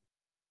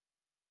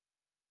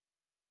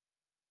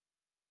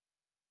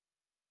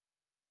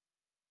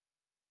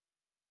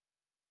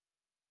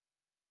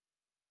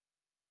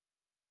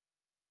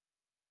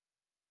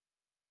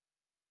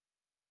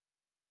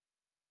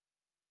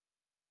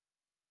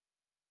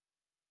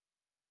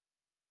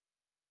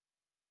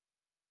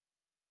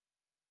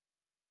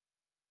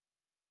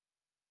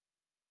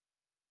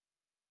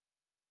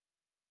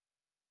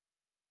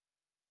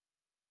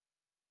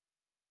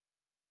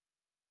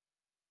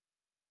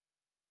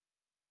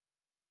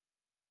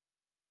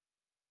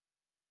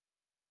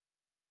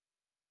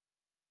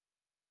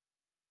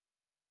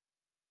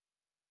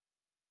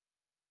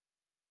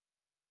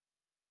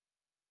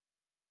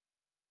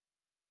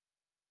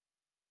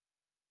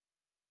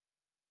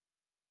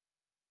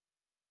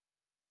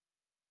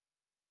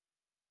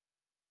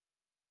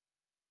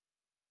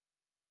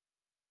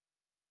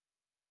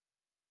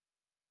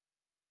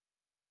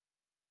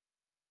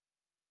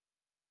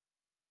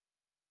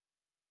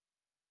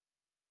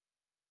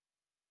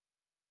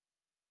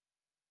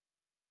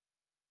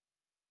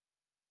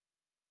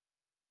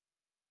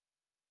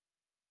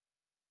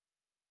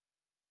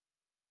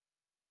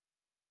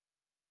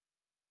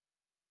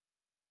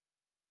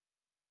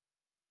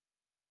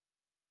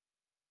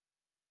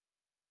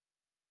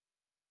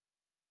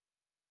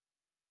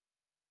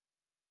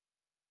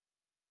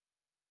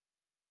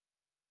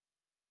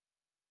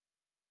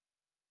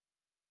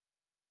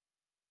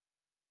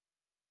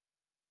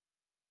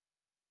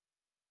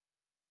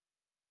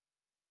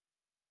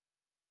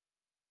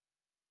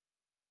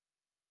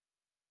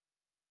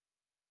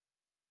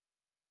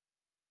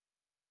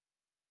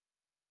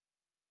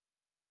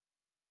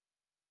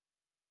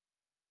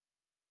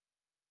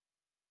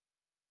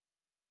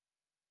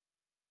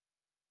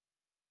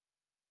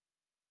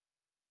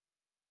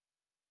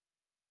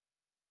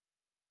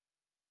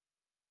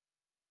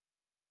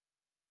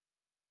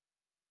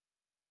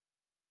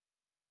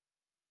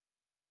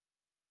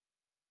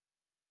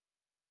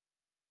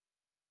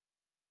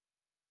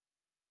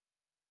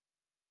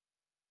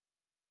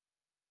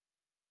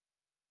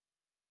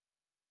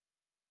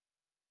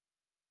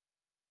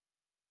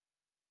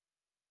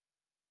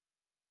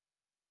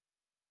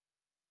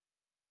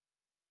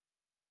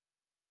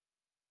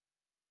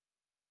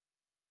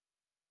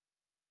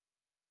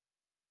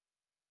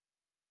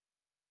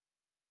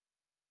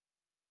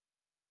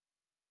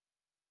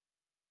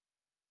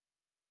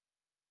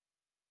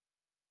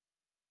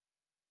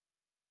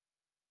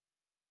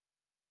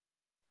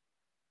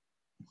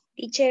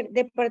 Teacher,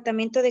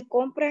 departamento de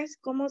compras,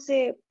 ¿cómo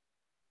se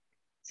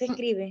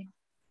escribe?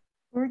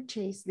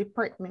 Purchase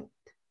Department.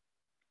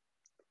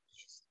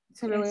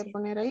 Se lo voy a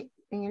poner ahí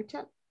en el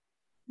chat.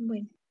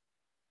 Bueno.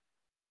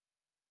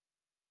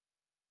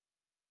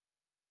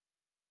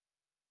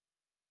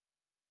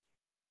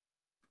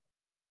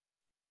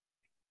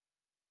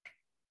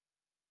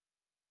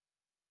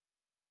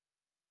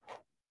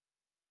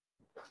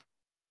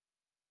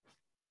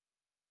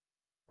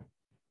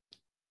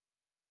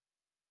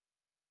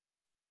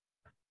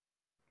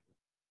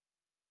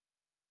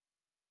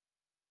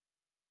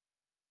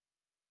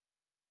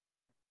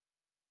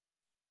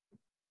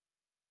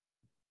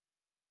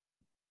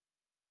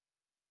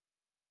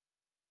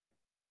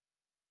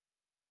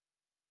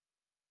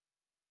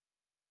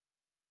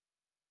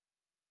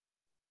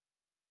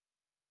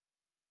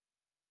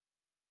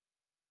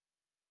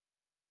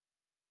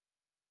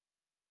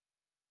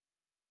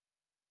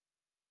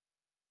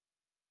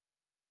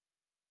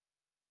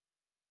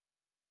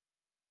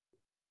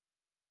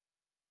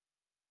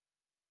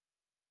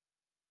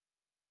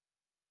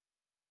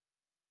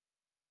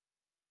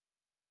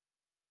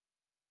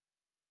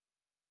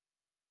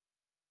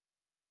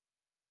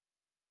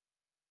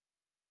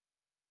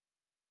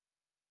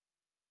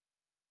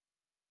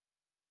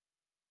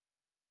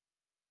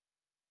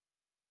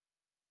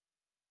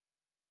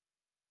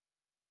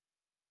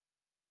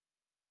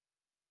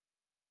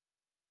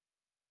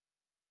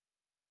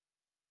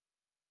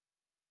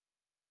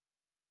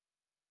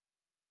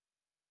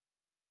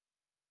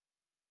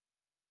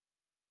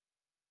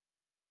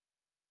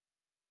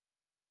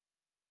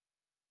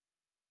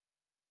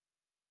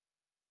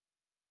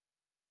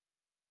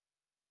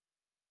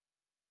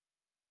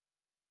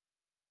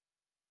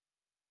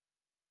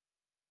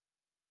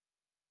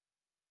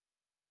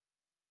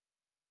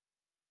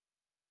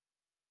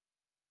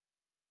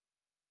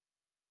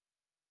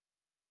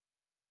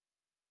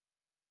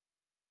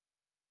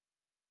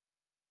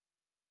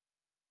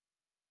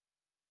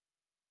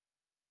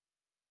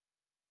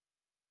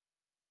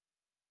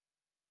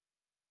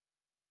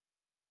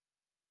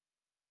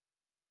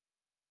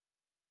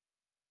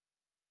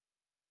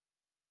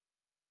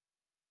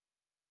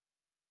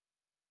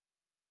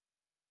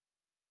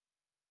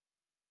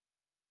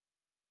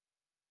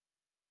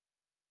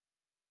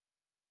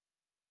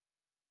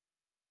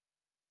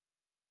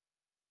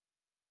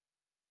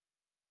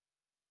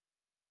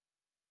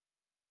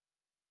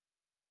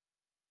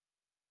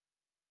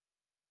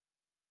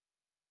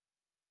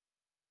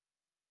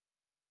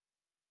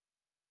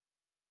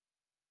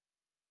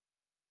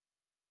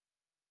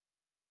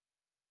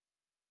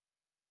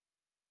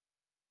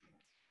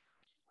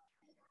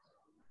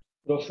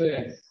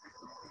 Profe,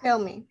 Tell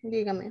me,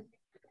 dígame.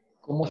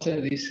 ¿cómo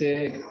se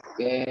dice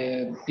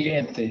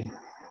cliente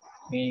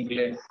en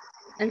inglés?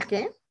 ¿El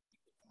qué?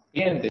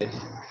 Clientes.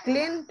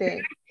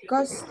 Cliente,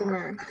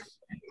 customer.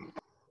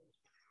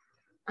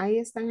 Ahí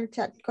está en el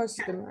chat,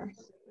 customer.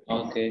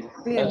 Ok, Cliente.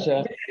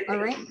 gracias.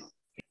 All right.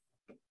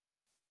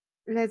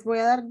 Les voy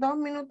a dar 2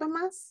 minutos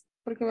más,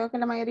 porque veo que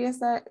la mayoría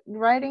está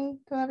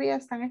writing todavía,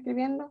 están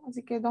escribiendo,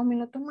 así que 2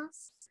 minutos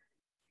más.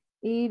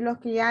 Y los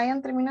que ya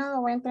hayan terminado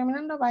o vayan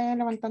terminando, vayan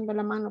levantando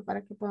la mano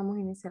para que podamos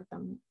iniciar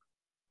también.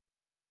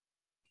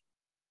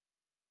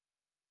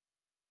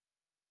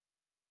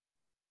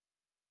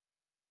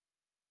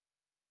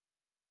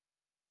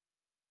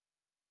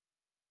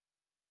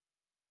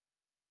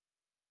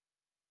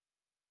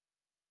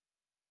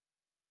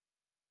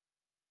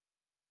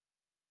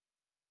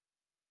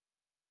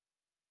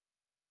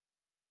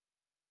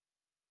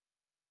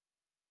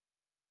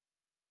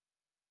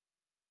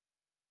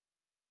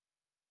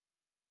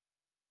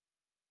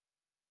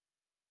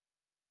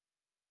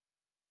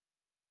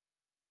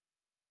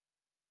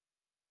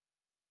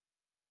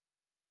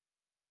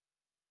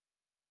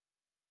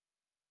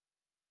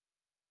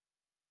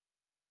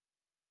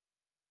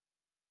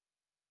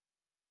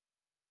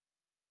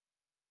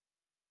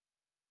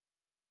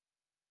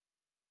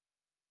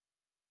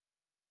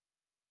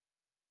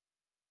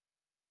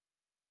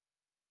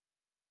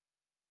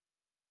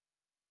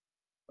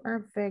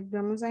 Perfecto.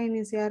 Vamos a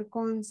iniciar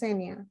con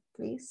Senia,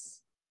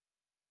 please.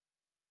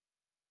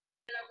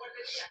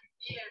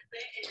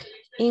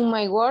 In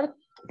my work,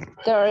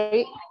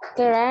 there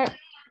are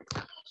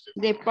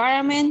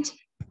departments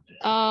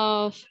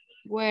of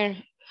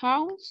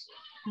warehouse,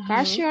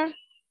 cashier,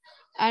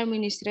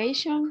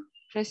 administration,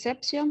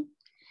 reception,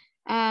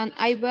 and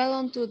I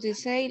belong to the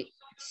sales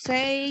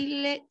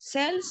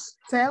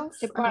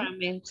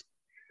department.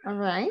 All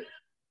right.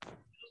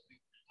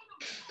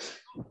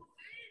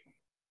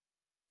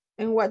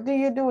 And what do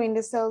you do in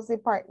the sales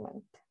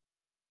department?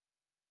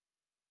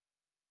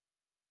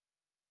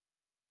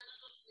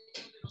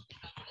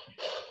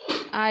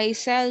 I make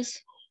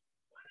sales.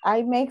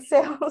 I make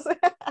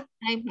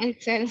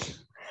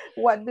sales.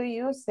 What do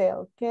you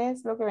sell? ¿Qué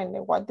es lo que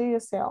vende? What do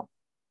you sell?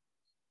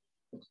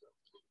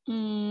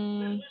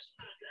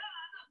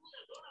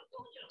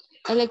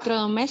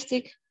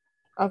 Electrodomestic.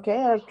 Okay,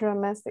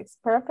 electrodomestics.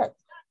 Perfect.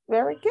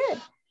 Very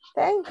good.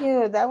 Thank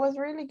you. That was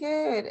really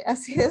good.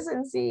 Así de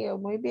sencillo.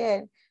 Muy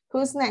bien.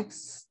 Who's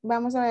next?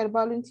 Vamos a ver,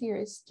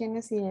 volunteers.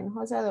 ¿Quiénes siguen?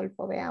 José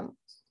Adolfo, veamos.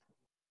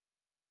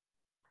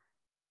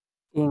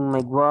 In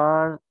my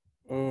world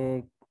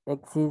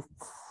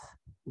exists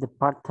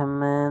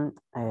department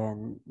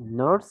and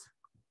nurse,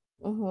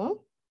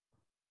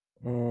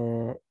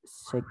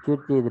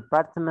 security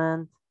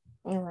department,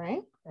 All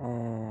right.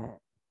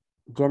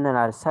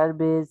 general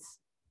service,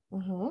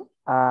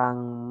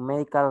 and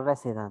medical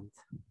resident.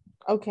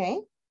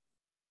 Okay.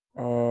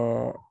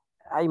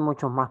 Hay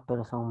muchos más,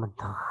 pero son un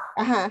montón.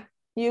 Ajá.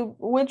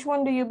 Which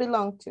one do you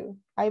belong to?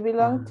 I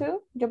belong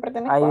to. Yo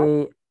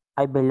pertenezco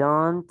I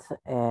belong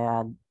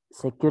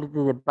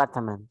security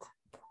department.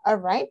 All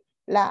right.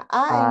 La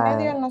A en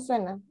medio no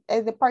suena.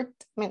 Es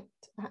department.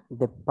 Ajá.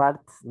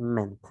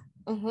 Department.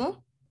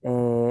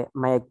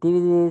 My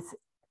activities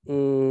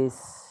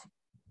is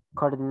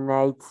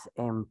coordinates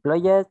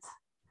employees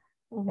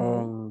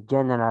and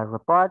general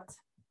reports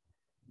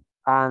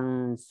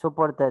and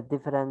support the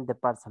different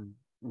departments.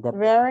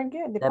 Very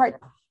good.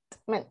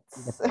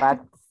 Departments.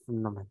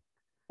 Department.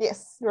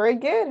 Yes, very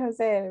good,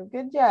 Jose.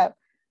 Good job.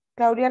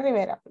 Claudia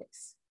Rivera,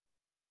 please.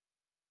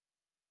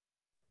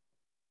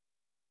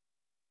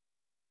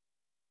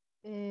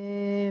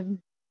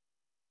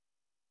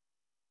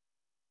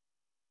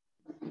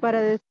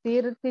 Para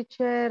decir,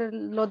 teacher,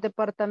 los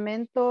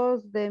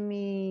departamentos de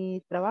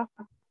mi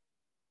trabajo.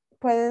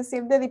 Puede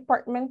decir the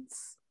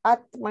departments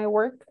at my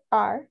work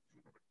are.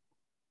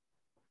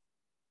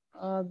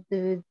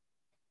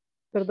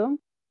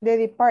 Perdón. The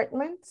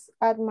departments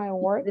at my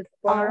work at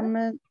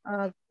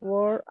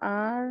work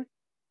are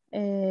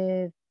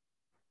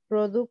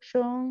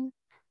production,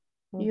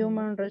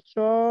 human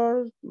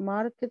resource,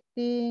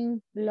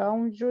 marketing,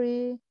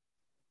 laundry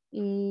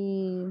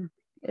y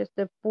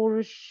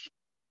purchase.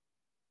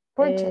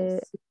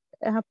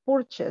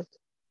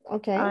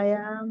 Okay. I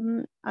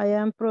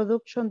am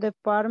production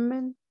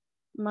department.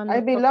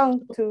 I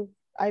belong to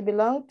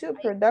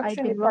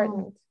production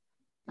department.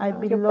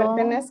 Yo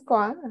pertenezco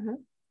a.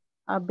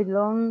 I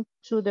belong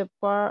to the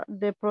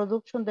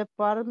production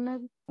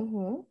department,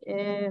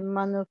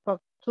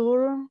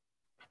 manufacture,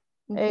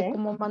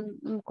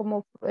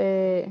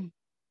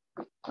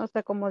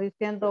 como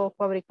diciendo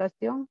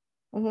fabricación.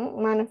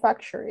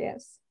 Manufacture,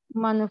 yes.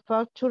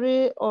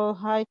 Manufacture of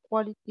high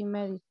quality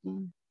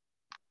medicine.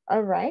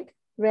 All right,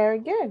 very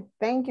good.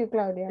 Thank you,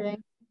 Claudia.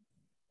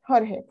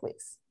 Jorge,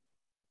 please.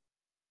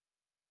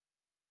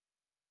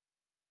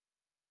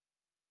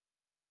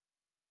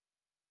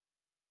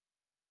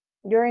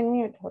 You're in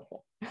mute, Jorge.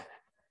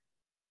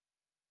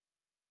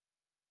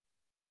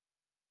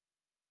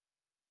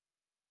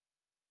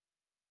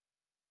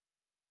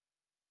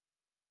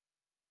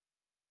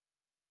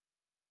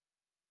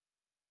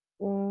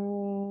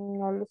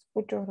 No lo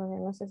escucho, Jorge.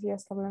 No sé si ya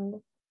está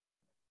hablando.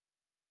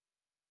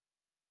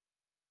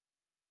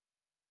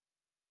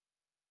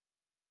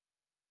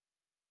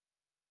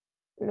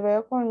 Lo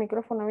veo con el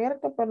micrófono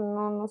abierto, pero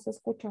no se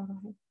escucha,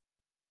 Jorge.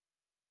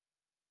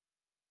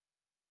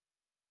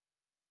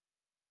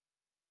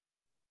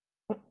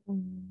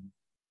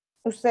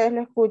 ¿Ustedes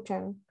lo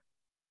escuchan?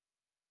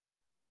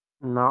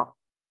 No.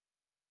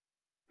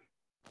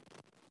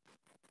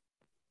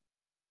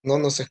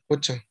 No se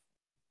escucha.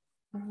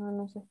 Ajá,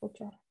 no se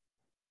escucha.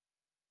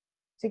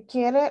 Si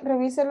quiere,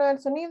 revíselo del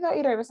sonido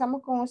y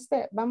regresamos con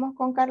usted. Vamos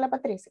con Carla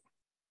Patricia.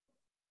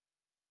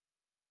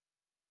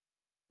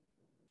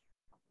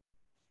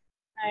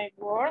 My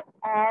work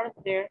are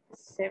there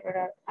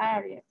several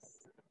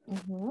areas.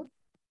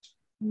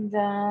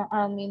 The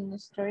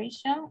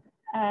administration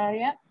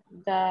area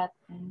that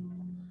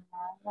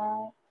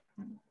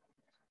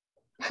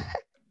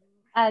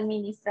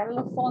administrar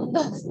los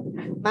fondos.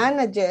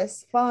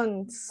 Manages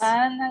funds.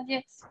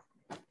 Manages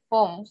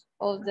funds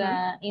of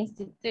the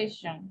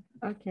institution.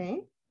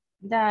 Okay.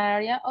 The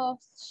area of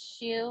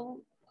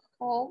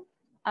childhood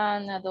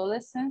and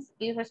adolescence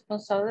is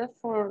responsible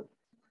for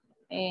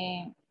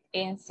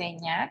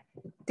enseñar.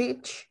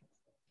 Teach.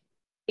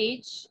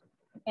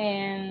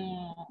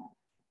 And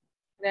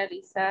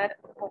realizar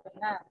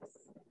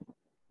jornadas.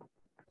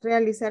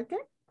 ¿Realizar qué?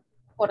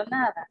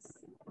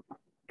 Jornadas.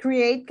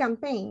 Create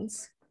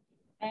campaigns.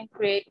 And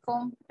create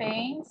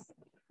campaigns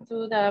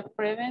to the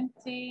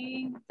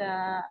preventing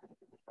the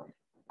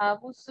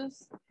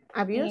abuse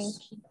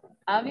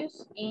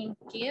in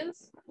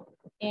kids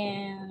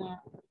and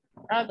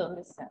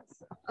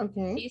adolescents.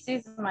 Okay. This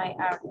is my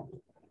area.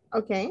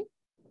 Okay.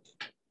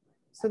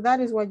 So that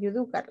is what you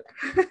do, Carla.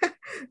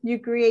 You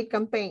create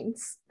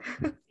campaigns.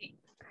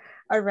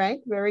 All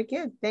right, very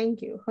good.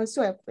 Thank you.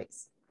 Josue,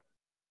 please.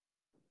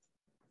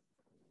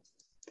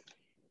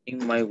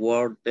 In my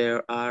work,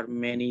 there are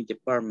many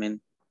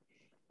departments.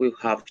 We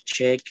have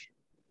check,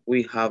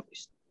 we have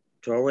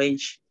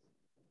storage,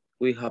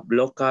 we have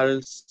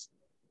locals,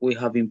 we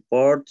have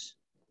imports,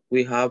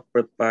 we have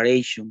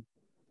preparation.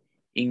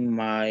 In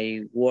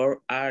my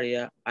work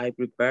area, I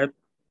prepare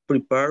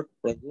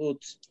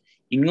products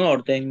in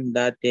order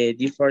that the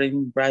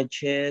different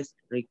branches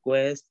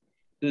request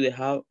to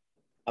have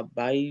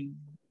available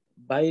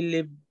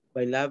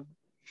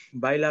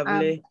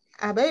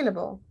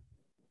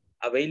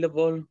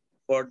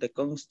for the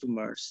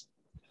customers.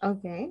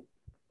 Okay.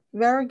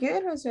 Very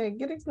good, Jose.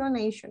 Good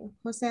explanation.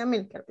 Jose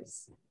Amilcar,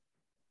 please.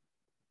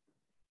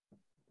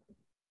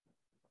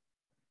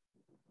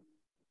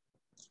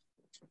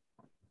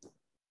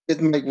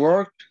 With my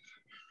work,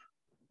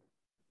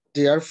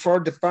 there are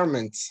 4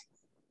 departments.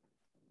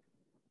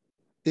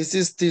 This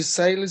is the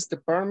sales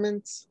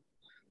department.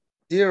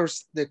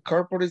 There's the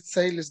corporate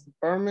sales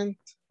department.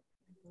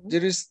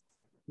 There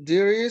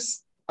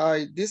is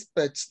a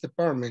dispatch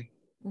department.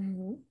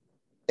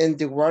 And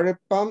the water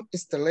pump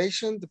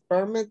installation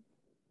department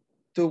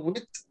to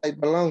which I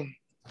belong.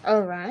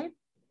 All right.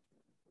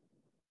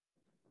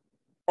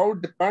 Our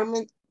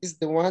department is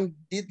the one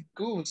did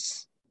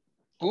goose.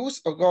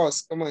 Goose or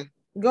ghost? Come on.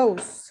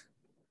 Goes.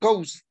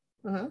 Goes.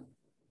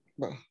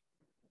 Well,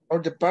 our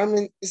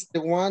department is the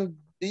one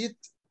did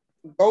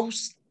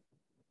goes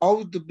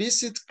out to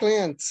visit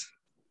clients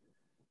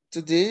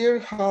to their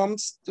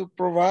homes to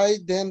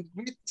provide them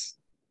with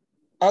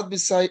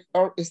advice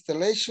our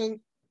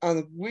installation,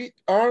 and we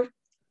are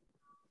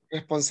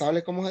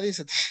responsable, ¿cómo se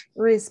dice?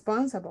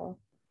 Responsible.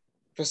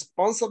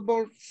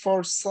 Responsible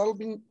for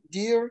solving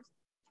their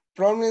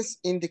problems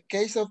in the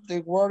case of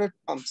the water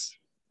pumps.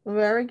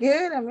 Very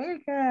good,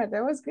 America.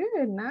 That was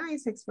good.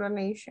 Nice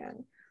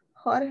explanation.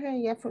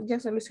 Jorge, ya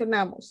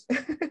solucionamos.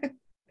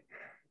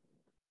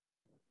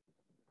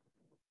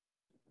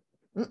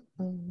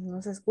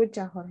 No se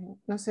escucha, Jorge.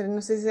 No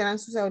sé si serán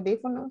sus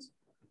audífonos.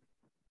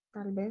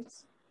 Tal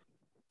vez.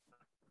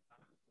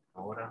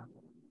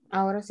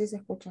 Ahora sí se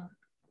escucha.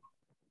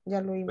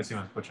 Ya lo oímos. Pues sí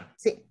me escucha.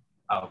 Sí.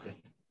 Ah, ok.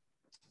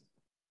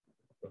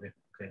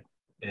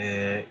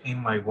 Okay. In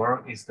my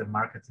work is the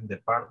marketing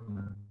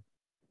department.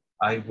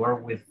 I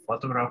work with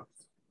photograph,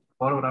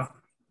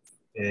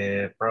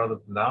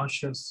 product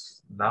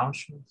launches,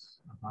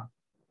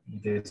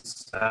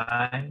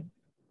 design,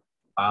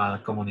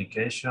 and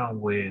communication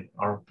with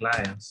our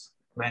clients.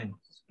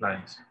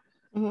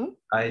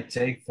 I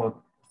take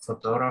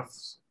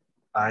photographs.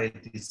 I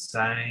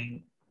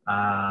design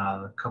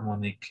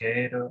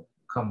communication,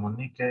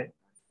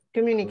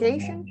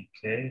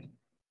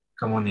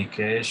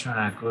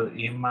 a good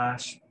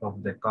image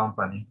of the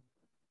company.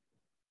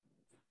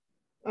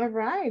 All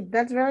right,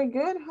 that's very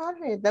good,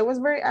 Jorge. That was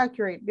very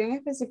accurate, bien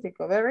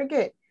específico, very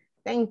good.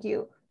 Thank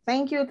you.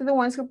 Thank you to the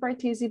ones who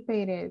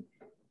participated.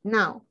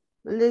 Now,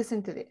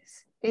 listen to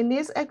this. In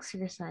this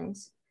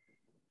exercise,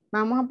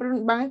 van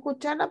a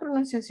escuchar la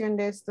pronunciación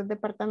de estos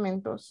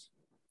departamentos.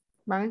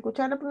 Van a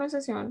escuchar la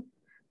pronunciación,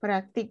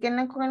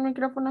 practíquenla con el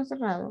micrófono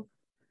cerrado.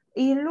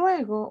 Y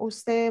luego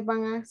ustedes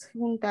van a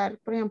juntar,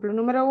 por ejemplo,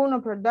 número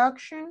 1,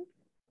 production,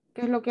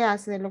 ¿qué es lo que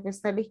hace de lo que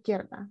está a la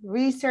izquierda?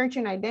 Research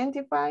and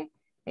identify.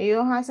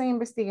 Ellos hacen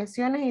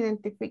investigaciones,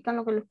 identifican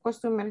lo que los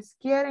customers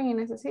quieren y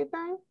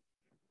necesitan.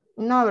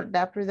 No,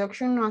 ¿verdad?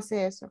 Production no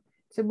hace eso.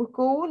 Se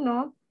buscó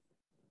uno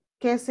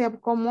que se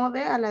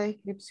acomode a la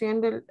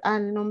descripción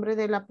al nombre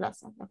de la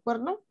plaza, ¿de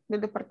acuerdo? Del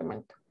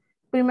departamento.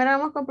 Primero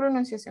vamos con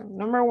pronunciación.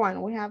 Number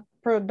 1, we have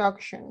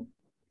production.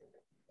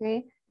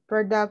 Okay.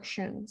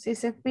 Production. Si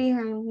se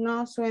fijan,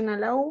 no suena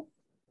la U,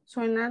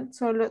 suenan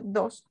solo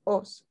 2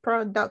 O's.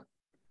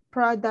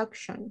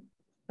 Production.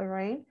 All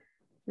right.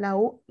 La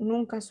U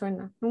nunca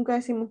suena. Nunca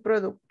decimos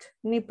product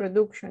ni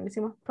production.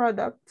 Decimos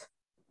product,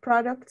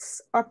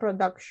 products or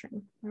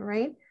production. All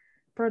right.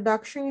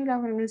 Production es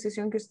la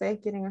pronunciación que ustedes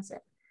quieren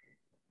hacer.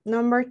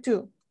 Number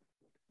 2,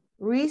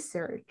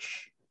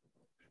 research.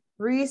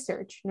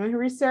 Research. No es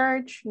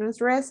research, no es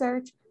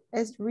research,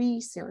 es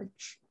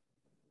research.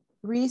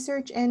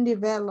 Research and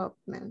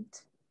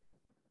development.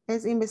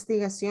 Es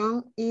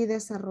investigación y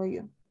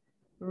desarrollo.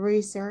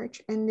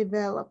 Research and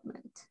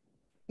development.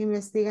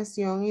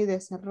 Investigación y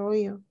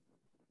desarrollo.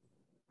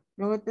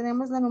 Luego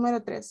tenemos la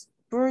número 3,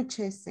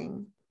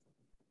 purchasing.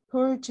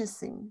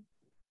 Purchasing.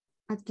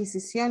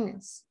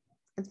 Adquisiciones.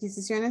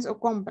 Adquisiciones o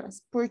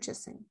compras.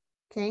 Purchasing.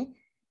 ¿Ok?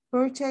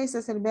 Purchase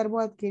es el verbo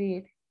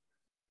adquirir.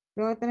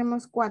 Luego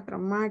tenemos 4,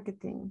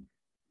 marketing.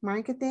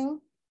 Marketing,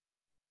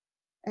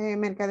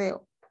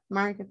 mercadeo.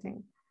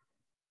 Marketing.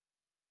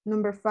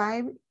 Number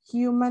 5,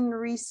 human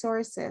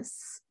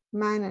resources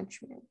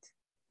management.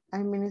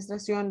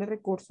 Administración de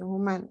recursos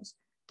humanos.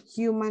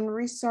 Human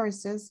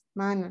resources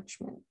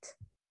management.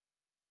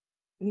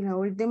 Y la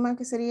última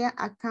que sería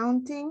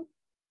accounting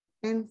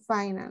and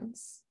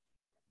finance.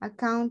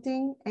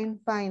 Accounting and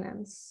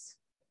finance.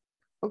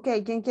 Ok,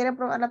 ¿quién quiere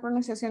probar la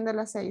pronunciación de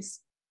las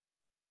 6?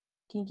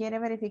 ¿Quién quiere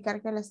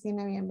verificar que las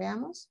tiene bien?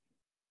 Veamos.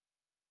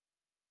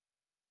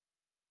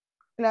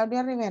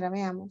 Claudia Rivera,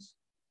 veamos.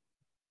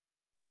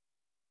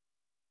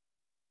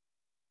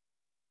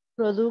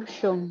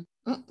 Production.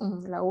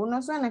 La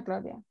 1 suena,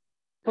 Claudia.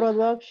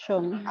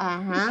 Production.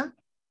 Ajá.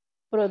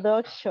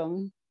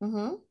 Production.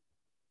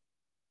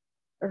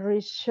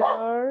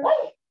 Research.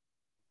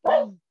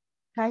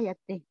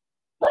 Cállate.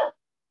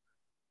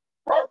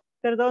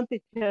 Perdón,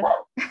 teacher.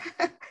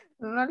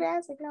 No le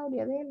hace,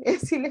 Claudia, dele,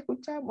 si le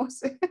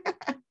escuchamos.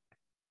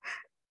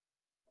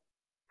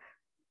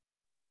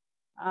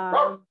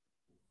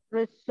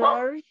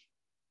 Research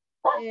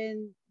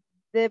and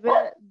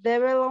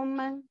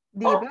development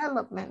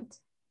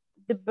Development.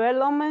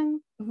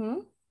 Development.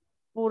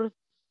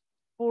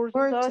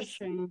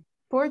 Purchasing.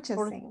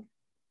 Purchasing.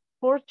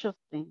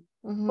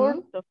 Mhm.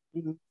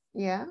 Purchasing.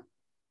 Yeah.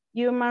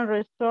 Human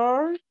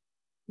resource.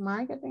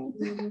 Marketing.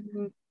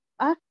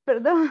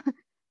 Perdón.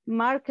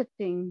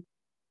 Marketing.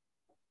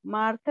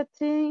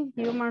 Marketing,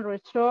 human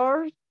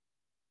resource,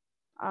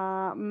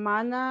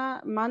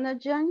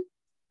 managing.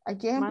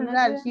 Aquí es en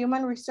plural,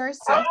 human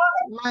resources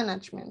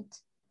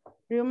management.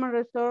 Human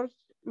resource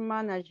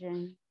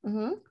managing.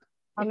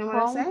 ¿Y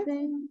número 6?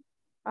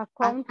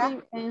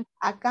 Accounting and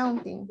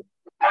accounting.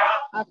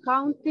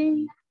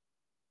 Accounting.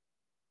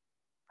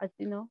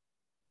 Así no.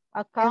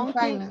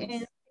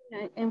 Accounting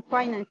and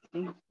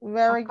financing.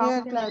 Very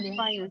good, Accounting Claudia. and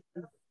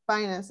financing.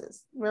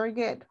 Finances. Very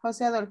good.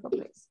 José Adolfo,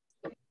 please.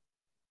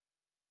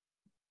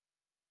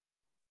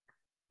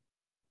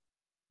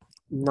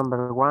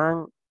 Number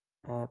 1,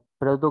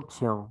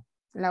 production.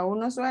 La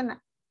 1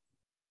 suena.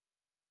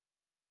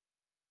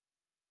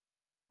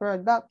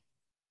 Production.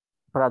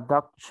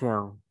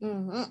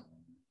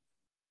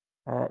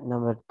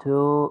 Number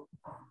 2,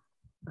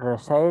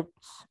 research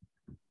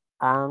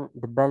and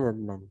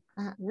development.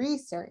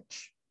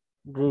 Research.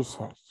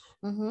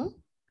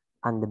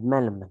 And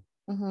development.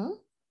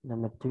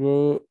 Number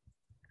 3,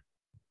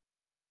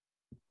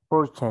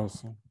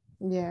 purchasing.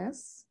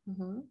 Yes.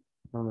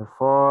 Number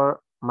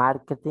 4,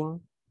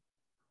 marketing.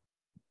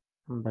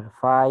 Number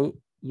 5,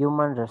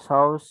 human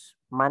resource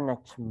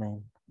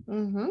management.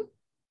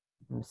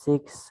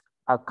 6,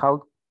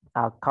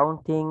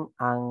 accounting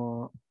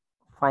and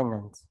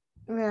finance.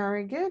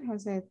 Very good,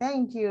 Jose.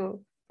 Thank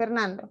you.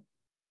 Fernando.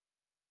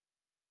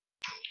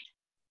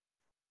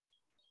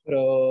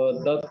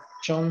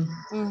 Production.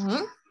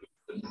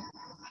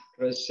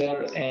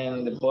 Research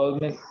and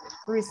development.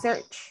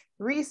 Research.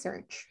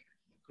 Research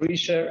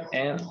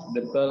and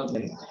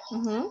development.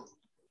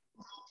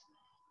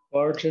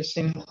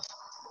 Purchasing.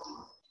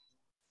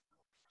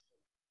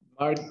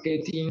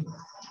 Marketing.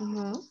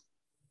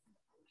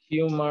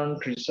 Human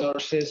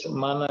resources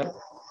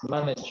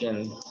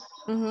management.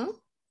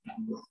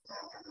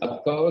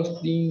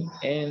 Accounting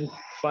and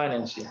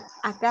financing.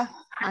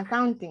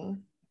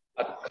 Accounting.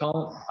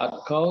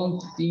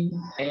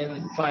 Accounting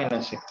and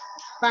financing.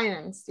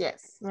 Finance,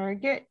 yes. Very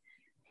good.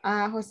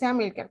 Jose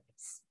Amilcar,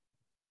 please.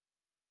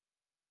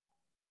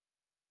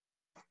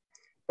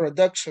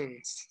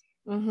 Productions.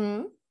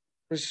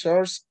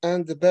 Research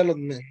and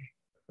development.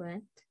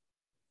 Correct.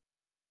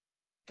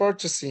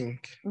 Purchasing.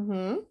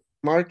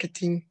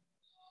 Marketing.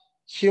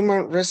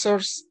 Human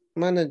resource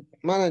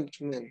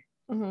management.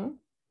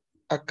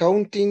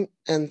 Accounting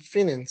and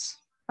finance.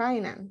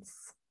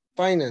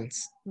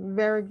 Finance.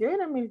 Very good,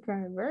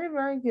 Amilcar. Very,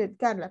 very good.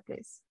 Carla,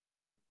 please.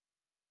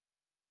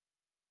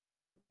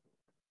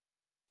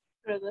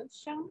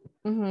 Production.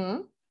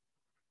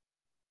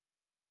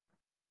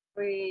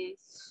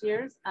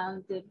 Research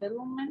and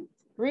development.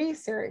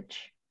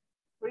 Research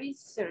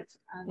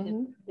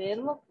and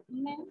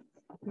development.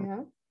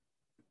 Yeah.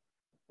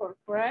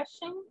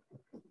 Corporation.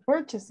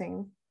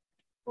 Purchasing.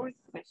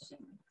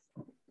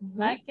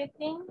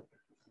 Marketing.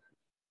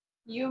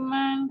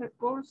 Human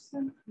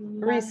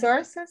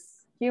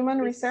resources. Human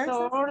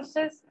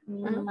resources.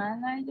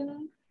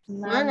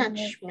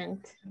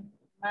 Management.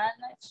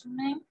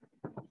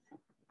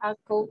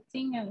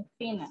 Accounting and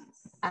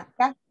finance.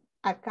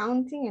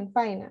 Accounting and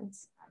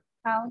finance.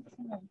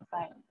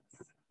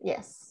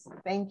 Yes,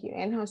 thank you.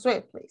 And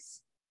Josue,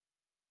 please.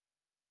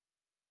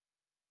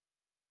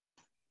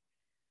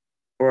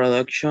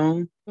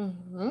 Production.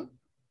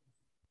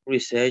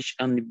 Research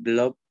and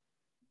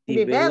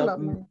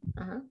development.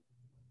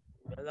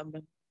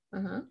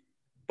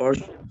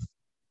 Purchase.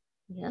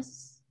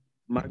 Yes.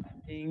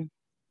 Marketing.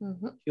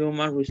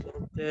 Human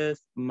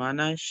resources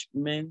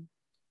management.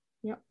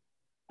 Yep.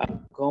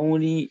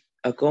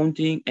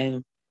 Accounting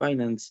and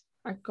finance.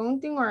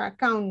 Accounting or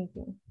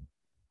accounting?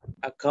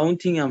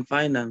 Accounting and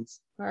finance.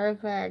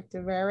 Perfect.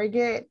 Very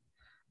good.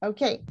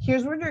 Okay,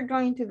 here's what you're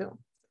going to do.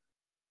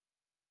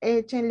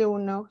 Échenle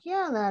una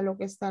ojeada a lo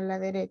que está a la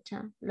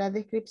derecha, las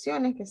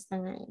descripciones que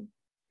están ahí.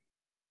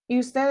 Y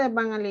ustedes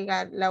van a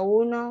ligar la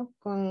 1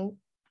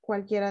 con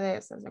cualquiera de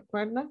esas, ¿de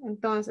acuerdo?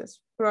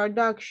 Entonces,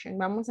 production,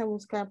 vamos a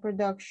buscar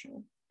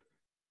production.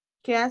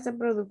 ¿Qué hace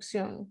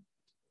producción?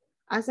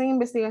 ¿Hacen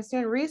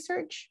investigación,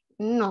 research?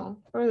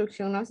 No,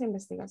 producción no hace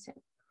investigación.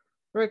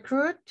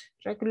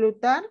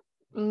 Reclutar?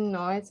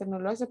 No, ese no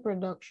lo hace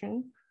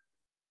production.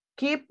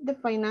 Keep the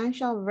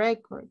financial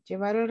record,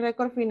 llevar el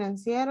récord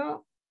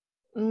financiero.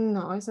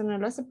 No, eso no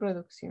lo hace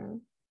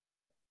producción.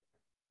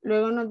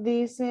 Luego nos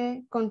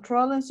dice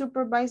control and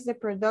supervise the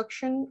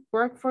production,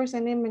 workforce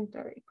and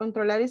inventory.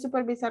 Controlar y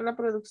supervisar la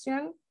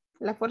producción,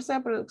 la fuerza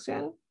de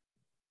producción.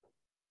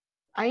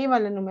 Ahí va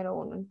el número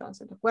 1,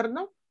 entonces, ¿de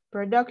acuerdo?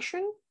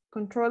 Production,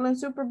 control and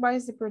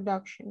supervise the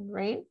production,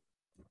 right?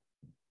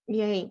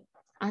 Y ahí.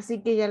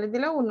 Así que ya les di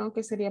la 1,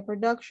 que sería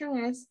production,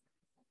 es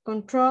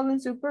control and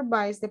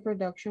supervise the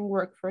production,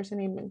 workforce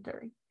and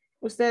inventory.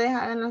 Ustedes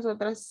hagan las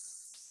otras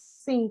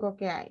 5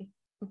 que hay,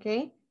 ¿ok?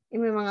 Y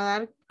me van a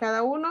dar,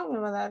 cada uno me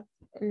va a dar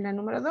la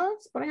número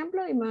 2, por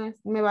ejemplo, y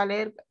me va a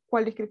leer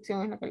cuál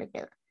descripción es la que le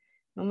queda.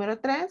 Número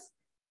 3,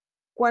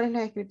 cuál es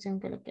la descripción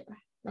que le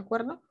queda. ¿De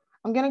acuerdo?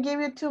 I'm going to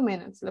give you 2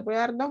 minutes. Le voy a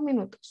dar 2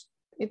 minutos.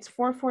 It's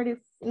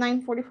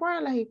 9:44,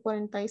 a las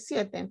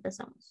 47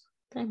 empezamos.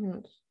 3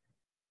 minutos.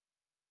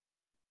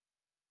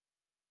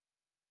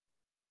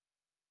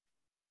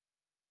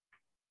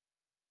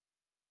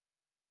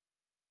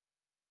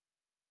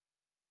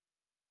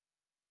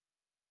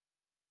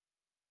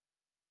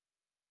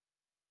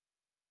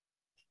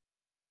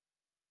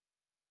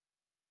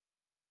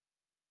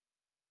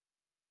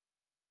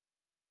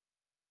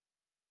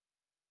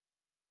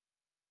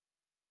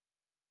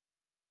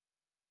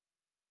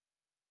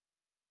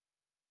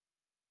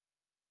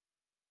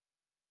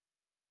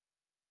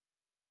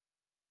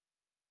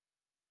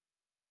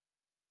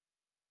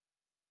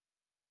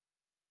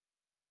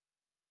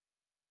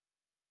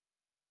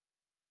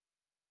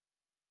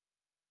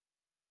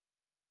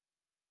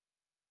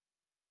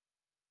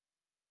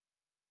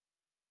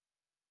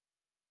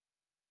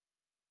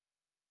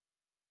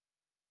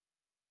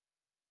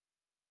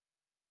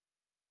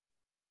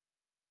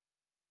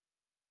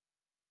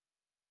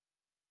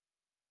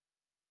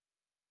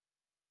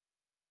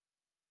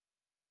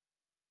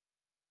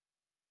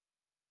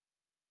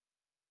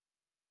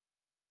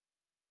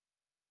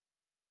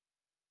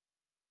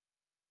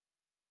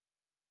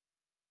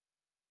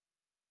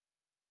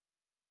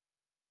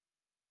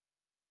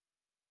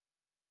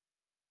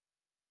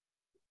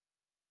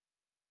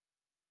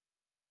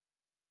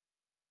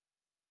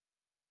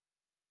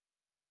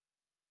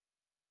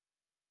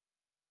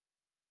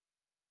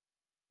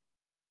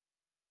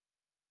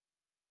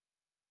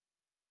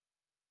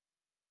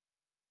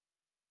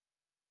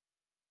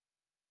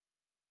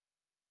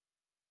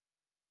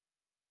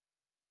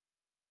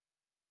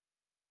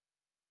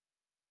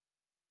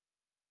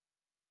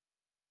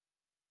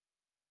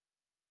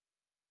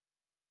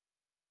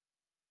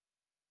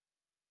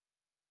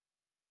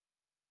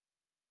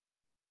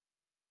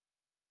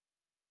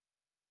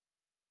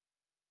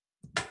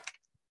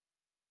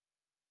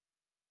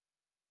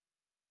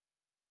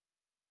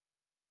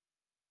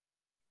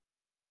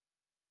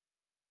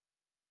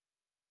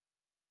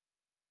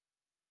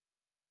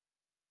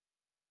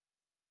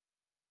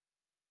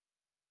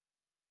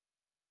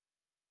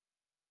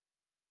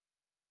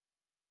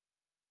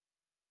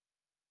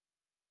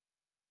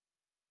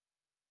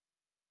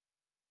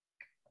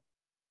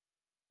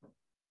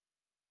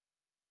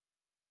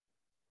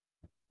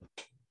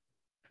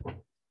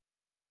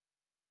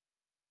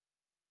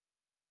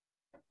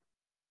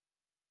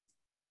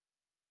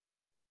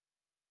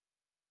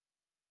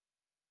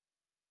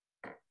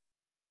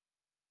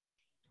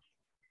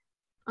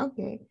 Ok,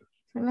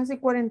 son las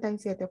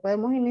 47.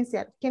 Podemos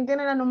iniciar. ¿Quién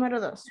tiene la número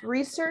 2?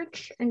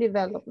 Research and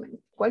Development.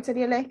 ¿Cuál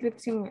sería la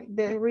descripción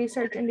de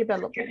Research and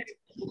Development?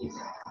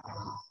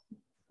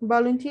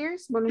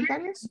 Volunteers,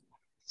 voluntarios.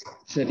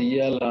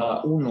 Sería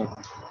la 1.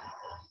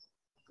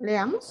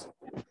 Leamos.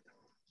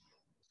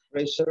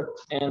 Research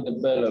and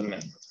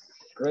development.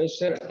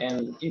 Research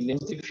and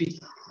identify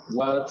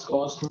what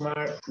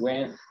customer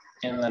when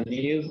and a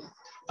need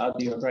at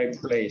the right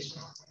place.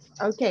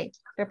 Ok,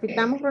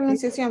 repitamos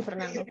pronunciación,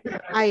 Fernando.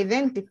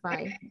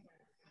 Identify.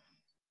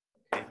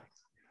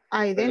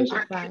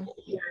 Identify.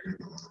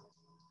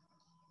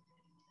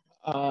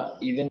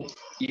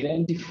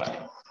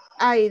 Identify.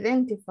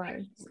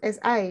 Identify. Es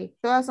I.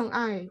 Todas son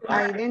I.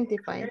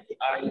 Identify.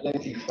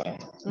 Identify.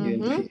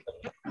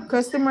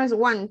 Customers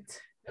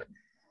want.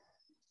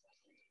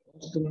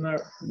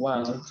 Customer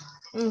want.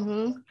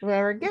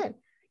 Very good.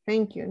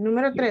 Thank you.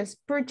 Número 3,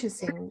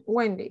 purchasing.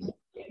 Wendy.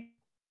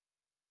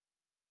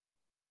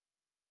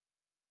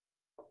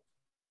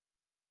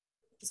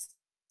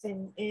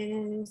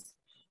 Is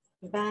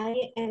buy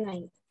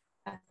and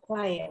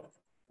acquire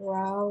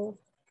raw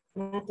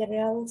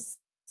materials,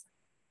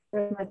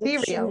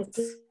 production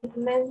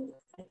equipment,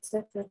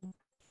 etc.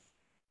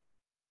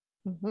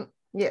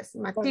 Yes,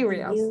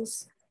 materials. For the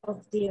use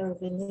of the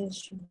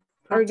organization.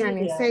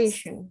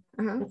 Organization.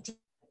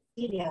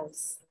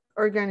 Materials.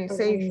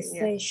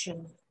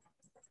 Organization.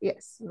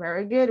 Yes,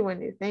 very good,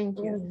 Wendy. Thank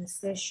you.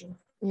 Organization.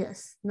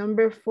 Yes.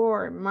 Number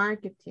 4,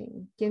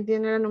 marketing. ¿Quién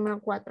tiene la número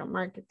 4?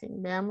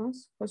 Marketing.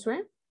 Veamos,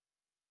 Josué.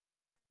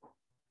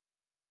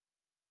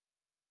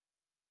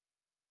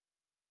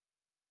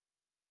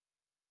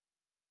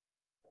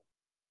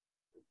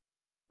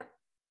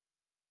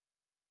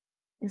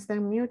 Está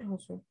en mute,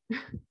 Josué.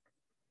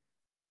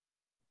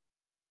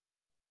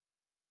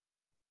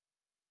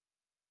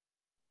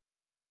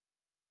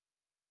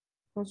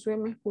 Josué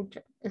me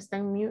escucha. Está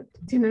en mute.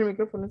 Tiene el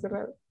micrófono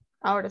cerrado.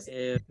 Ahora sí.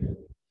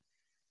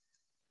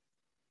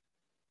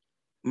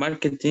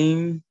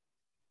 Marketing.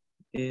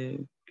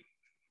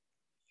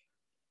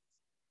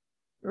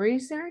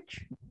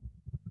 Research.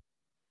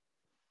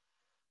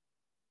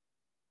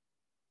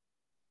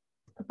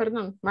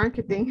 Perdón,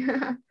 marketing.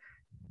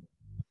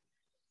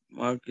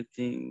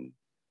 Marketing.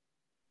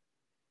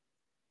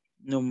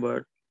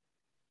 Number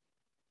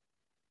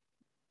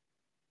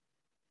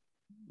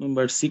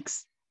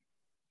 6.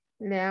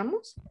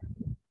 Leamos.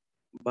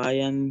 Buy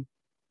and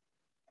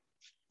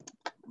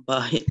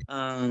Buy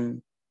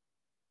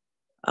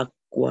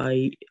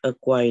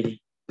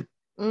acquire.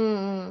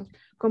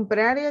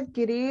 Comprar y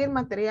adquirir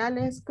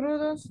materiales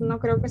crudos, no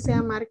creo que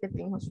sea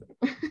marketing, Josué.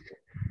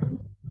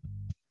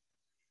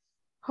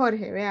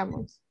 Jorge,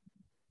 veamos.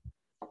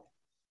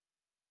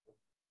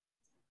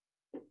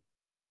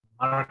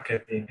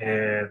 Marketing,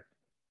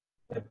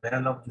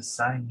 develop,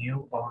 design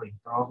new or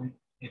improve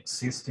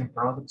existing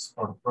products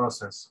or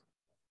process.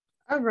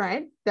 All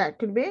right, that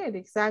could be it,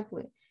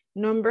 exactly.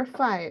 Number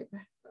 5,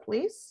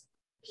 please.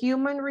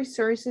 Human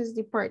Resources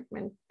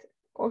Department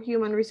or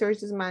Human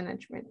Resources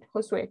Management.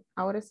 Josué,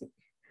 ahora sí.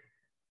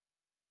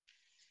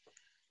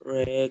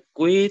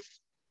 Recruit,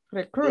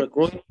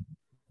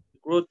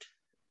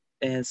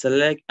 and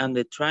select and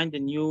train the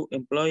new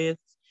employees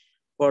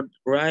for the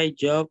right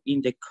job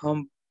in the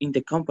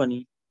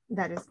company.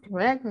 That is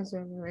correct,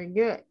 Josué, very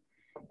good.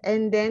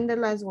 And then the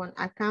last one,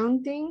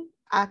 accounting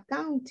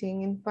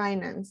and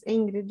finance.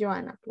 Ingrid,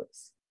 Joanna,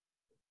 please.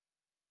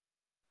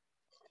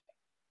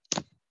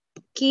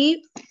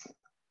 Keep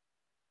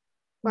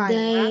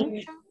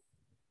Financial.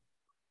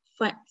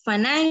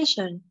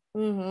 Financial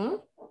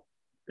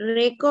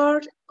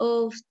record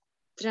of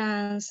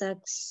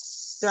transactions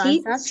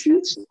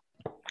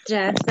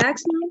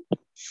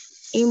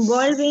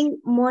involving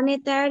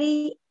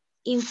monetary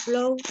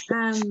inflow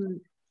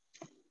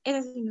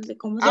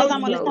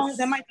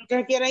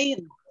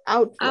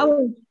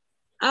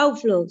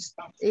outflows.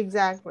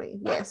 Exactly.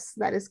 Yes,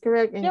 that is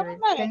correct, Ingrid.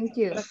 Thank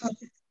you.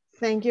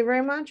 Thank you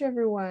very much,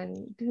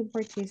 everyone who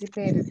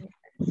participated.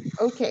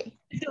 Okay.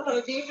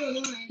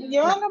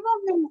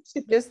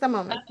 Just a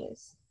moment,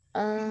 please.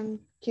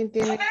 ¿Quién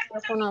tiene el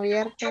micrófono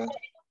abierto?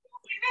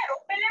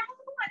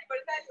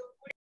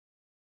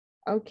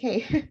 Ok.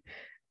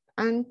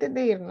 Antes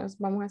de irnos,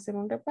 vamos a hacer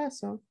un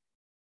repaso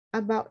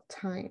about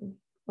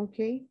time.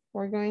 Okay.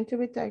 We're going to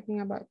be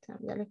talking about time.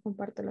 Ya les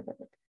comparto la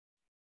papel.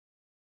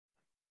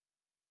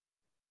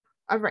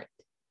 All right.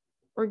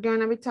 We're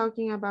going to be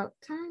talking about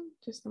time.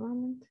 Just a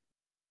moment.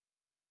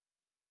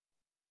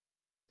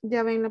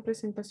 Ya ven la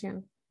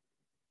presentación.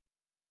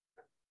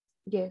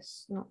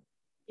 Yes, no.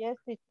 Yes,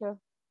 teacher.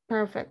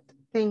 Perfect.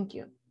 Thank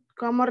you.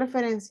 Como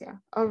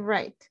referencia. All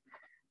right.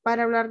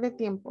 Para hablar de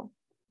tiempo.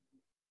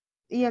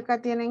 Y acá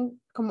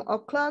tienen como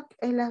o'clock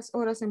es las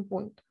horas en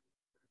punto.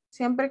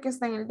 Siempre que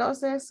está en el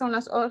 12 son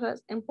las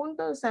horas en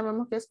punto.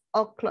 Sabemos que es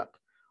o'clock.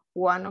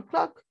 1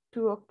 o'clock,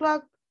 2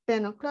 o'clock,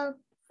 10 o'clock,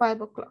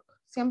 5 o'clock.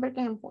 Siempre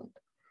que es en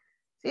punto.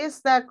 Si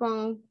está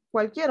con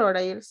cualquier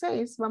hora y el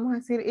 6, vamos a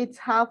decir it's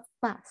half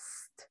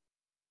past.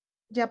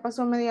 Ya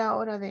pasó media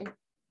hora de.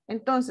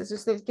 Entonces, si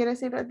usted quiere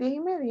decir las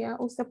 10:30,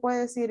 usted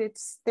puede decir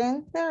it's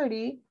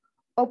 10:30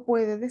 o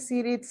puede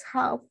decir it's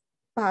half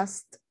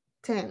past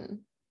 10.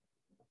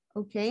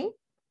 ¿Ok?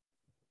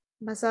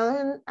 Basado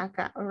en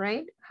acá, all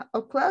right?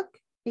 O'clock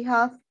y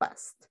half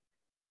past.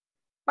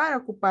 Para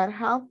ocupar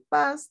half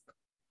past,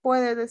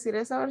 puede decir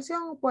esa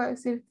versión o puede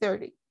decir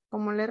 30.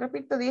 Como le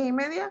repito,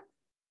 10:30,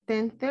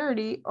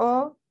 10:30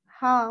 o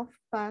half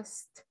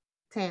past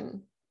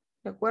 10.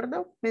 ¿De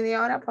acuerdo?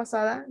 Media hora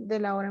pasada de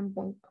la hora en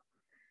punto.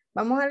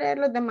 Vamos a leer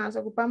los demás.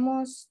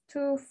 Ocupamos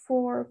 2,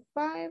 4,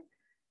 5,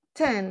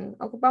 10.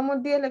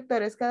 Ocupamos 10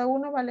 lectores. Cada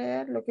uno va a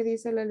leer lo que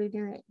dice la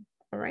línea de ahí.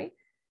 All right?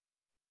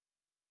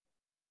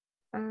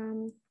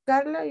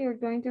 Carla, you're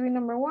going to be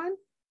number 1.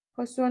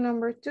 Josué,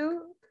 number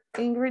 2.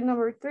 Ingrid,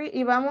 number 3.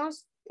 Y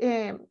vamos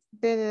de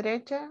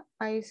derecha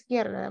a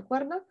izquierda, ¿de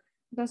acuerdo?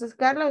 Entonces,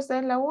 Carla, usted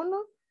es la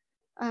 1.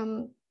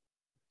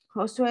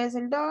 Josué es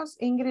el 2.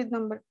 Ingrid,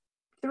 number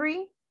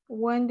 3.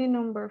 Wendy,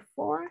 number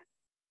 4.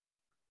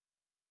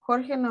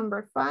 Jorge,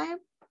 number 5.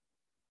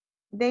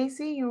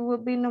 Daisy, you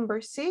will be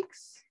number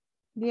 6.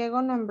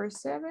 Diego, number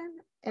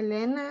 7.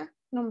 Elena,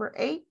 number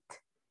 8.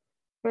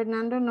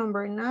 Fernando,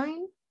 number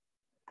 9.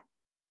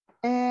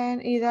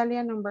 And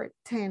Idalia, number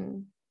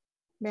 10.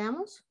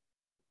 Veamos.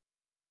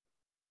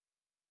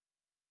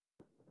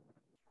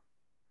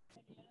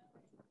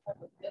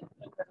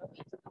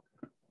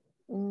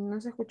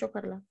 No se escuchó,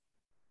 Carla.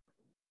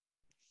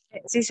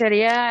 Sí,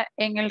 sería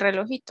en el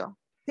relojito.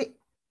 Sí.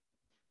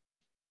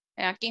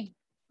 Aquí.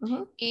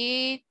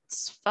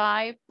 It's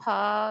 5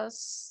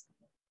 past.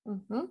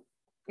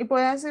 Y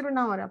puede decir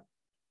una hora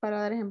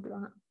para dar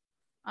ejemplo.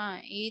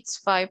 It's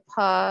 5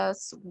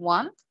 past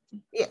 1.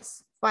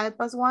 Yes, 5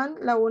 past 1,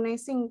 la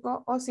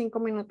 1:05 o 5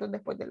 minutos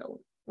después de la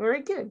 1.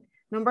 Very good.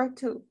 Number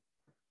 2.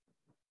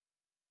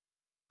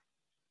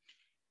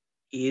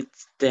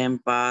 It's 10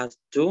 past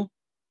 2.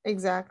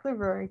 Exactly,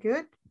 very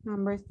good.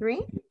 Number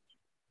 3.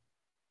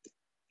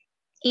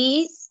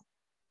 Is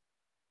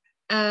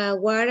a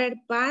quarter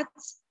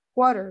past.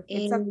 Quarter.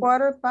 It's a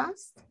quarter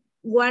past.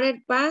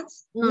 Quarter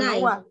past.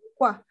 No,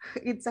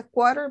 it's a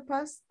quarter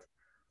past.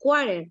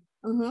 Quarter.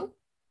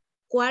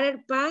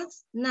 Quarter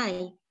past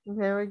 9.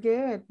 Very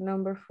good.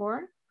 Number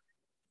 4.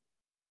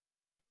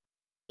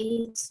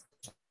 It's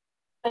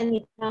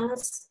 20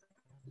 past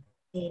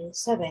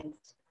 7.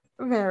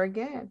 Very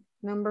good.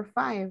 Number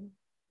 5.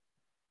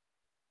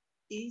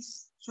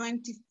 It's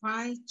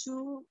 25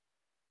 to...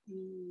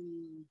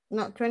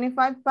 No,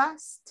 25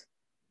 past.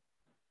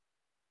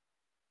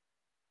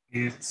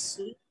 It's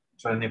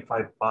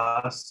 25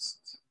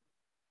 past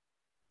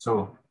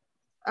 2.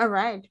 All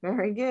right,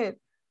 very good.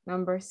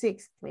 Number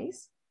 6,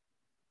 please.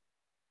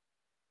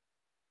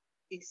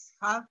 It's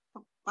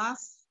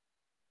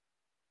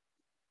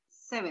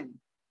 7:30.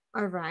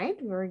 All right,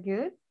 very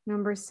good.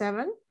 Number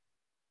 7.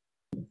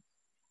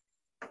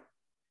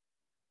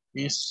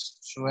 It's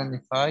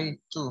 25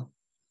 to.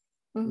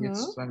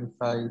 It's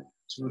 25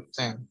 to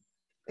 10.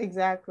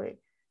 Exactly.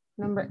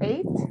 Number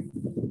 8.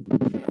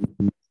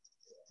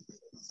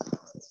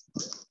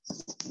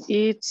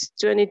 It's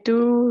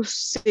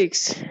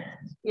 22:06.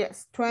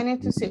 Yes, 20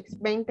 to 6.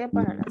 20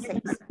 para las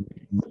 6.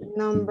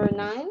 Number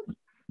 9.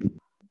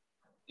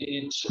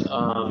 It's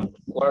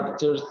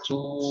quarter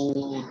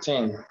to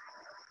 10.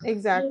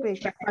 Exactly.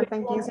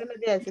 Faltan 15 a las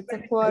 10. It's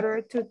a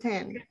quarter to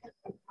 10.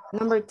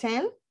 Number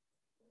 10.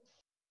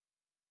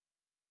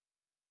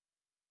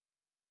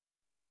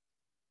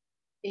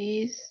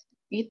 It's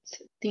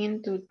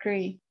 10 to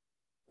 3.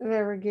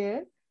 Very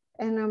good.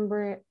 And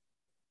number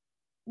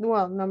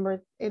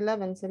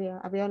 11 sería,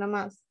 había una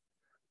más,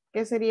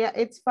 que sería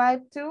it's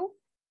 5 to,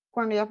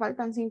 cuando ya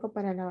faltan 5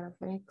 para la hora.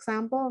 For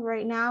example,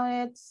 right now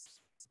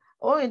it's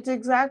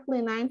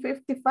exactly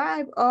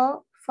 9:55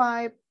 or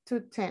 5 to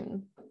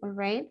 10. All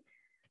right.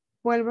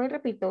 Vuelvo y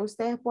repito,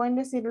 ustedes pueden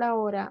decir la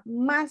hora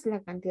más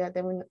la cantidad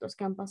de minutos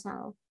que han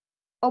pasado.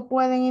 O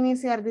pueden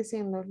iniciar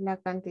diciendo la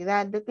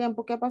cantidad de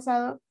tiempo que ha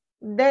pasado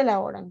de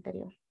la hora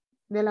anterior,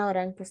 de la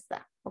hora en que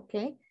está. ¿Ok?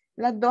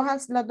 Las dos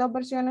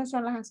versiones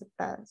son las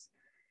aceptadas.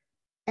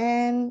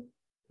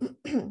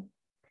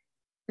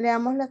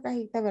 Leamos la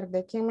cajita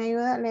verde. ¿Quién me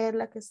ayuda a leer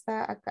la que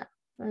está acá?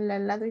 En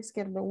el lado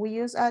izquierdo.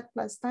 We use at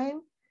plus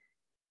time.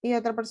 Y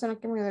otra persona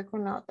que me ayude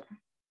con la otra.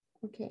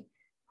 Ok.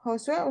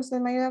 Josué,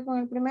 usted me ayuda con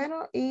el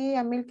primero y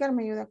Amilcar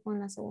me ayuda con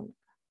la segunda.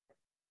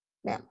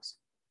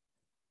 Veamos.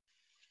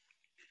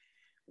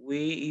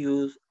 We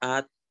use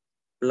at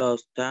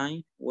plus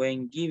time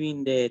when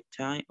giving the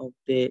time of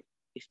the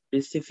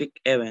specific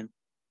event.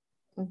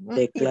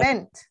 The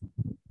class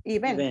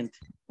Event.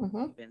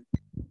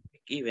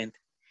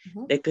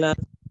 The class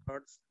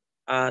starts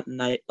at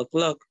 9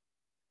 o'clock.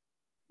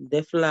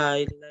 The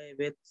flight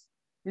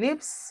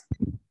leaves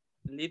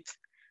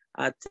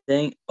at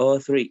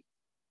 10:03.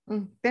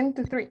 10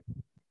 to 3.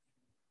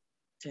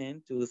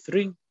 10 to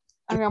 3.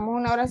 Hagamos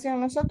una oración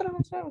nosotros,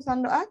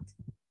 usando at.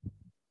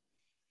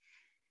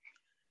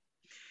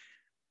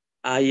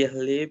 I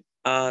sleep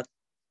at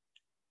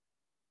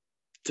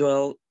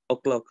 12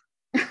 o'clock.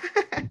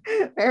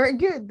 Very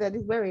good. That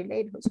is very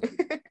late, José.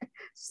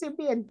 Sí,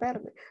 bien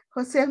tarde.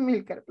 José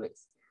Amilcar,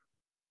 please.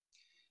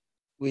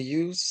 We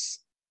use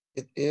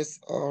it is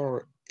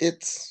or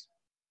it's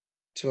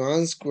to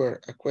answer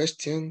a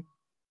question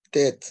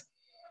that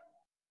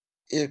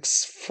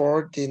is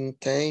for the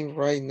time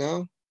right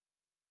now.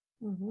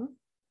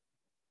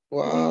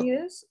 What?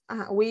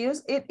 We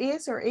use it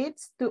is or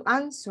it's to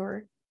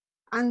answer.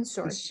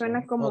 Answer.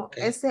 Suena como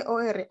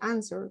S-O-R.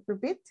 Answer.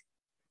 Repeat.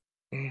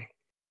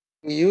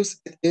 We use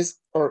it is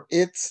or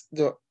it's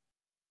the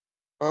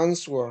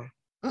answer.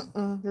 La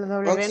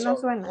W no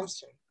suena.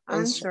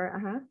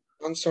 Answer.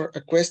 Answer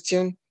a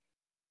question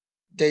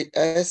they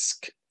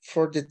ask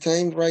for the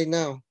time right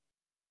now.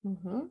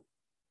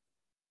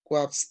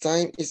 What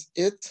time is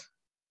it?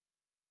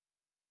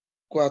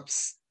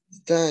 What's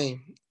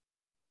time?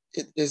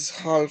 It is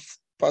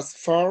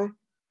 4:30.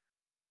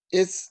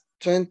 It's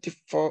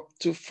 24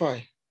 to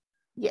 5.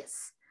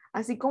 Yes.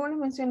 Así como les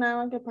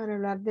mencionaba que para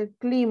hablar del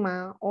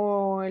clima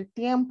o el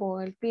tiempo,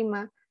 el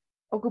clima,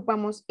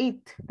 ocupamos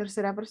it,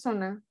 tercera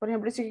persona. Por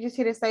ejemplo, si yo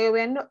quisiera está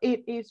lloviendo,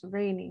 it is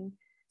raining.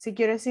 Si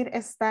quiero decir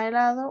está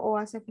helado o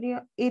hace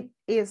frío, it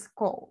is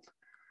cold.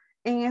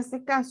 En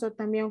este caso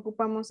también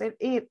ocupamos el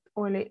it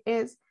o el it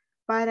is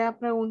para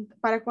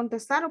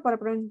contestar o para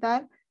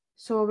preguntar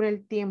sobre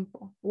el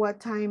tiempo. What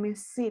time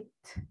is it?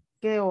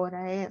 ¿Qué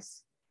hora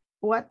es?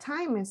 What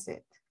time is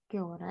it?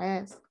 ¿Qué hora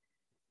es?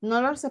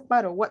 No lo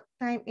separo. What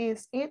time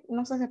is it?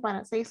 No se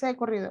separa. Se dice de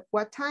corrido.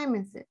 What time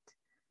is it?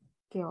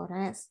 ¿Qué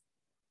hora es?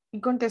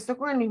 Y contesto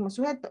con el mismo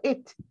sujeto.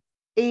 It.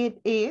 It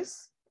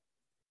is.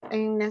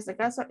 En este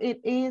caso, it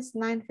is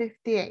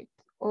 9:58.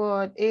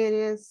 Or it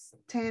is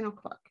 10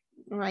 o'clock.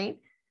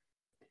 Right?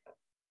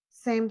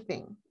 Same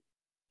thing.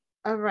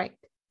 All right.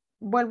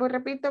 Vuelvo y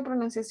repito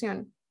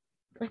pronunciación.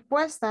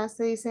 Respuesta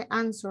se dice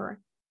answer.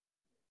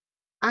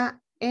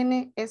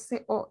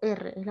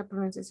 A-N-S-O-R es la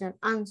pronunciación.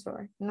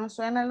 Answer. No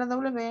suena la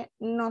W,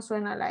 no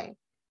suena la E.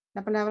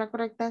 La palabra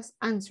correcta es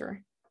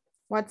answer.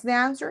 What's the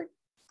answer?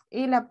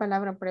 Y la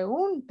palabra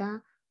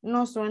pregunta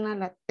no suena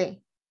la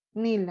T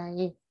ni la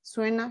I.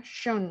 Suena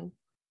shun.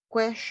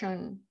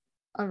 Question.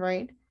 All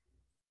right.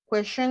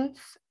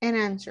 Questions and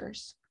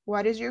answers.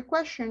 What is your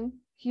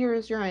question? Here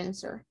is your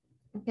answer.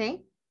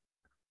 Okay.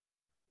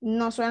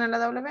 No suena la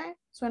W,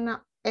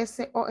 suena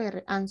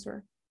S-O-R,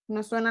 answer.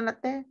 No suena la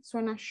T,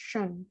 suena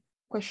shun,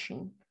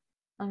 question.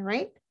 All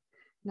right.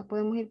 No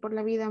podemos ir por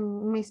la vida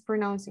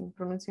mispronouncing,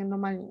 pronunciando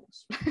mal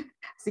niños.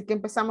 Así que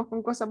empezamos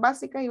con cosas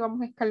básicas y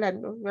vamos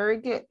escalando.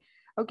 Very good.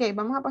 Ok,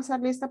 vamos a pasar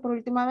lista por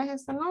última vez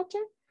esta noche.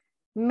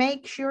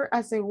 make sure,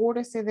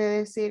 asegúrese de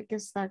decir que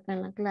está acá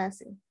en la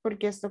clase,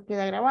 porque esto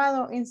queda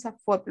grabado,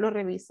 INSAFORP lo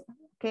revisa,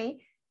 ¿ok?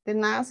 De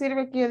nada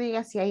sirve que yo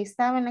diga si ahí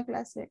estaba en la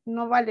clase,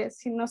 no vale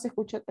si no se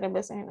escuchó 3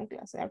 veces en la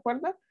clase, ¿de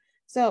acuerdo?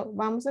 So,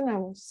 vamos de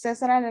nuevo.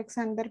 César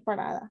Alexander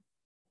Parada.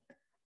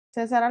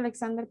 César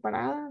Alexander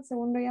Parada,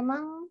 segundo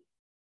llamado.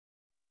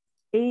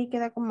 Y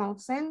queda como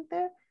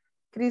ausente.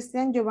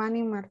 Cristian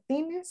Giovanni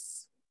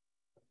Martínez.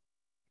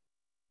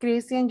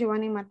 Cristian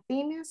Giovanni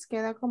Martínez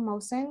queda como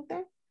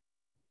ausente.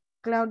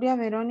 Claudia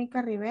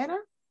Verónica Rivera.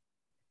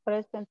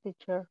 Present,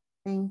 teacher.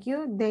 Thank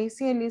you.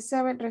 Daisy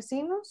Elizabeth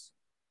Recinos.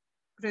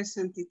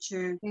 Present,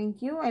 teacher. Thank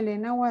you.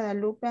 Elena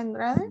Guadalupe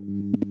Andrade.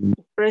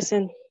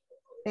 Present.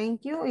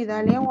 Thank you.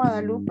 Idalia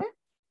Guadalupe.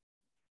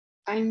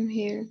 I'm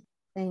here.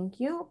 Thank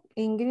you.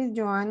 Ingrid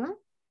Joana.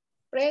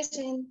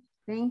 Present.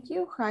 Thank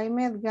you.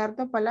 Jaime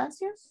Edgardo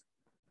Palacios.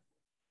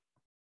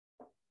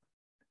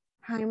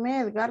 Jaime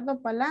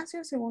Edgardo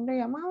Palacios, segundo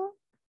llamado.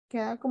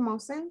 Queda como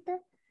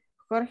ausente.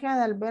 Jorge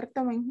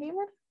Adalberto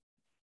Benjimer.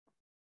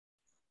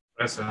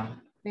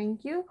 Present.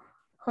 Thank you.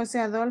 José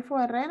Adolfo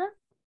Herrera.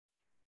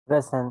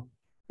 Present.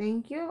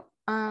 Thank you.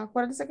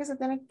 Acuérdese que se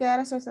tiene que dar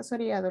a su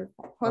asesoría,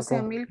 Adolfo. José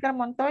Ok. Amílcar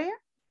Montoya.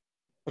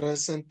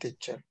 Present,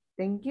 teacher.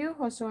 Thank you.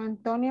 José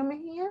Antonio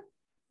Mejía.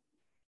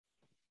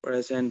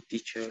 Present,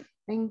 teacher.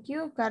 Thank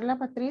you. Carla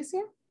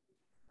Patricia.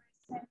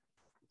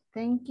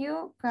 Thank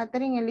you.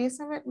 Catherine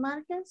Elizabeth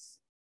Márquez.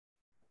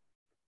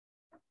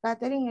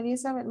 Catherine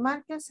Elizabeth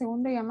Márquez,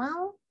 segundo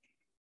llamado.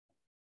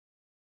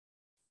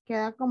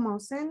 Queda como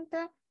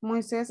ausente.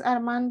 Moisés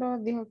Armando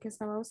dijo que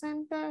estaba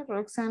ausente.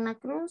 Roxana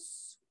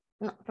Cruz.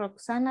 No,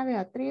 Roxana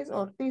Beatriz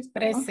Ortiz.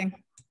 perdón. Present.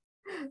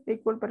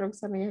 Disculpe,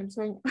 Roxana, ya es el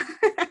sueño.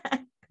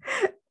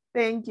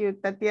 Thank you.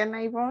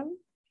 Tatiana Ivonne.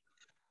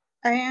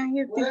 I am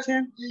here,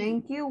 teacher.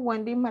 Thank you.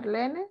 Wendy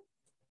Marlene.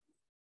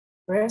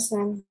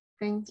 Present.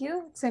 Thank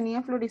you.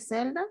 Xenia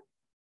Floricelda.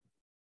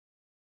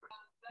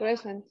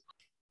 Present.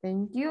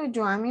 Thank you.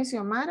 Joami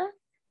Xiomara.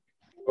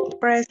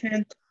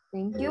 Present.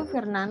 Thank you.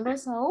 Fernando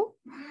Esaú.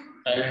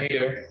 I'm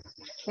here.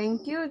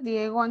 Thank you.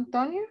 Diego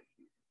Antonio.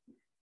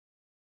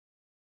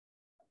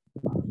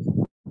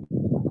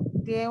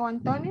 Diego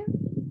Antonio.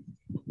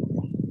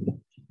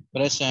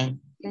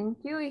 Present. Thank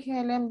you. Y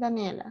Helen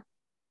Daniela.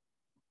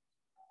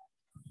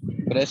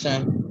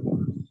 Present.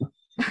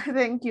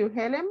 Thank you.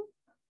 Helen.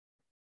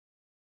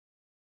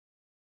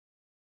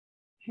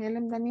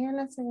 Helen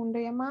Daniela, segundo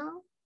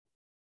llamado.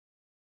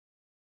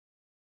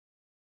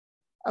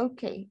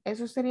 Ok,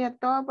 eso sería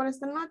todo por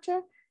esta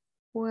noche.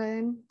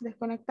 Pueden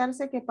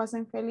desconectarse, que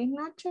pasen feliz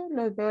noche.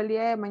 Los veo el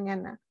día de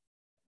mañana.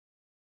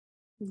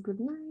 Good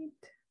night.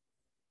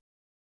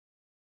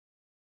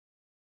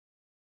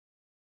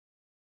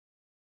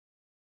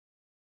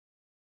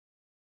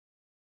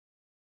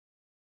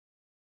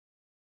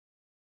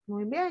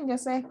 Muy bien, ya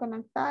se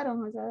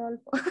desconectaron, José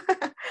Adolfo.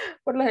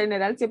 Por lo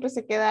general siempre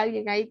se queda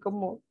alguien ahí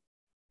como,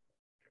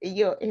 y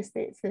yo,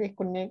 se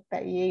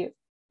desconecta y ellos.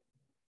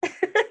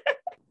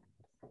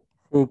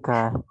 Sí,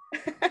 Carl.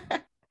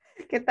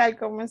 ¿Qué tal?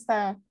 ¿Cómo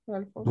está,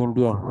 Adolfo? Bien,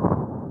 bien.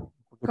 Un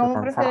poquito ¿Cómo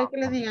prefiere cansado. que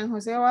le digan,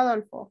 José o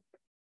Adolfo?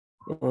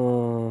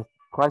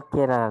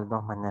 Cualquiera de las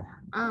dos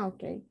maneras. Ah,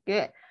 ok.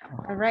 Good.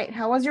 All right.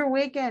 How was your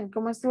weekend?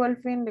 ¿Cómo estuvo el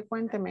fin de?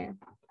 Cuénteme.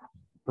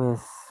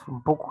 Pues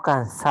un poco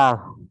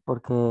cansado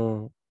porque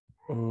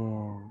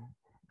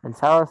el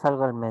sábado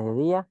salgo al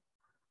mediodía,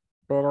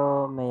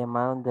 pero me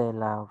llamaron de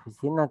la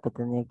oficina que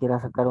tenía que ir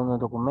a sacar unos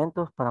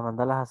documentos para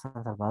mandarlas a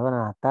San Salvador en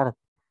la tarde.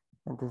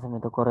 Entonces me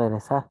tocó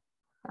regresar.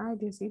 Ay,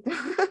 Diosito.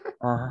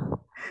 Ajá.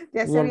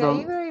 Ya Y se el había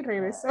dom- ido y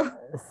regresó.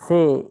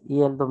 Sí,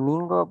 y el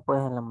domingo,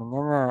 pues en la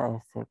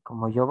mañana,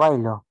 como yo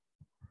bailo,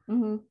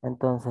 Ujú.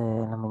 entonces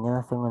en la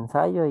mañana tengo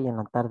ensayo y en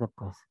la tarde,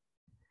 pues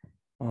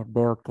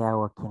veo qué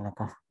hago aquí en la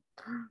casa.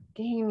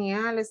 Qué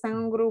genial. Está en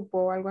un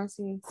grupo o algo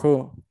así.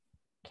 Sí,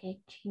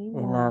 Qué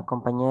en la chido.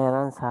 compañía de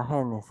danza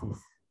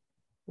Génesis.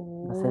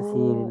 No sé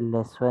si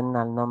le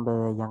suena el nombre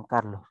de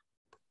Giancarlo.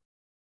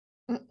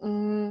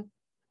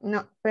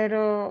 No,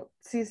 pero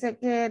sí sé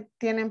que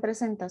tienen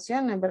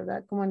presentaciones,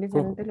 ¿verdad? Como en Sí,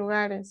 diferentes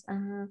lugares.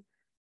 Ajá.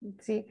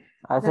 Sí.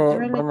 That's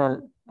really bueno,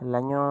 cool. el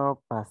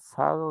año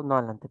pasado, no,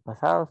 el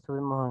antepasado,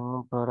 estuvimos en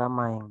un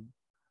programa en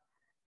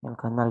el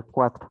Canal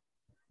 4.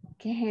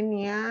 Qué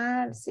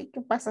genial. Sí,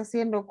 que pasa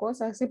haciendo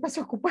cosas. Sí,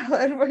 pasa ocupado,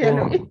 ya Sí,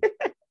 lo vi.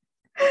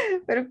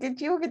 Pero qué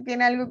chido que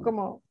tiene algo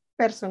como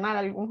personal,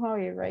 algún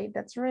hobby, right?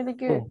 That's really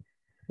sí. good.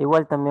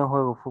 Igual también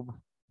juego fútbol.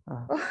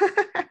 Ajá.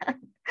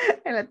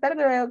 En la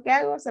tarde veo qué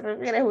hago, se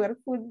refiere a jugar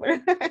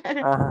fútbol.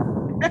 Ajá.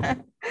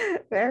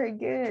 Very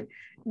good.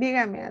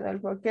 Dígame,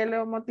 Adolfo, ¿qué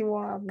lo motivó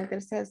a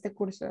meterse a este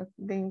curso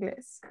de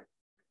inglés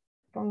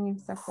con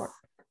INSAFORP?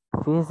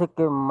 Fíjese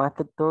que más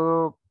que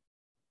todo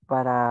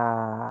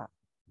para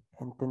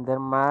entender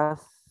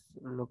más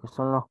lo que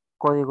son los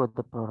códigos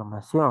de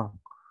programación,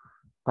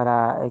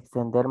 para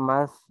extender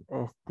más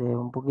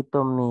un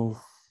poquito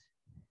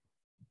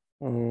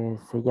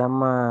se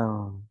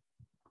llaman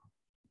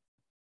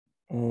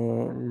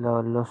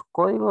los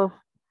códigos,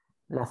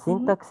 la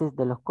sintaxis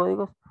de los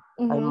códigos.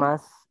 Hay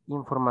más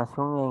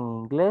información en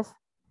inglés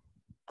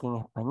que en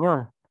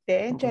español.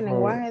 De hecho, el Entonces,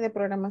 lenguaje de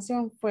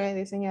programación fue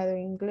diseñado en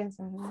inglés.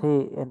 Ajá.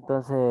 sí,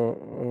 entonces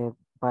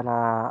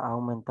para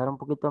aumentar un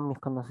poquito mis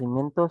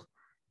conocimientos,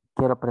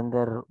 quiero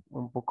aprender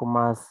un poco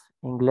más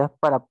inglés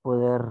para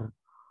poder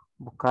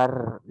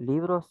buscar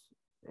libros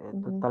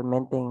Ujú,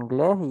 totalmente en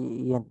inglés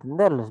y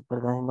entenderlos,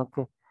 ¿verdad? Sino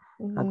que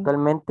ujú,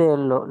 actualmente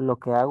lo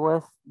que hago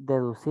es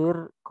deducir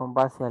con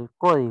base al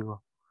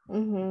código.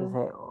 ujú.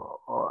 Entonces,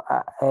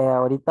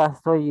 ahorita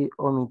estoy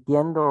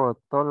omitiendo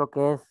todo lo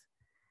que es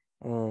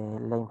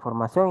la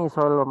información y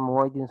solo me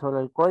voy de un solo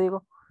el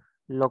código,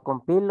 lo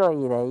compilo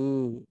y de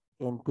ahí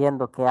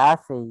entiendo qué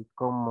hace y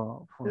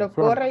cómo Lo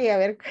funciona. corre y a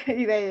ver,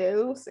 y de ahí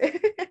deduce.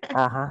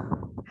 Ajá.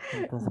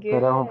 Entonces,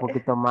 pero es un Good.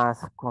 poquito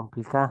más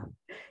complicado.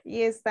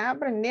 Y está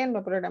aprendiendo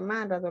a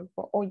programar,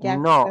 Adolfo, o ya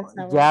No,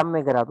 sabe. ya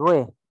me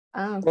gradué,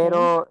 Ah, ok.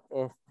 pero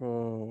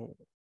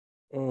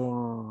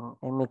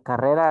en mi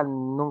carrera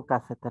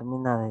nunca se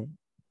termina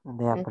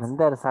de Ex-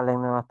 aprender,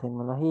 salen nuevas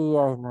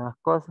tecnologías y nuevas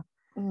cosas.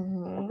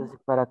 ujú, Entonces,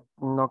 para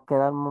no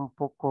quedarme un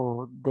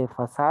poco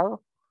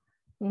desfasado,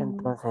 ujú.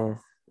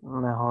 entonces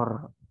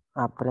mejor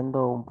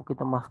aprendo un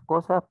poquito más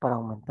cosas para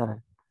aumentar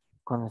el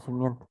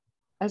conocimiento.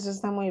 Eso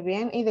está muy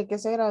bien. ¿Y de qué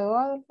se graduó,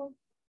 Adolfo?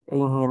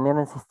 Ingeniero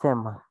en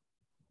sistemas.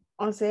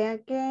 O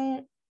sea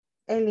que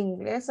el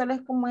inglés solo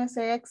es como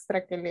ese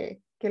extra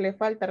que le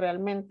falta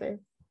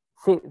realmente.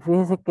 Sí,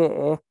 fíjese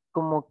que es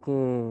como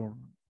que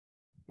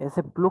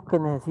ese plus que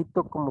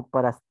necesito como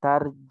para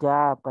estar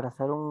ya, para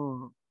hacer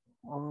un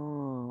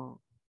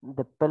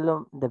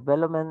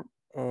development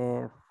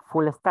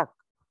full stack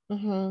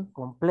Ujú,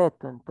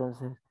 completo.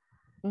 Entonces,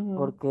 ujú.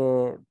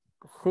 porque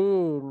sí,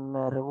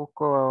 me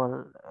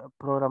rebusco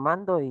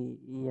programando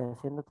y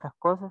haciendo otras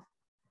cosas,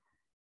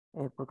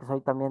 porque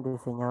soy también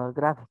diseñador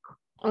gráfico.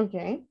 Ok.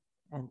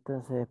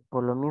 Entonces,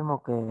 por lo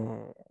mismo que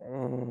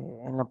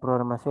en la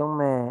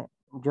programación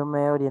yo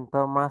me he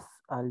orientado más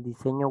al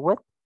diseño web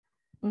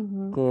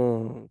Ujú,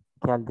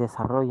 que al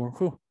desarrollo en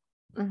sí.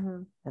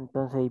 ujú,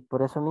 Entonces, y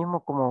por eso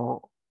mismo,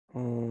 como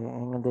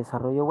en el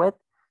desarrollo web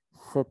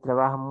se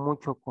trabaja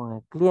mucho con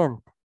el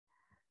cliente.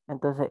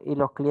 Entonces, y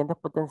los clientes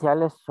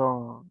potenciales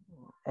son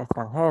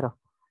extranjeros.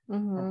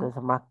 ujú.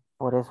 Entonces, más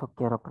por eso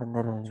quiero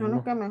aprender el Son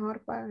los inglés. que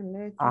mejor pagan,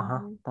 de hecho.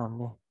 Ajá, Ujú.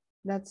 también.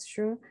 That's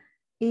true.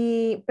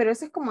 Y, pero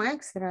ese es como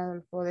extra,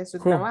 Adolfo, de su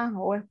Sí,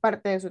 trabajo, o es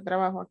parte de su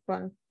trabajo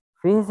actual.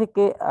 fíjese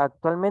que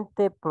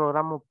actualmente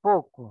programo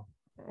poco.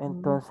 Mm,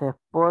 Entonces,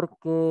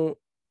 porque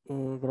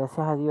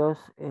gracias a Dios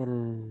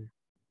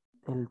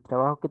el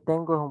trabajo que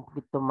tengo es un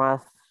poquito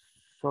más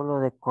solo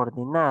de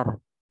coordinar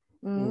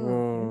y ok.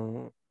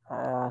 de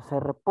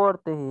hacer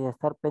reportes y de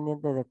estar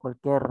pendiente de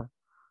cualquier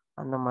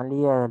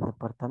anomalía del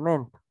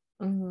departamento.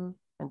 Ujú,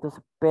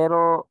 Entonces,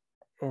 pero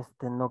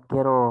no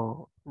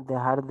quiero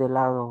dejar de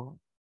lado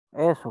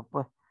eso,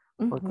 pues,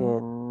 porque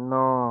ujú.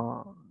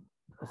 no,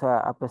 o sea,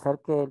 a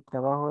pesar que el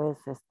trabajo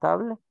es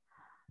estable,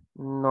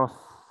 no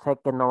sé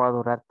que no va a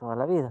durar toda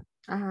la vida.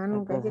 Ajá,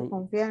 nunca hay que Entonces,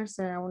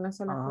 confiarse a una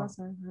sola ajá,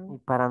 cosa. Ajá. y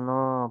para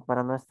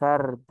no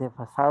estar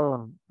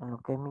desfasado en lo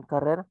que es mi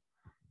carrera,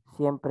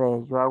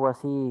 siempre yo hago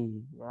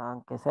así,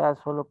 aunque sea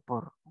solo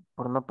por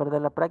no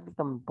perder la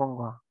práctica, me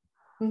pongo a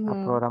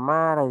Ujú,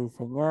 programar, a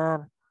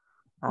diseñar,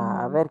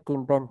 a ujú. ver qué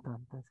invento.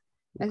 Entonces,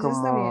 y Eso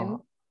está bien.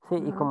 como, sí,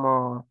 y Ajá.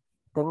 como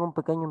tengo un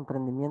pequeño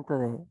emprendimiento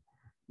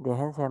de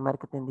agencia de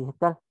marketing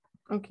digital,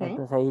 Ok.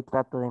 entonces ahí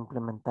trato de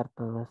implementar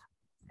todo eso.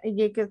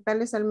 ¿Y qué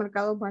tal es el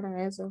mercado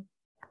para eso?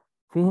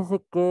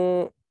 Fíjese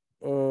que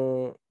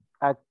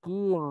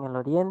aquí en el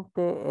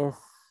oriente es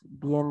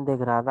bien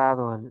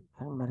degradado el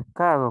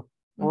mercado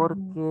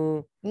Ujú.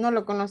 porque No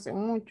lo conocen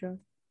mucho.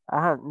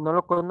 ajá, no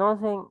lo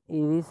conocen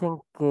y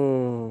dicen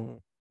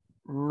que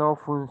no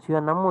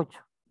funciona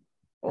mucho.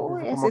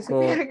 Uy, Entonces ese como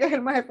supiera que, que es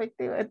el más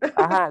efectivo de todo.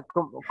 ajá,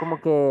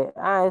 como que,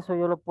 eso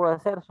yo lo puedo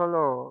hacer,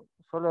 solo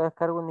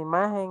descargo una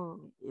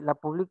imagen y la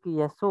publico y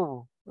ya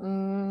subo.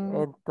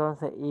 Mm,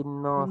 Entonces, y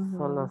no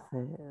solo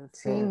ujú.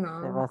 Sí,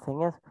 se no. basa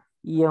en eso.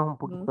 Y es un Ujú,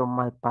 poquito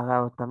mal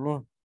pagado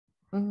también.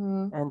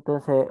 ujú,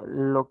 Entonces,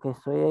 lo que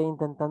estoy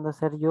intentando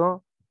hacer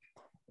yo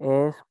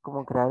es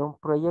como crear un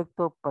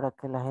proyecto para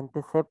que la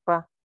gente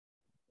sepa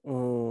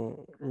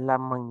la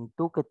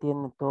magnitud que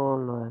tiene todo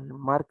lo del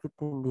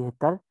marketing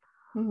digital,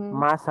 ujú,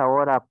 más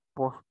ahora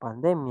post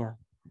pandemia.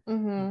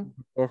 ujú.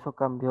 Eso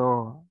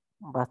cambió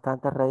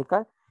bastante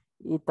radical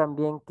y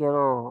también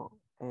quiero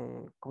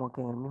como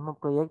que en el mismo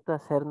proyecto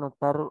hacer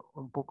notar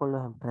un poco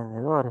los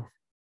emprendedores.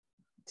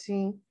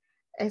 Sí,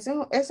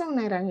 eso es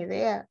una gran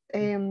idea.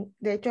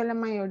 De hecho, la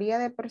mayoría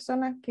de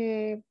personas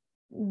que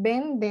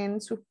venden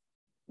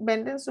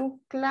venden sus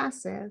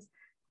clases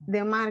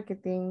de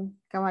marketing,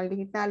 cabal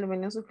digital,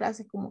 venden sus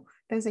clases como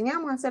te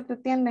enseñamos a hacer tu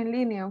tienda en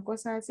línea o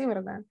cosas así,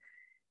 ¿verdad?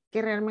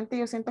 Que realmente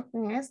yo siento que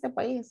en este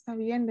país está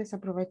bien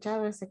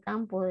desaprovechado ese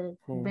campo de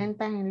Sí,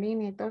 ventas en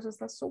línea y todo eso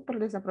está súper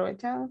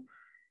desaprovechado.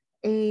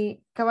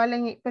 Y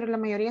cabal, pero la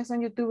mayoría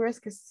son youtubers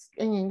que es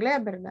en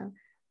inglés, ¿verdad?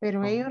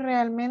 Pero ellos ujú,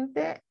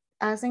 realmente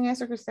hacen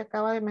eso que usted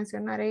acaba de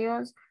mencionar.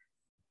 Ellos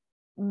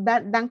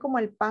dan como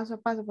el paso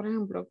a paso, por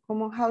ejemplo,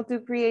 como how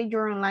to create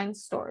your online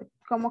store,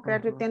 cómo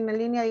crear tu tienda en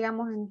línea,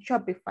 digamos, en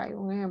Shopify,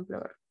 un ejemplo,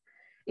 ¿verdad?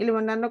 Y le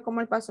van dando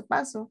como el paso a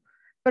paso,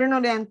 pero no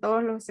le dan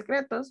todos los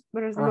secretos,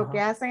 pero lo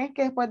que hacen es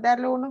que después de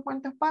darle unos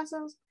cuantos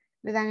pasos,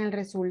 le dan el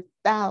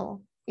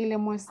resultado y le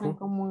muestran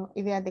como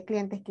ideas de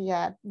clientes que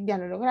ya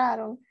lo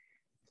lograron.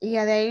 Y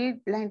ya de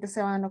ahí la gente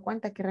se va dando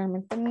cuenta que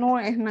realmente no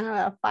es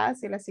nada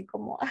fácil, así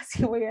como,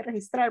 así voy a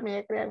registrarme y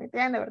a crear mi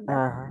tienda,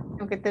 ¿verdad?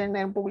 Tengo que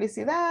tener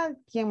publicidad,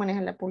 quién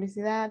maneja la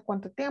publicidad,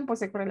 cuánto tiempo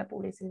se corre la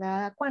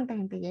publicidad, cuánta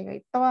gente llega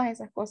y todas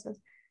esas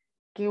cosas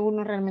que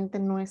uno realmente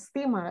no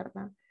estima,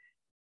 ¿verdad?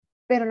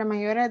 Pero la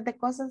mayoría de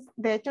cosas,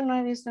 de hecho no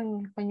he visto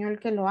en español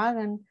que lo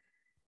hagan.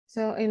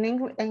 So, en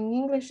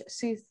English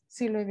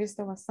sí lo he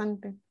visto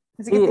bastante.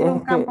 Así que Sí, tiene un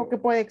es campo que, que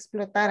puede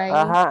explotar ahí.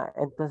 ajá,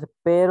 entonces,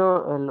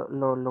 pero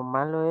lo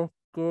malo es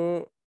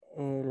que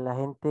la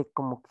gente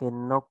como que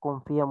no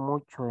confía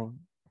mucho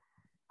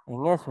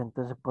en eso,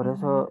 entonces por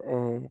eso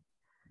he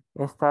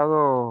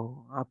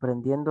estado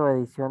aprendiendo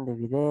edición de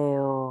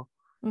video,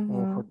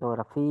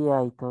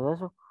 fotografía y todo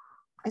eso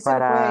Eso le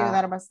puede ayudar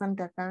para,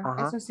 bastante acá.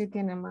 ajá, Eso sí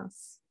tiene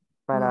más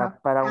para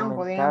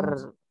campo,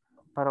 digamos.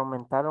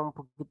 aumentar un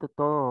poquito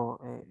todo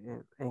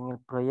en el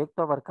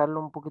proyecto, abarcarlo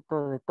un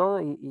poquito de todo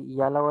y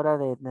ya a la hora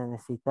de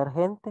necesitar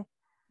gente,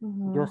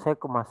 yo sé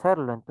cómo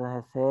hacerlo,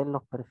 entonces sé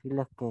los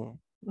perfiles Que que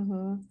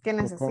tengo que,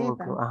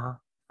 necesitan.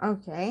 ajá.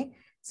 Ok.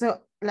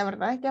 So, la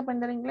verdad es que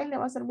aprender inglés le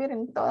va a servir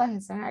en todas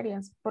esas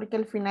áreas, porque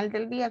al final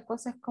del día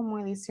cosas como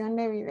edición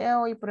de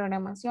video y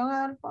programación,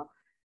 Adolfo,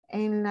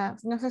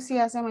 no sé si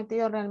ya se ha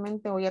metido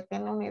realmente o ya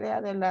tiene una idea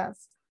de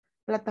las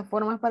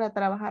plataformas para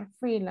trabajar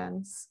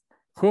freelance.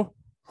 Sí,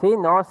 sí,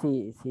 no,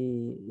 sí,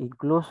 sí,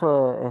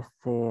 incluso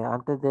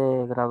antes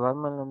de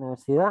graduarme en la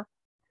universidad,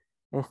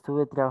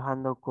 estuve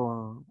trabajando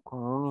con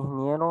un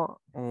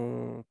ingeniero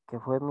que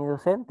fue mi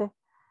docente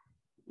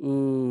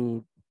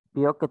y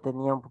vio que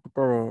tenía un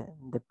poquito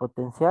de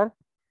potencial.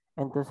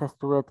 Entonces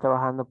estuve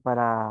trabajando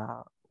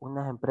para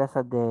unas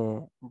empresas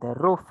de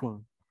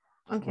roofing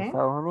de Ok.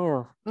 Estados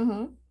Unidos.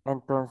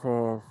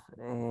 Entonces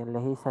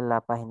les hice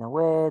la página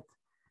web,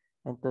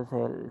 entonces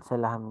se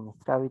las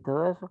administraba y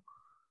todo eso.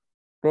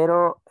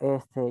 Pero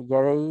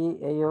ya de ahí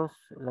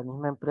la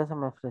misma empresa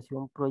me ofreció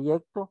un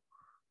proyecto,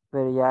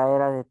 pero ya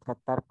era de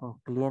tratar con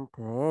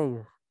clientes de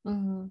ellos.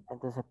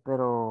 Entonces,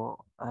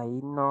 pero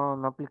ahí no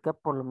apliqué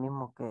por lo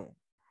mismo que,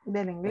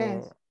 Del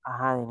inglés.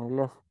 ajá, de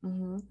inglés.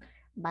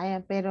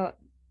 Vaya, pero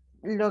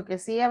lo que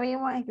sí ya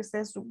vimos es que usted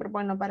es súper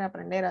bueno para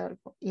aprender,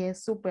 Adolfo, y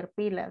es súper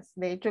pilas.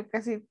 De hecho,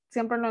 casi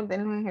siempre en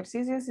los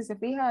ejercicios, si se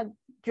fija,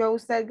 yo a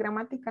usted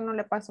gramática no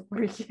le paso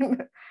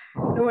corrigiendo.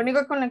 Lo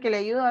único con lo que le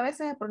ayudo a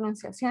veces es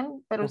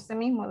pronunciación, pero usted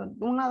mismo,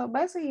 una o dos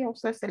veces y a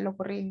usted se lo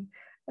corrige.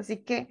 Así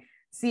que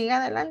siga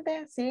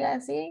adelante, siga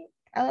así.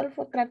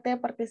 Adolfo, trate de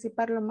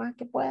participar lo más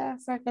que pueda,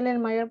 sáquele el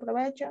mayor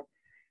provecho.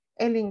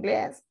 El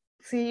inglés,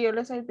 si yo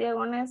le soy bien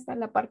honesta,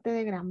 la parte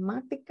de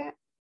gramática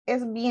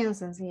es bien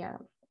sencilla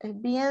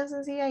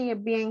y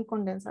es bien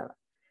condensada.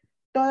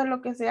 Todo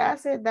lo que se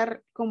hace es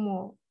dar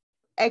como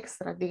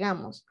extra,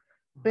 digamos,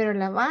 pero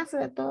la base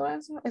de todo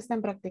eso está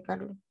en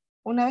practicarlo.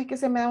 Una vez que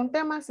se me da un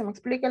tema, se me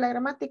explica la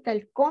gramática,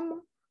 el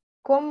cómo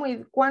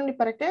y cuándo y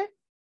para qué,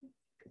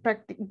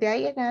 de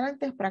ahí en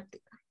adelante es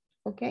práctica,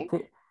 ¿ok?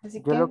 Sí, Así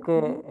yo que, lo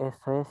que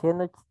estoy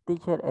haciendo,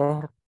 teacher,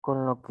 es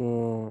con lo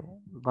que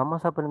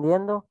vamos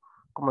aprendiendo,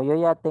 como yo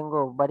ya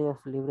tengo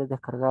varios libros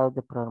descargados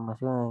de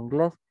programación en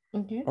inglés,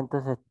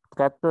 entonces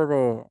trato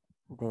de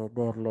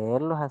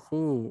leerlos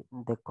así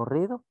de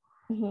corrido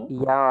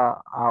y ya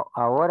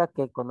ahora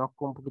que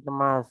conozco un poquito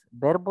más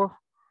verbos,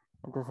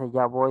 entonces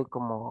ya voy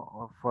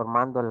como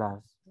formando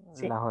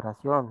sí. las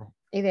oraciones.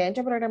 Y de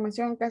hecho,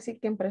 programación casi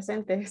que en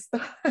presente esto,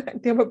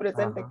 tiempo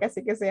presente Ajá.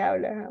 casi que se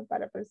habla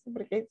para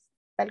porque es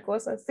tal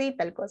cosa, sí,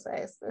 tal cosa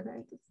es.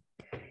 Entonces,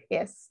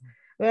 yes,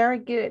 very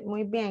good,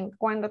 muy bien.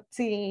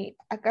 Si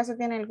acaso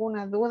tiene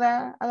alguna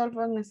duda,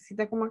 Adolfo,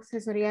 necesita como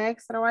asesoría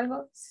extra o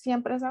algo,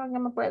 siempre saben que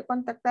me puede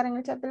contactar en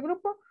el chat del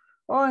grupo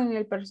o en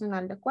el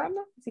personal, ¿de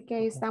acuerdo? Así que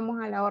ahí estamos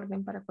a la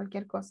orden para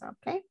cualquier cosa,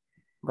 ¿ok?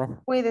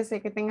 Bueno,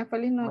 Cuídese, que tenga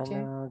feliz noche.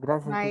 bueno,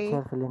 gracias, Bye.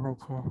 teacher, feliz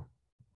noche.